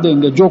بنا دیں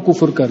گے جو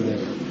کفر کر دے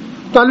گا.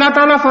 تو اللہ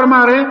تعالیٰ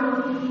فرما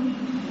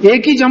رہے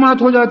ایک ہی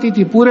جماعت ہو جاتی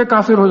تھی, پورے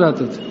کافر ہو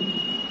جاتے تھے.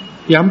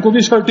 یہ ہم کو بھی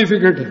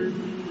سرٹیفکیٹ ہے,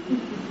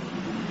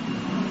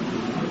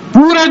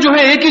 پورا جو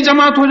ہے ایک ہی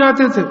جماعت ہو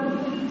جاتے تھے.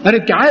 ارے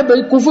کیا ہے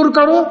بھائی، کفر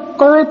کرو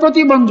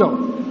کروڑپتی بن جاؤ.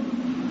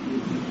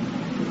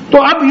 تو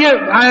اب یہ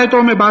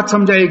آیتوں میں بات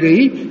سمجھائی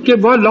گئی کہ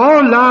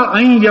وَلَوْلَا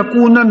أَن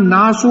يَكُونَ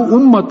النَّاسُ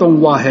أُمَّةً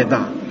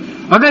وَاحِدَةً،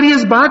 اگر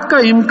اس بات کا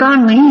امکان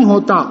نہیں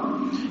ہوتا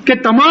کہ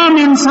تمام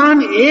انسان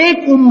ایک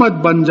امت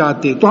بن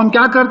جاتے تو ہم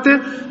کیا کرتے؟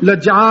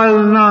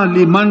 لَجَعَلْنَا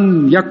لِمَن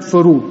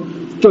يَكْفُرُ،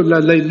 تو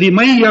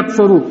لِمَن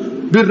يَكْفُرُ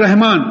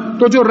بالرحمن،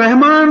 تو جو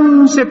رحمان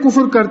سے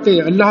کفر کرتے،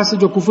 اللہ سے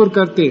جو کفر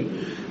کرتے،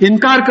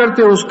 انکار کرتے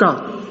اس کا،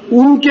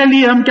 ان کے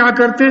لیے ہم کیا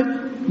کرتے؟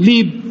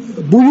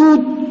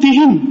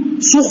 لِبُيُوتِهِمْ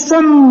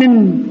سُقْفًا مِّن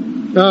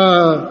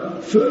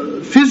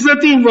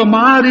فِضَّةٍ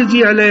وَمَعَارِجَ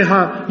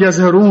عَلَيْهَا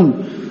يَظْهَرُونَ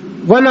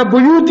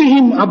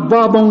وَلَبُيُوتِهِمْ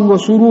أَبْوَابًا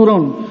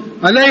وَسُرُورًا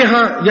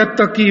عَلَيْهَا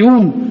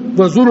يَتَّكِئُونَ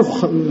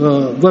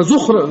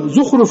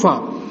وَزُخْرُفًا.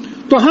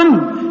 تو ہم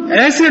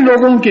ایسے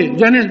لوگوں کے،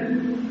 یعنی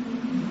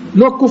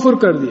لوگ کفر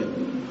کر دیا،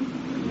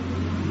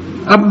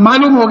 اب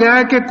معلوم ہو گیا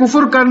ہے کہ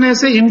کفر کرنے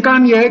سے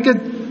امکان یہ ہے کہ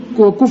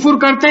کفر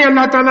کرتے ہی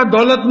اللہ تعالیٰ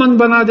دولت مند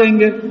بنا دیں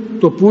گے،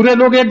 تو پورے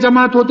لوگ ایک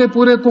جماعت ہوتے،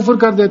 پورے کفر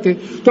کر دیتے.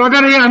 تو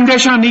اگر یہ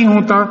اندیشہ نہیں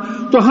ہوتا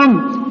تو ہم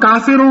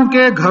کافروں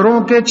کے گھروں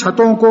کے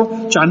چھتوں کو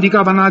چاندی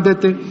کا بنا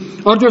دیتے،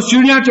 اور جو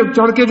سیڑھیاں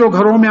چڑھ کے جو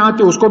گھروں میں آتے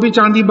اس کو بھی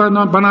چاندی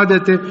بنا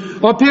دیتے،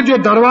 اور پھر جو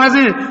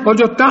دروازے اور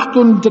جو تخت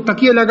ان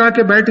تکیے لگا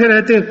کے بیٹھے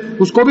رہتے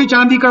اس کو بھی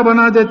چاندی کا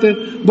بنا دیتے.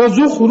 وہ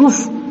زخرف،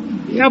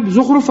 اب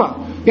زخرفہ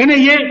یعنی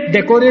یہ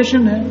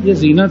ڈیکوریشن ہے، یہ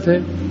زینت ہے،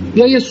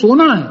 یا یہ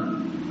سونا ہے.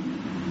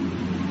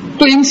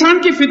 تو انسان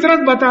کی فطرت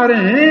بتا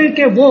رہے ہیں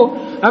کہ وہ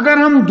اگر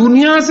ہم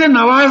دنیا سے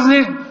نواز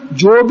دیں،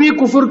 جو بھی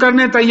کفر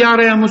کرنے تیار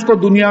ہے ہم اس کو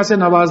دنیا سے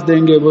نواز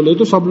دیں گے بولے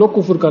تو سب لوگ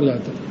کفر کر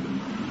جاتے ہیں.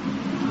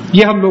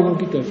 یہ ہم لوگوں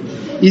کی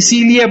کیفیت. اسی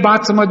لیے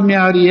بات سمجھ میں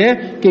آ رہی ہے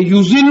کہ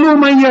یذل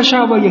من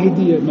یشاء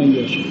ویہدی من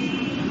یشاء،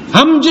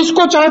 ہم جس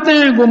کو چاہتے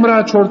ہیں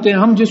گمراہ چھوڑتے ہیں،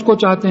 ہم جس کو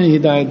چاہتے ہیں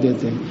ہدایت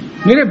دیتے ہیں.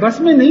 میرے بس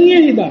میں نہیں ہے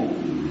ہدایت،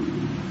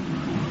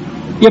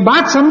 یہ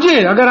بات سمجھے.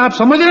 اگر آپ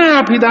سمجھ رہے ہیں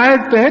آپ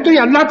ہدایت پہ ہے تو یہ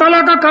اللہ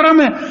تعالیٰ کا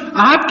کرم ہے.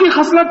 آپ کی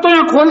خصلت تو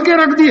یہاں کھول کے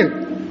رکھ دیے،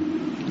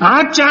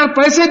 آج 4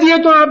 پیسے دیے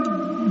تو آپ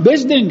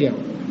بیچ دیں گے،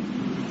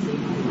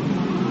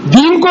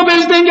 دین کو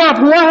بیچ دیں گے آپ.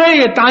 ہوا ہے،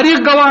 یہ تاریخ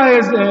گواہ ہے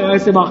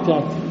ایسے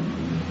واقعات.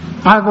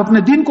 آپ اپنے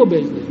دین کو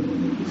بیچ دیں گے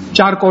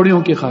 4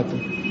 کوڑیوں کی خاطر.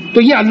 تو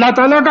یہ اللہ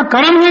تعالیٰ کا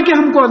کرم ہے کہ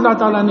ہم کو اللہ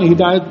تعالیٰ نے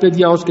ہدایت پہ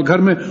دیا، اس کے گھر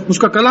میں اس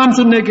کا کلام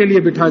سننے کے لیے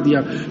بٹھا دیا.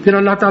 پھر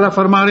اللہ تعالیٰ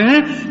فرما رہے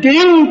ہیں کہ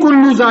ان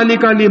کل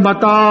ذالک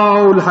لمتاع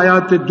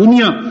الحیات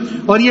الدنیا،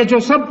 اور یہ جو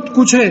سب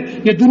کچھ ہے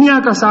یہ دنیا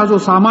کا ساز و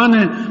سامان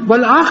ہے.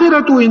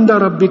 والآخرۃ عند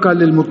ربک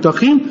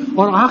للمتقین،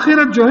 اور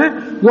آخرت جو ہے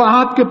وہ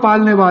آپ کے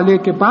پالنے والے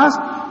کے پاس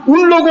ان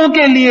لوگوں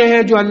کے لیے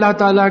ہے جو اللہ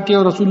تعالیٰ کے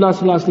اور رسول اللہ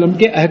صلی اللہ علیہ وسلم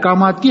کے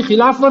احکامات کی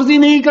خلاف ورزی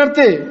نہیں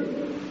کرتے.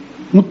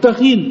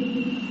 متقین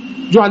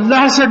جو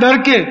اللہ سے ڈر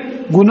کے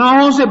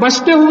گناہوں سے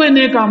بچتے ہوئے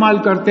نیک اعمال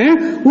کرتے ہیں،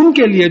 ان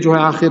کے لیے جو ہے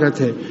آخرت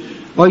ہے.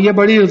 اور یہ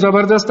بڑی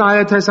زبردست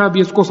آیت ہے صاحب،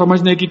 اس کو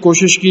سمجھنے کی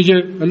کوشش کیجئے،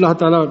 اللہ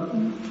تعالیٰ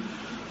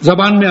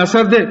زبان میں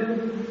اثر دے.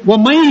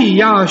 وَمَن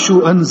يَعْشُ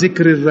عَن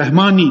ذِكْرِ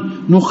الرَّحْمَنِ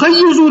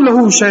نُخَيِّضْ لَهُ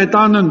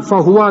شَيْطَانًا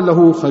فَهُوَ لَهُ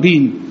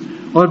قَرِينٌ،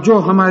 اور جو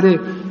ہمارے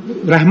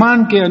رحمان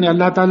کے یعنی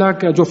اللہ تعالیٰ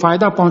کا جو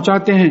فائدہ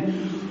پہنچاتے ہیں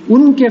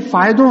ان کے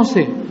فائدوں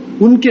سے،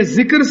 ان کے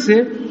ذکر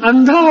سے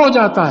اندھا ہو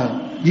جاتا ہے،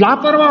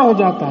 لاپرواہ ہو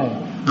جاتا ہے،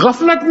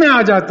 غفلت میں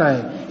آ جاتا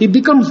ہے، he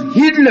becomes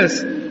heedless.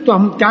 تو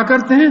ہم کیا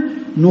کرتے ہیں؟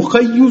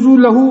 نخیز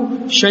لہو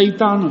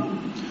شیطان،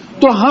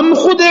 تو ہم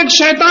خود ایک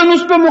شیطان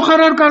اس پہ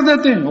مقرر کر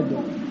دیتے ہیں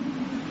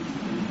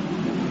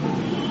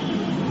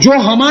جو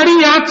ہماری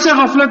یاد سے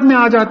غفلت میں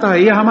آ جاتا ہے.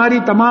 یہ ہماری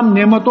تمام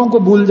نعمتوں کو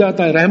بھول جاتا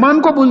ہے،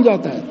 رحمان کو بھول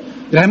جاتا ہے.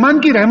 رحمان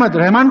کی رحمت،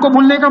 رحمان کو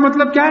بھولنے کا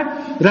مطلب کیا ہے؟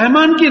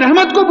 رحمان کی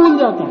رحمت کو بھول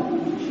جاتا ہے،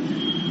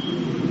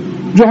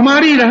 جو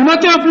ہماری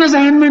رحمتیں اپنے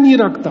ذہن میں نہیں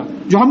رکھتا،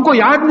 جو ہم کو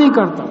یاد نہیں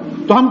کرتا.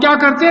 تو ہم کیا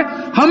کرتے ہیں؟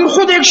 ہم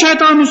خود ایک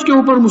شیطان اس کے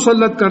اوپر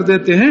مسلط کر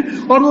دیتے ہیں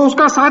اور وہ اس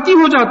کا ساتھی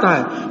ہو جاتا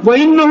ہے.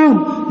 وَإِنَّهُمْ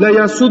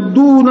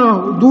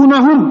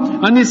لَيَصُدُّونَهُمْ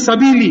عَنِ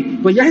السَّبِيلِ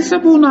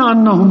وَيَحْسَبُونَ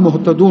أَنَّهُمْ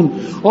مُهْتَدُونَ،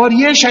 اور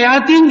یہ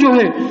شیاطین جو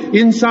ہے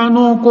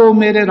انسانوں کو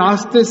میرے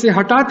راستے سے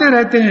ہٹاتے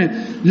رہتے ہیں،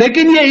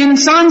 لیکن یہ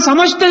انسان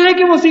سمجھتے ہیں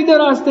کہ وہ سیدھے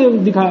راستے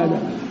دکھایا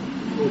جاتا ہے.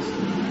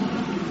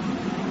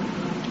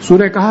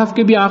 سورہ کہف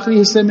کے بھی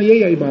آخری حصے میں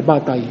یہی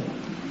بات آئی ہے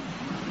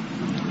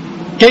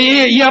کہ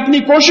یہ اپنی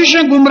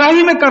کوششیں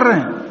گمراہی میں کر رہے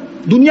ہیں،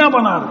 دنیا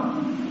بنا رہے ہیں،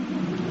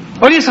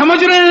 اور یہ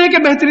سمجھ رہے ہیں کہ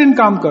بہترین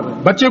کام کر رہے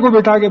ہیں. بچے کو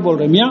بٹھا کے بول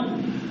رہے ہیں، میاں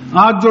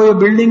آج جو یہ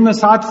بلڈنگ میں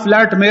 7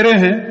 فلیٹ میرے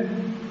ہیں،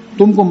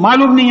 تم کو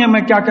معلوم نہیں ہے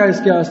میں کیا کیا اس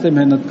کے واسطے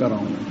محنت کر رہا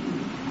ہوں،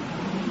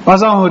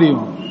 پزا ہو رہی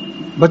ہوں.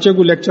 بچے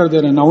کو لیکچر دے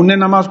رہے ہیں، نہ انہیں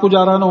نماز کو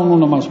جا رہا نہ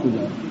انہوں نماز کو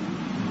جا رہا.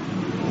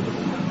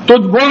 تو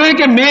بول رہے ہیں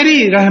کہ میری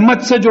رحمت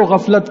سے جو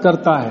غفلت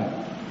کرتا ہے،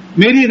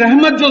 میری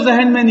رحمت جو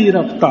ذہن میں نہیں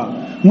رکھتا،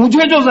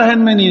 مجھے جو ذہن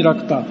میں نہیں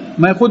رکھتا،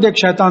 میں خود ایک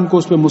شیطان کو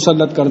اس پہ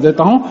مسلط کر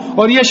دیتا ہوں.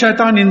 اور یہ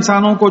شیطان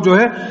انسانوں کو جو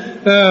ہے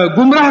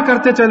گمراہ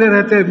کرتے چلے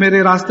رہتے،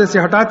 میرے راستے سے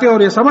ہٹاتے، اور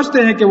یہ سمجھتے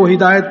ہیں کہ وہ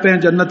ہدایت پہ ہیں،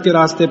 جنت کے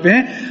راستے پہ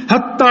ہیں.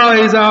 حتی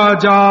اذا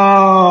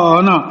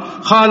جانا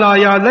قال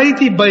یا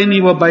لیتی بینی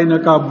و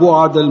بینک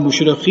بعد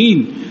المشرقین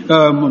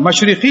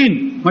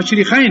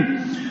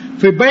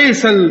فی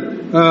بیس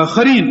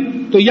القرین.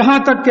 تو یہاں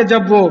تک کہ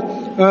جب وہ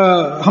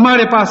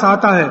ہمارے پاس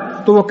آتا ہے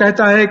تو وہ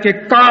کہتا ہے کہ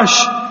کاش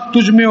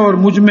تجھ میں اور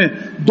مجھ میں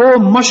 2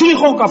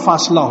 مشرقوں کا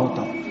فاصلہ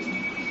ہوتا،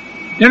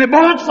 یعنی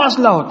بہت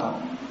فاصلہ ہوتا،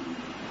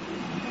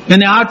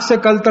 یعنی آج سے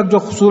کل تک جو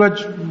سورج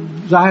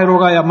ظاہر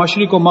ہوگا یا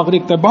مشرق و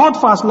مغرب تک بہت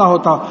فاصلہ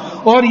ہوتا،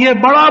 اور یہ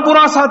بڑا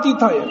برا ساتھی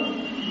تھا یہ۔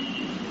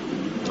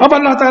 اب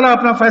اللہ تعالیٰ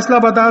اپنا فیصلہ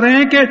بتا رہے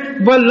ہیں کہ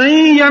وَلَن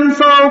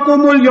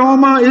يَنفَعُكُمُ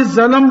الْيَوْمَ إِذ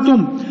ظَلَمْتُمْ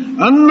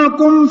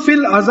أَنَّكُمْ فِي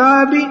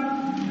الْعَذَابِ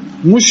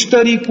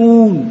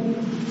مُشْتَرِكُونَ،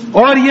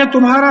 اور یہ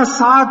تمہارا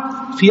ساتھ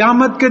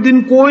قیامت کے دن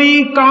کوئی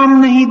کام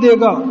نہیں دے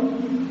گا۔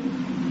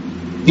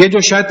 یہ جو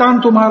شیطان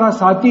تمہارا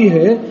ساتھی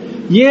ہے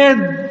یہ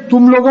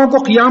تم لوگوں کو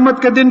قیامت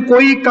کے دن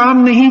کوئی کام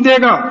نہیں دے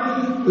گا،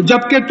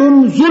 جبکہ تم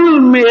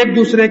ظلم میں ایک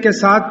دوسرے کے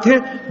ساتھ تھے،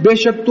 بے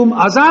شک تم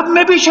عذاب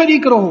میں بھی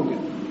شریک رہو گے۔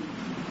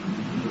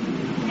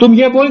 تم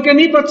یہ بول کے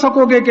نہیں بچ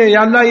سکو گے کہ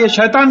یا اللہ یہ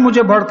شیطان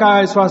مجھے بھڑکایا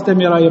اس واسطے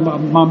میرا یہ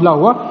معاملہ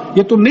ہوا،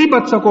 یہ تم نہیں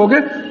بچ سکو گے،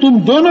 تم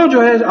دونوں جو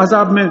ہے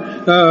عذاب میں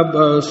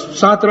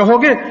ساتھ رہو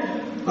گے۔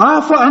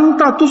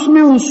 أَفَأَنْتَ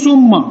تُسْمِعُ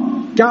الصُّمَّ،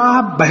 کیا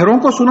آپ بہروں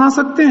کو سنا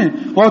سکتے ہیں؟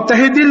 اور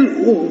تہدی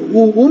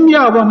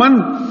العمیٰ ومن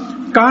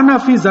کان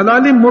فی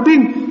ضلال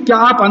مبین، کیا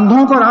آپ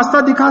اندھوں کو راستہ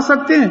دکھا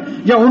سکتے ہیں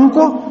یا ان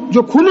کو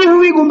جو کھلی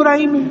ہوئی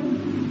گمراہی میں؟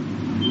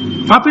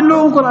 آپ ان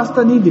لوگوں کو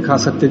راستہ نہیں دکھا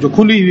سکتے جو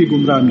کھلی ہوئی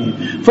گمراہی میں۔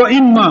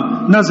 فَإِمَّا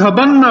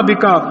نَذْهَبَنَّ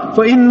بِكَ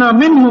فَإِنَّا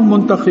مِنْهُمْ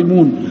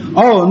مُنْتَقِمُونَ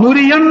أَوْ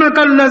نُرِيَنَّكَ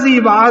الَّذِي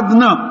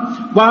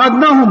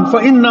وَعَدْنَاهُمْ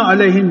فَإِنَّا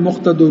عَلَيْهِمْ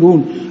مُقْتَدِرُونَ،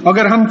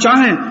 اگر ہم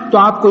چاہیں تو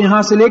آپ کو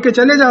یہاں سے لے کے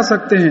چلے جا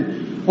سکتے ہیں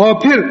اور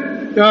پھر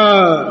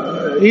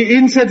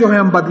ان سے جو ہے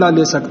ہم بدلہ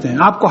لے سکتے ہیں،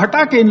 آپ کو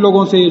ہٹا کے ان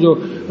لوگوں سے یہ جو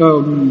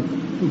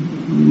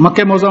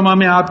مکہ معظمہ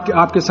میں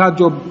آپ کے ساتھ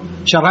جو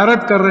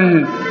شرارت کر رہے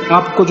ہیں،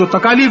 آپ کو جو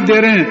تکالیف دے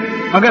رہے ہیں،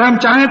 اگر ہم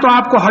چاہیں تو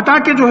آپ کو ہٹا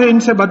کے جو ہے ان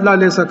سے بدلہ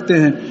لے سکتے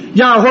ہیں،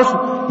 یا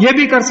یہ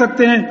بھی کر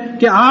سکتے ہیں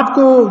کہ آپ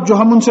کو جو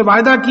ہم ان سے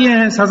وعدہ کیے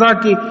ہیں سزا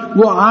کی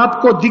وہ آپ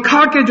کو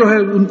دکھا کے جو ہے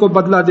ان کو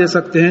بدلہ دے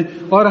سکتے ہیں،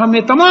 اور ہم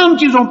یہ تمام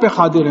چیزوں پہ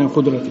قادر ہیں،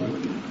 قدرت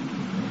رکھتے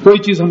ہیں، کوئی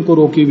چیز ہم کو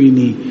روکی بھی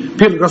نہیں۔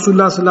 پھر رسول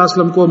اللہ صلی اللہ علیہ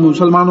وسلم کو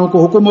مسلمانوں کو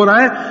حکم ہو رہا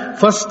ہے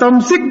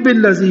فَاسْتَمْسِكْ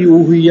بِالَّذِي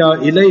أُوحِيَ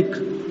إِلَيْكَ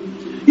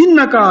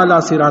إِنَّكَ عَلَىٰ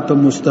صِرَاطٍ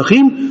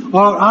مُسْتَقِيمٍ،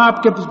 اور آپ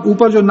کے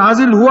اوپر جو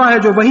نازل ہوا ہے،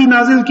 جو وحی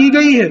نازل کی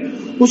گئی ہے،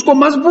 اس کو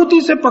مضبوطی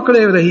سے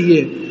پکڑے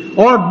رہیے،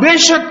 اور بے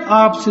شک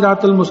آپ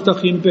صراط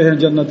المستقیم پہ ہیں،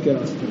 جنت کے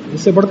راستے پہ۔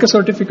 اس سے بڑھ کے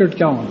سرٹیفکیٹ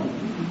کیا ہونا؟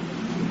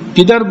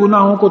 کدھر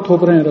گناہوں کو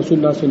تھوپ رہے ہیں رسول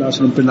اللہ صلی اللہ علیہ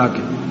وسلم پہ لا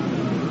کے؟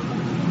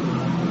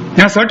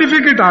 یہاں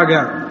سرٹیفکیٹ آ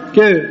گیا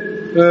کہ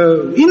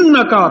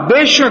انکا،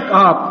 بے شک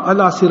آپ،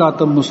 علی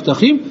صراط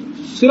مستقیم،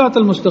 صراط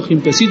المستقیم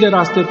پہ، سیدھے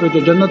راستے پہ جو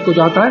جنت کو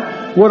جاتا ہے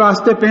وہ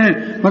راستے پہ ہیں۔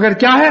 مگر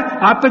کیا ہے،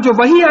 آپ پہ جو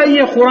وحی آئی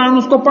ہے قرآن،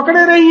 اس کو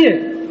پکڑے رہیے،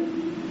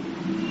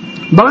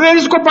 بغیر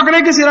اس کو پکڑے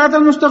کہ صراط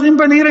المستقیم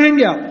پہ نہیں رہیں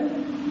گے آپ،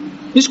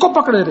 اس کو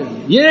پکڑے رہیے،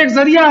 یہ ایک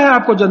ذریعہ ہے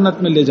آپ کو جنت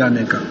میں لے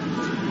جانے کا۔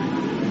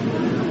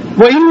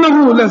 وَإِنَّهُ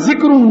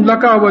لَذِكْرٌ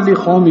لَكَ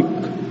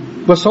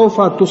وَلِقَوْمِكَ وَسَوْفَ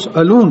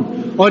تُسْأَلُونَ،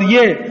 اور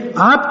یہ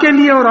آپ کے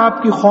لیے اور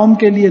آپ کی قوم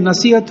کے لیے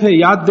نصیحت ہے،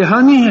 یاد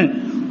دہانی ہے،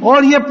 اور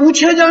یہ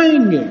پوچھے جائیں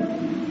گے۔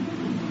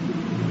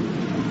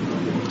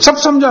 سب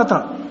سمجھا تھا،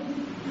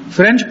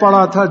 فرینچ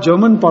پڑھا تھا،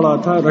 جرمن پڑھا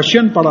تھا،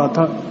 رشین پڑھا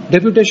تھا،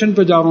 ڈیپوٹیشن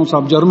پہ جا رہا ہوں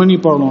صاحب، جرمنی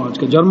پڑھ رہا ہوں، آج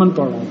کے جرمن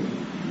پڑھ رہا ہوں،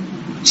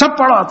 سب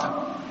پڑھا تھا،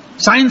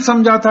 سائنس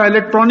سمجھا تھا،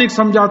 الیکٹرانک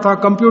سمجھا تھا،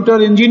 کمپیوٹر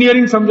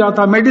انجینئرنگ سمجھا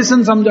تھا،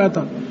 میڈیسن سمجھا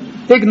تھا،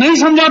 ایک نہیں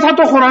سمجھا تھا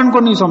تو قرآن کو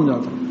نہیں سمجھا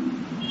تھا۔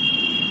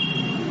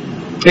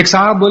 ایک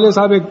صاحب بولے،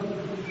 صاحب ایک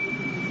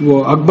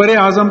وہ اکبر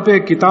اعظم پہ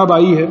ایک کتاب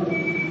آئی ہے،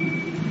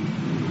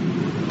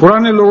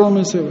 پرانے لوگوں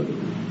میں سے،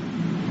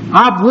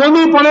 آپ وہ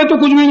نہیں پڑھے تو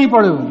کچھ بھی نہیں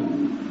پڑھے ہو۔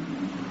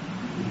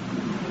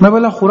 میں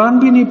بولا قرآن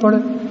بھی نہیں پڑھے؟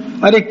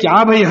 ارے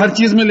کیا بھائی، ہر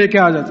چیز میں لے کے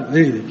آ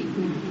جاتے،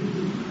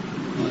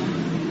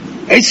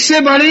 اس سے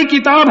بڑی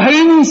کتاب ہے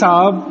ہی نہیں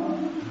صاحب،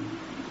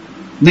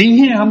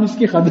 نہیں ہے، ہم اس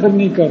کی قدر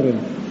نہیں کر رہے۔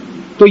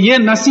 تو یہ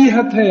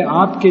نصیحت ہے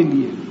آپ کے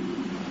لیے،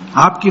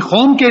 آپ کی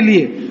قوم کے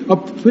لیے۔ اب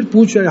پھر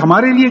پوچھ رہے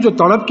ہمارے لیے جو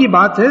طلب کی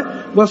بات ہے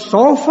وہ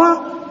سوف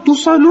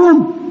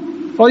تسألون،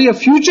 اور یہ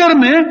فیوچر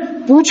میں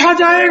پوچھا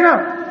جائے گا۔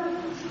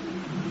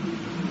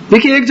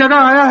 دیکھیے ایک جگہ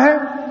آیا ہے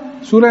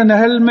سورہ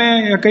نحل میں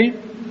یا کہیں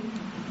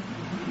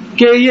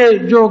کہ یہ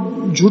جو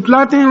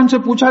جھٹلاتے ہیں ان سے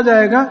پوچھا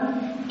جائے گا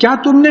کیا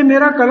تم نے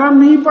میرا کلام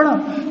نہیں پڑھا،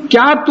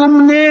 کیا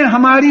تم نے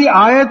ہماری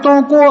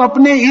آیتوں کو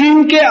اپنے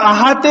علم کے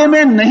احاطے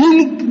میں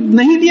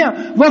نہیں لیا،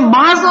 وہ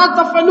ماذا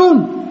تفعلون۔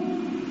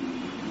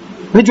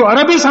 جو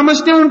عربی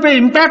سمجھتے ہیں ان پہ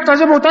امپیکٹ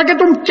عجب ہوتا ہے کہ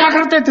تم کیا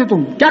کرتے تھے،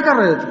 تم کیا کر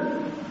رہے تھے۔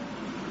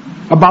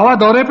 اب بابا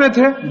دورے پہ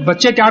تھے،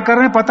 بچے کیا کر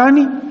رہے ہیں پتہ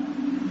نہیں،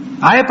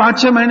 آئے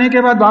 5-6 مہینے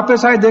کے بعد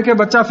واپس آئے، دیکھے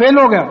بچہ فیل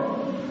ہو گیا،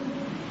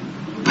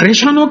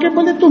 پریشان ہو کے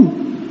بولے تم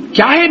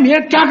کیا ہے،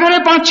 کیا کرے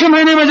 5-6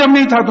 مہینے میں جب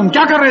نہیں تھا، تم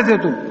کیا کر رہے تھے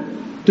تم۔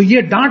 تو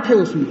یہ ڈانٹ ہے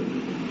اس میں،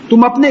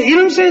 تم اپنے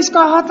علم سے اس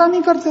کا احاطہ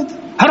نہیں کرتے تھے،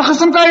 ہر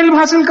قسم کا علم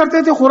حاصل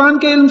کرتے تھے قرآن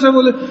کے علم سے۔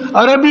 بولے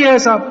عربی ہے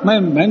صاحب،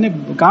 میں نے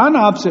کہا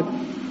نا آپ سے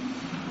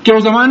کہ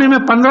اس زمانے میں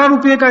 15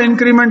 روپے کا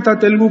انکریمنٹ تھا،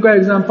 تیلگو کا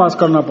ایگزام پاس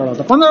کرنا پڑا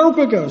تھا، 15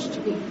 روپے کا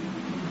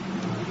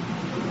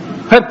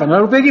خیر 15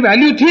 روپے کی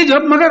ویلیو تھی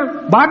جب، مگر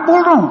بات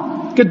بول رہا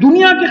ہوں کہ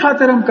دنیا کی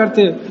خاطر ہم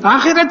کرتے،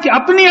 آخرت کی،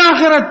 اپنی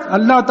آخرت،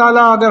 اللہ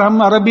تعالیٰ اگر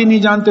ہم عربی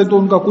نہیں جانتے تو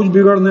ان کا کچھ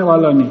بگڑنے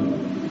والا نہیں،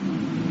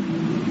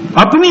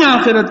 اپنی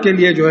آخرت کے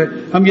لیے جو ہے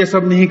ہم یہ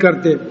سب نہیں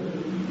کرتے.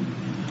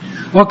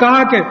 اور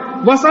کہا کہ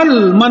وَسَلْ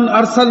مَنْ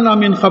أَرْسَلْنَا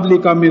مِنْ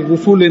قَبْلِكَ مِنْ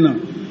رُسُولِنَا،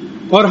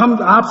 اور ہم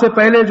آپ سے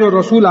پہلے جو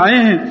رسول آئے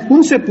ہیں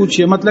ان سے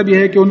پوچھئے، مطلب یہ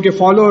ہے کہ ان کے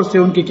فالوور سے،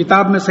 ان کی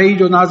کتاب میں صحیح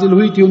جو نازل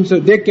ہوئی تھی ان سے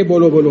دیکھ کے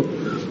بولو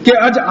کہ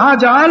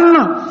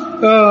اجعلنا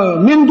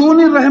من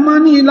دون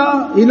الرحمن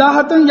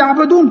الہۃ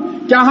یعبدون،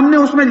 کیا ہم نے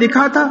اس میں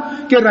لکھا تھا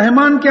کہ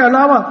رحمان کے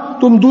علاوہ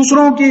تم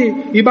دوسروں کی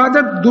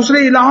عبادت،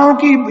 دوسرے الہوں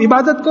کی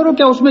عبادت کرو؟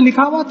 کیا اس میں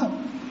لکھا ہوا تھا؟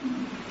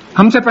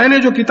 ہم سے پہلے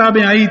جو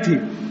کتابیں آئی تھی،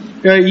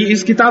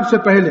 اس کتاب سے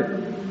پہلے،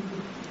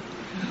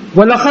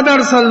 وَلَقَدْ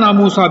أَرْسَلْنَا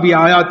مُوسَىٰ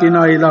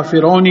بِآيَاتِنَا إِلَىٰ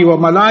فِرْعَوْنَ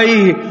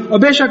وَمَلَائِهِ، اور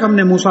بے شک ہم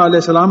نے موسیٰ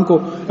علیہ السلام کو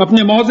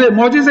اپنے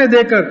معجزے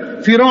دے کر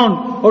فرعون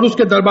اور اس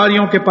کے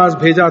درباریوں کے پاس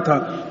بھیجا تھا.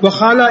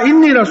 وَقَالَ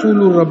إِنِّي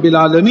رَسُولُ رَبِّ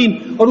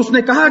الْعَالَمِينَ، اور اس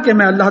نے کہا کہ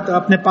میں اللہ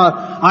اپنے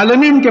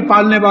عالمین کے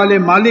پالنے والے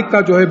مالک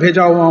کا جو ہے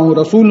بھیجا ہوا ہوں،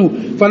 رسول ہوں.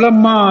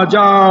 فَلَمَّا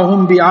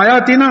جَاءَهُم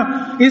بِآيَاتِنَا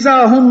إِذَا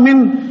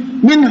هُم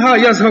منہا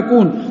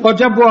یضحکون، اور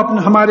جب وہ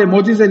اپنے ہمارے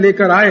معجزے لے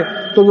کر آئے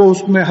تو وہ اس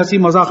میں ہنسی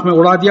مذاق میں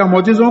اڑا دیا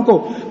معجزوں کو.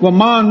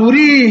 وَمَا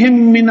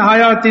نُرِيهِم مِّنْ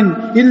آيَاتٍ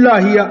إِلَّا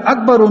هِيَ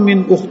أَكْبَرُ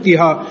مِنْ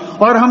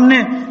أُخْتِهَا، اور ہم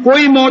نے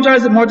کوئی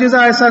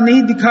معجزہ ایسا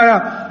نہیں دکھایا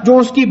جو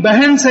اس کی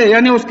بہن سے،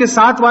 یعنی اس کے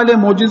ساتھ والے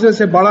معجزے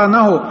سے بڑا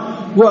نہ ہو.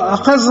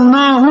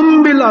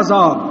 وَأَخَذْنَاهُمْ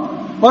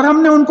بِالْعَذَابِ، اور ہم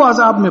نے ان کو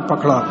عذاب میں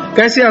پکڑا.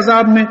 کیسے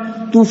عذاب میں؟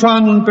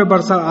 طوفان ان پہ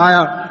برسا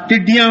آیا،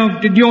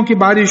 ٹڈیوں کی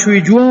بارش ہوئی،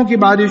 جوؤں کی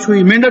بارش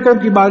ہوئی، مینڈکوں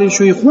کی بارش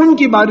ہوئی، خون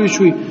کی بارش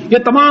ہوئی.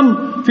 یہ تمام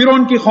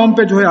فرعون کی قوم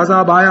پہ جو ہے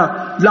عذاب آیا.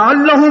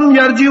 لعلہم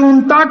یرجعون،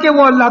 تاکہ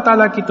وہ اللہ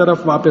تعالیٰ کی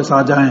طرف واپس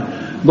آ جائیں.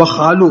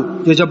 وقالوا،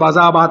 یہ جب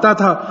عذاب آتا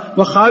تھا،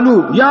 وقالوا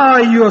یا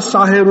ایھا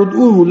الساحر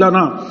ادعو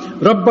لنا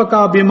ربک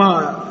بما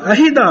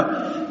عہد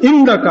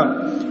عندک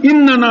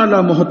اننا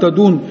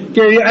لمہتدون،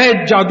 کہ اے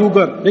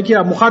جادوگر، دیکھیے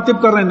آپ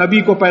مخاطب کر رہے ہیں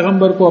نبی کو،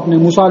 پیغمبر کو، اپنے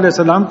موسیٰ علیہ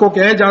السلام کو، کہ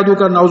اے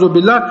جادوگر، نعوذ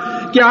باللہ،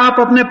 کہ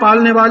آپ اپنے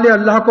پالنے والے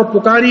اللہ کو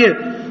پکاریے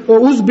اور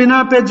اس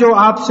بنا پہ جو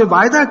آپ سے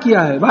وعدہ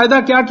کیا ہے. وعدہ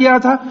کیا کیا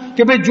تھا؟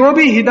 کہ بھئی جو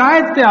بھی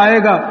ہدایت پہ آئے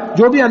گا،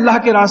 جو بھی اللہ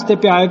کے راستے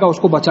پہ آئے گا اس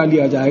کو بچا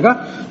لیا جائے گا.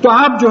 تو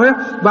آپ جو ہے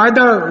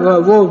وعدہ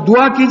وہ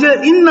دعا کیجئے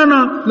اننا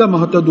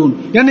لمہتدون،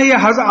 یعنی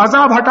یہ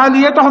عذاب ہٹا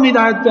لیے تو ہم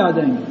ہدایت پہ آ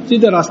جائیں گے،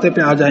 سیدھے راستے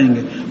پہ آ جائیں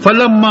گے.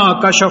 فلما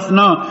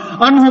کشفنا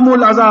عنہم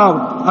العذاب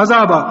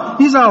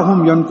اذا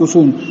ہم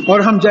ینکثون، اور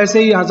ہم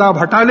جیسے ہی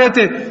عذاب ہٹا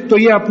لیتے تو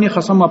یہ اپنی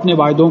قسم، اپنے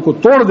وعدوں کو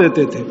توڑ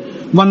دیتے تھے.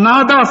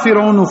 ونادى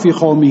فرعون فی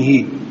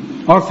قومہ،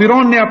 اور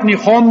فرعون نے اپنی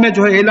قوم میں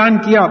جو ہے اعلان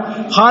کیا،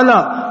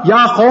 قالا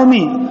یا قومی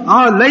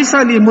لیس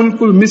لی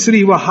ملک مصر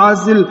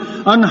وہذہ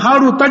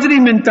الانہار تجری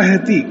من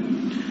تحتی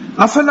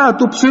افلا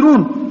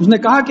تبصرون. اس نے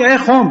کہا کہ اے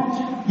قوم،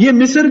 یہ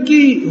مصر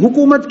کی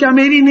حکومت کیا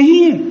میری نہیں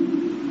ہے؟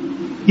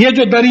 یہ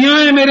جو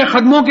دریائیں میرے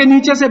قدموں کے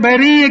نیچے سے بہ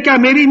رہی ہیں کیا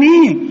میری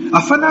نہیں ہے؟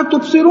 افلا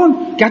تبصرون،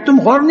 کیا تم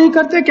غور نہیں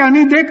کرتے، کیا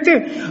نہیں دیکھتے؟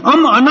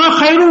 ام انا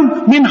خیر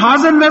من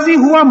ھذا الذی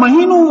هو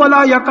مہین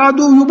ولا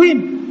یکاد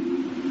یبین،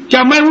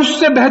 کیا میں اس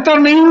سے بہتر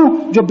نہیں ہوں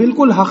جو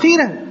بالکل حقیر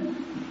ہے؟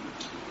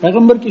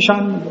 پیغمبر کی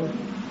شان میں بول رہا،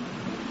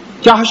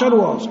 کیا حشر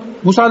ہوا اس کا؟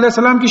 موسیٰ علیہ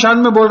السلام کی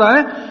شان میں بول رہا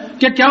ہے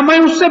کہ کیا میں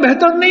اس سے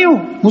بہتر نہیں ہوں،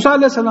 موسیٰ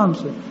علیہ السلام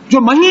سے،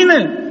 جو مہین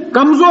ہے،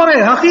 کمزور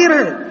ہے، حقیر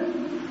ہے،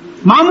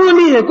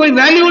 معمولی ہے، کوئی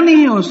ویلیو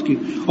نہیں ہے اس کی.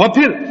 اور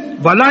پھر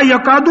ولا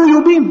یکاد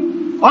یبین،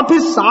 اور پھر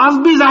صاف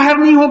بھی ظاہر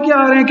نہیں ہو کے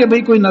آ رہے ہیں کہ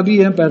بھئی کوئی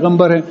نبی ہے،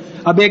 پیغمبر ہے.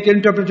 اب ایک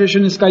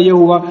انٹرپریٹیشن اس کا یہ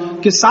ہوا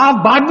کہ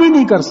صاف بات بھی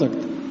نہیں کر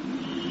سکتے.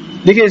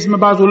 دیکھیں اس میں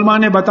بعض علماء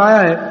نے بتایا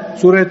ہے،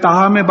 سورہ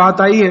طٰہٰ میں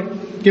بات آئی ہے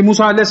کہ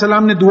موسیٰ علیہ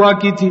السلام نے دعا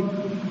کی تھی،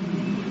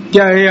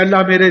 کیا ہے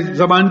اللہ میرے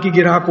زبان کی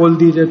گرہ کھول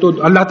دیجئے، تو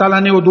اللہ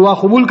تعالیٰ نے وہ دعا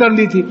قبول کر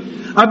لی تھی.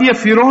 اب یہ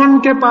فرعون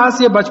کے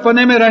پاس یہ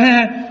بچپنے میں رہے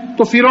ہیں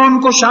تو فرعون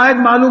کو شاید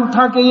معلوم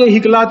تھا کہ یہ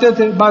ہکلاتے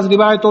تھے، بعض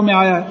روایتوں میں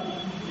آیا ہے،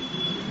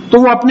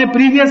 تو وہ اپنے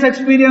پریویس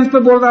ایکسپیرینس پہ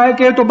بول رہا ہے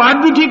کہ تو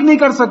بات بھی ٹھیک نہیں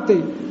کر سکتے،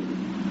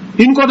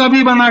 ان کو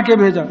نبی بنا کے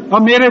بھیجا،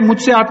 اور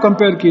مجھ سے آپ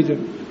کمپیئر کیجئے.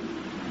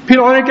 پھر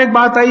اور ایک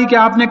بات آئی کہ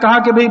آپ نے کہا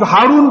کہ بھئی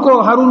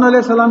ہارون علیہ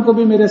السلام کو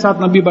بھی میرے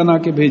ساتھ نبی بنا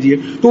کے بھیجیے،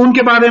 تو ان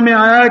کے بارے میں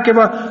آیا ہے کہ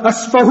وہ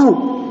اسفہو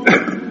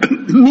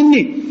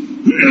منی،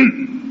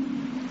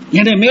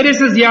 یعنی میرے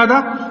سے زیادہ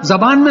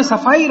زبان میں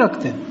صفائی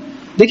رکھتے ہیں.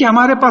 دیکھیں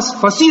ہمارے پاس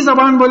فصیح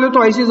زبان بولے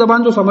تو ایسی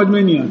زبان جو سمجھ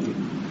میں نہیں آتی.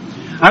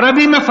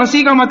 عربی میں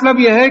فصیح کا مطلب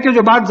یہ ہے کہ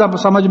جو بات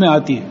سمجھ میں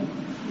آتی ہے.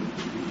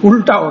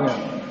 الٹا ہو گیا،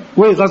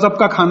 وہی غضب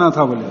کا کھانا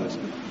تھا بولے ایسے.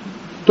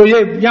 تو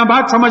یہ یہاں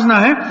بات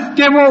سمجھنا ہے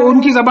کہ وہ ان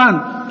کی زبان.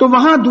 تو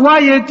وہاں دعا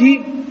یہ تھی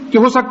کہ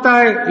ہو سکتا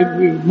ہے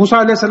موسیٰ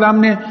علیہ السلام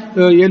نے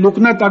یہ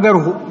لکنت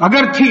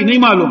اگر تھی، نہیں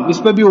معلوم،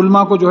 اس پہ بھی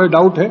علماء کو جو ہے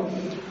ڈاؤٹ ہے،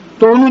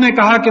 تو انہوں نے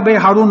کہا کہ بھئی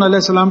ہارون علیہ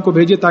السلام کو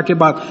بھیجے تاکہ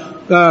بات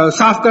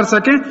صاف کر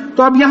سکیں.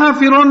 تو اب یہاں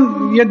فرعون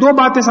یہ دو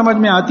باتیں سمجھ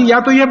میں آتی، یا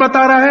تو یہ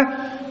بتا رہا ہے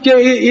کہ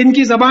ان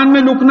کی زبان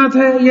میں لکنت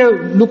ہے، یہ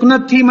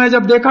لکنت تھی، میں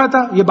جب دیکھا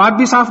تھا یہ بات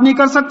بھی صاف نہیں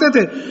کر سکتے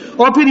تھے،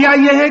 اور پھر یا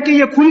یہ ہے کہ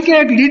یہ کھل کے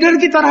ایک لیڈر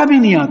کی طرح بھی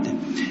نہیں آتے.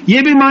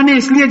 یہ بھی معنی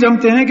اس لیے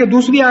جمتے ہیں کہ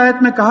دوسری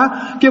آیت میں کہا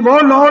کہ وہ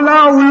لولا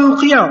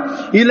القی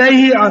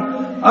الیہ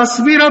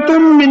اسورۃ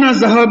من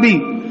الذھب،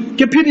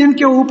 کہ پھر ان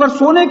کے اوپر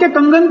سونے کے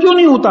کنگن کیوں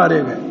نہیں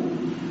اتارے گئے؟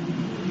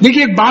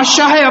 دیکھیے ایک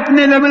بادشاہ ہے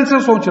اپنے لیول سے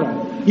سوچ رہا ہے،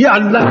 یہ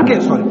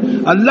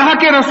اللہ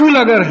کے رسول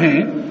اگر ہیں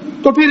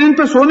تو پھر ان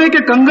پہ سونے کے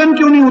کنگن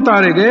کیوں نہیں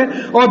اتارے گئے؟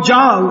 اور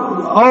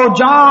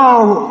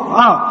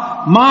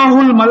ماہ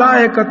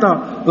الملائکۃ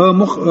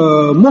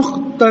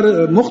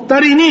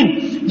مقترنین،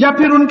 یا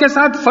پھر ان کے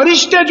ساتھ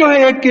فرشتے جو ہے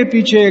ایک کے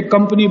پیچھے ایک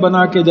کمپنی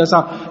بنا کے، جیسا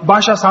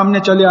بادشاہ سامنے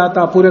چلے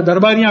آتا پورے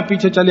درباریاں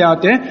پیچھے چلے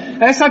آتے ہیں،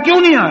 ایسا کیوں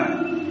نہیں آیا؟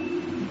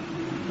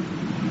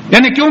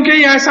 یعنی کیونکہ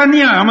یہ ایسا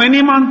نہیں آیا، میں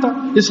نہیں مانتا،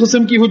 اس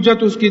قسم کی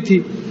حجت اس کی تھی۔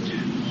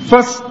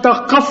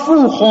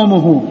 فاستخفوا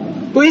قومہ،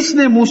 تو اس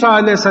نے موسیٰ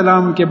علیہ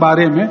السلام کے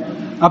بارے میں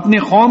اپنی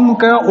قوم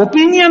کا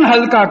اوپینین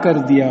ہلکا کر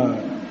دیا۔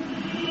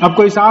 اب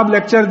کوئی صاحب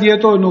لیکچر دیے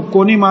تو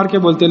کونی مار کے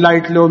بولتے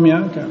لائٹ لو میاں،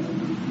 کیا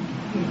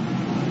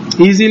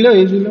ایزی لو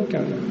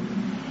کیا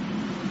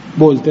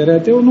بولتے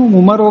رہتے، انہوں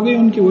عمر ہو گئی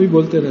ان کی، وہی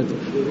بولتے رہتے۔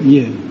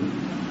 یہ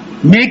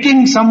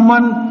making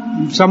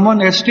some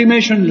one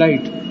estimation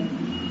light,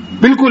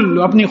 بالکل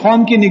اپنی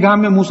قوم کی نگاہ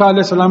میں موسیٰ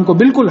علیہ السلام کو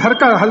بالکل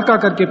ہلکا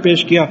کر کے پیش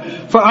کیا۔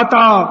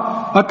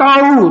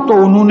 فَأَطَاعُوا، تو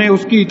انہوں نے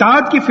اس کی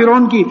اطاعت کی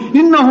فرعون کی،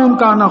 إِنَّهُمْ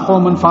كَانَ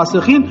قَوْمًا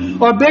فَاسِقِينَ،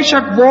 اور بے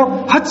شک وہ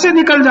حد سے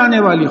نکل جانے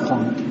والی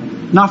قوم تھی،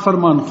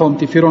 نافرمان قوم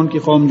تھی فرعون کی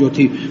قوم جو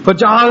تھی۔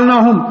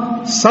 فَجَعَلْنَاهُمْ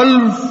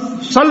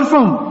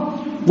سَلْفًا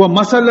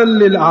وَمَثَلًا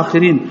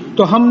لِلْآخِرِينَ،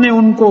 تو ہم نے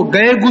ان کو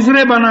گئے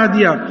گزرے بنا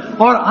دیا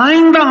اور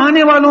آئندہ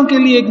آنے والوں کے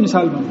لیے ایک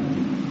مثال بنا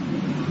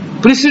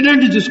دیا، پریسیڈنٹ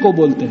جس کو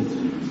بولتے ہیں،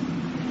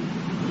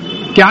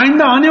 کہ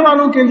آئندہ آنے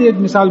والوں کے لیے ایک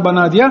مثال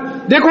بنا دیا،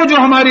 دیکھو جو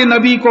ہمارے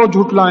نبی کو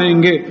جھٹلائیں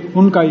گے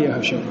ان کا یہ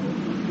حشر۔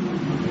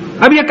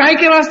 اب یہ کائے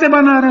کے واسطے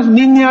بنا رہے ہیں؟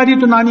 نیند نہیں آ رہی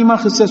تو نانی ماں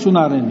قصے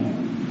سنا رہے ہیں،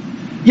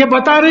 یہ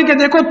بتا رہے ہیں کہ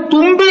دیکھو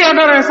تم بھی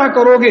اگر ایسا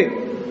کرو گے،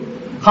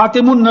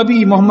 خاتم النبی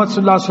محمد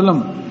صلی اللہ علیہ وسلم،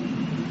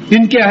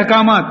 ان کے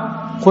احکامات،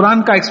 قرآن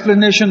کا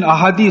ایکسپلینیشن،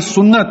 احادیث،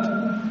 سنت،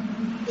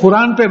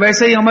 قرآن پہ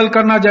ویسے ہی عمل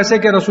کرنا جیسے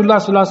کہ رسول اللہ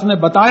صلی اللہ علیہ وسلم نے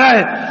بتایا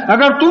ہے،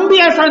 اگر تم بھی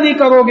ایسا نہیں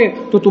کرو گے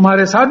تو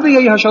تمہارے ساتھ بھی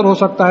یہی حشر ہو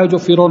سکتا ہے جو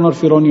فرعون اور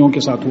فرعونیوں کے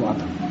ساتھ ہوا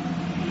تھا،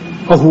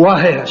 اور ہوا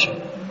ہے حشر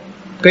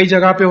کئی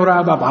جگہ پہ ہو رہا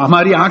ہے۔ اب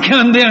ہماری آنکھیں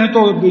اندھے ہیں تو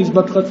اس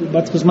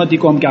بدقسمتی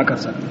کو ہم کیا کر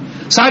سکتے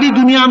ہیں؟ ساری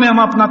دنیا میں ہم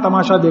اپنا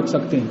تماشا دیکھ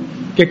سکتے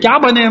ہیں کہ کیا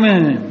بنے ہوئے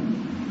ہیں،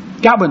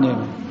 کیا بنے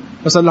ہوئے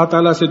ہیں۔ بس اللہ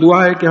تعالیٰ سے دعا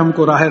ہے کہ ہم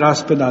کو راہ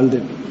راست پہ ڈال دے۔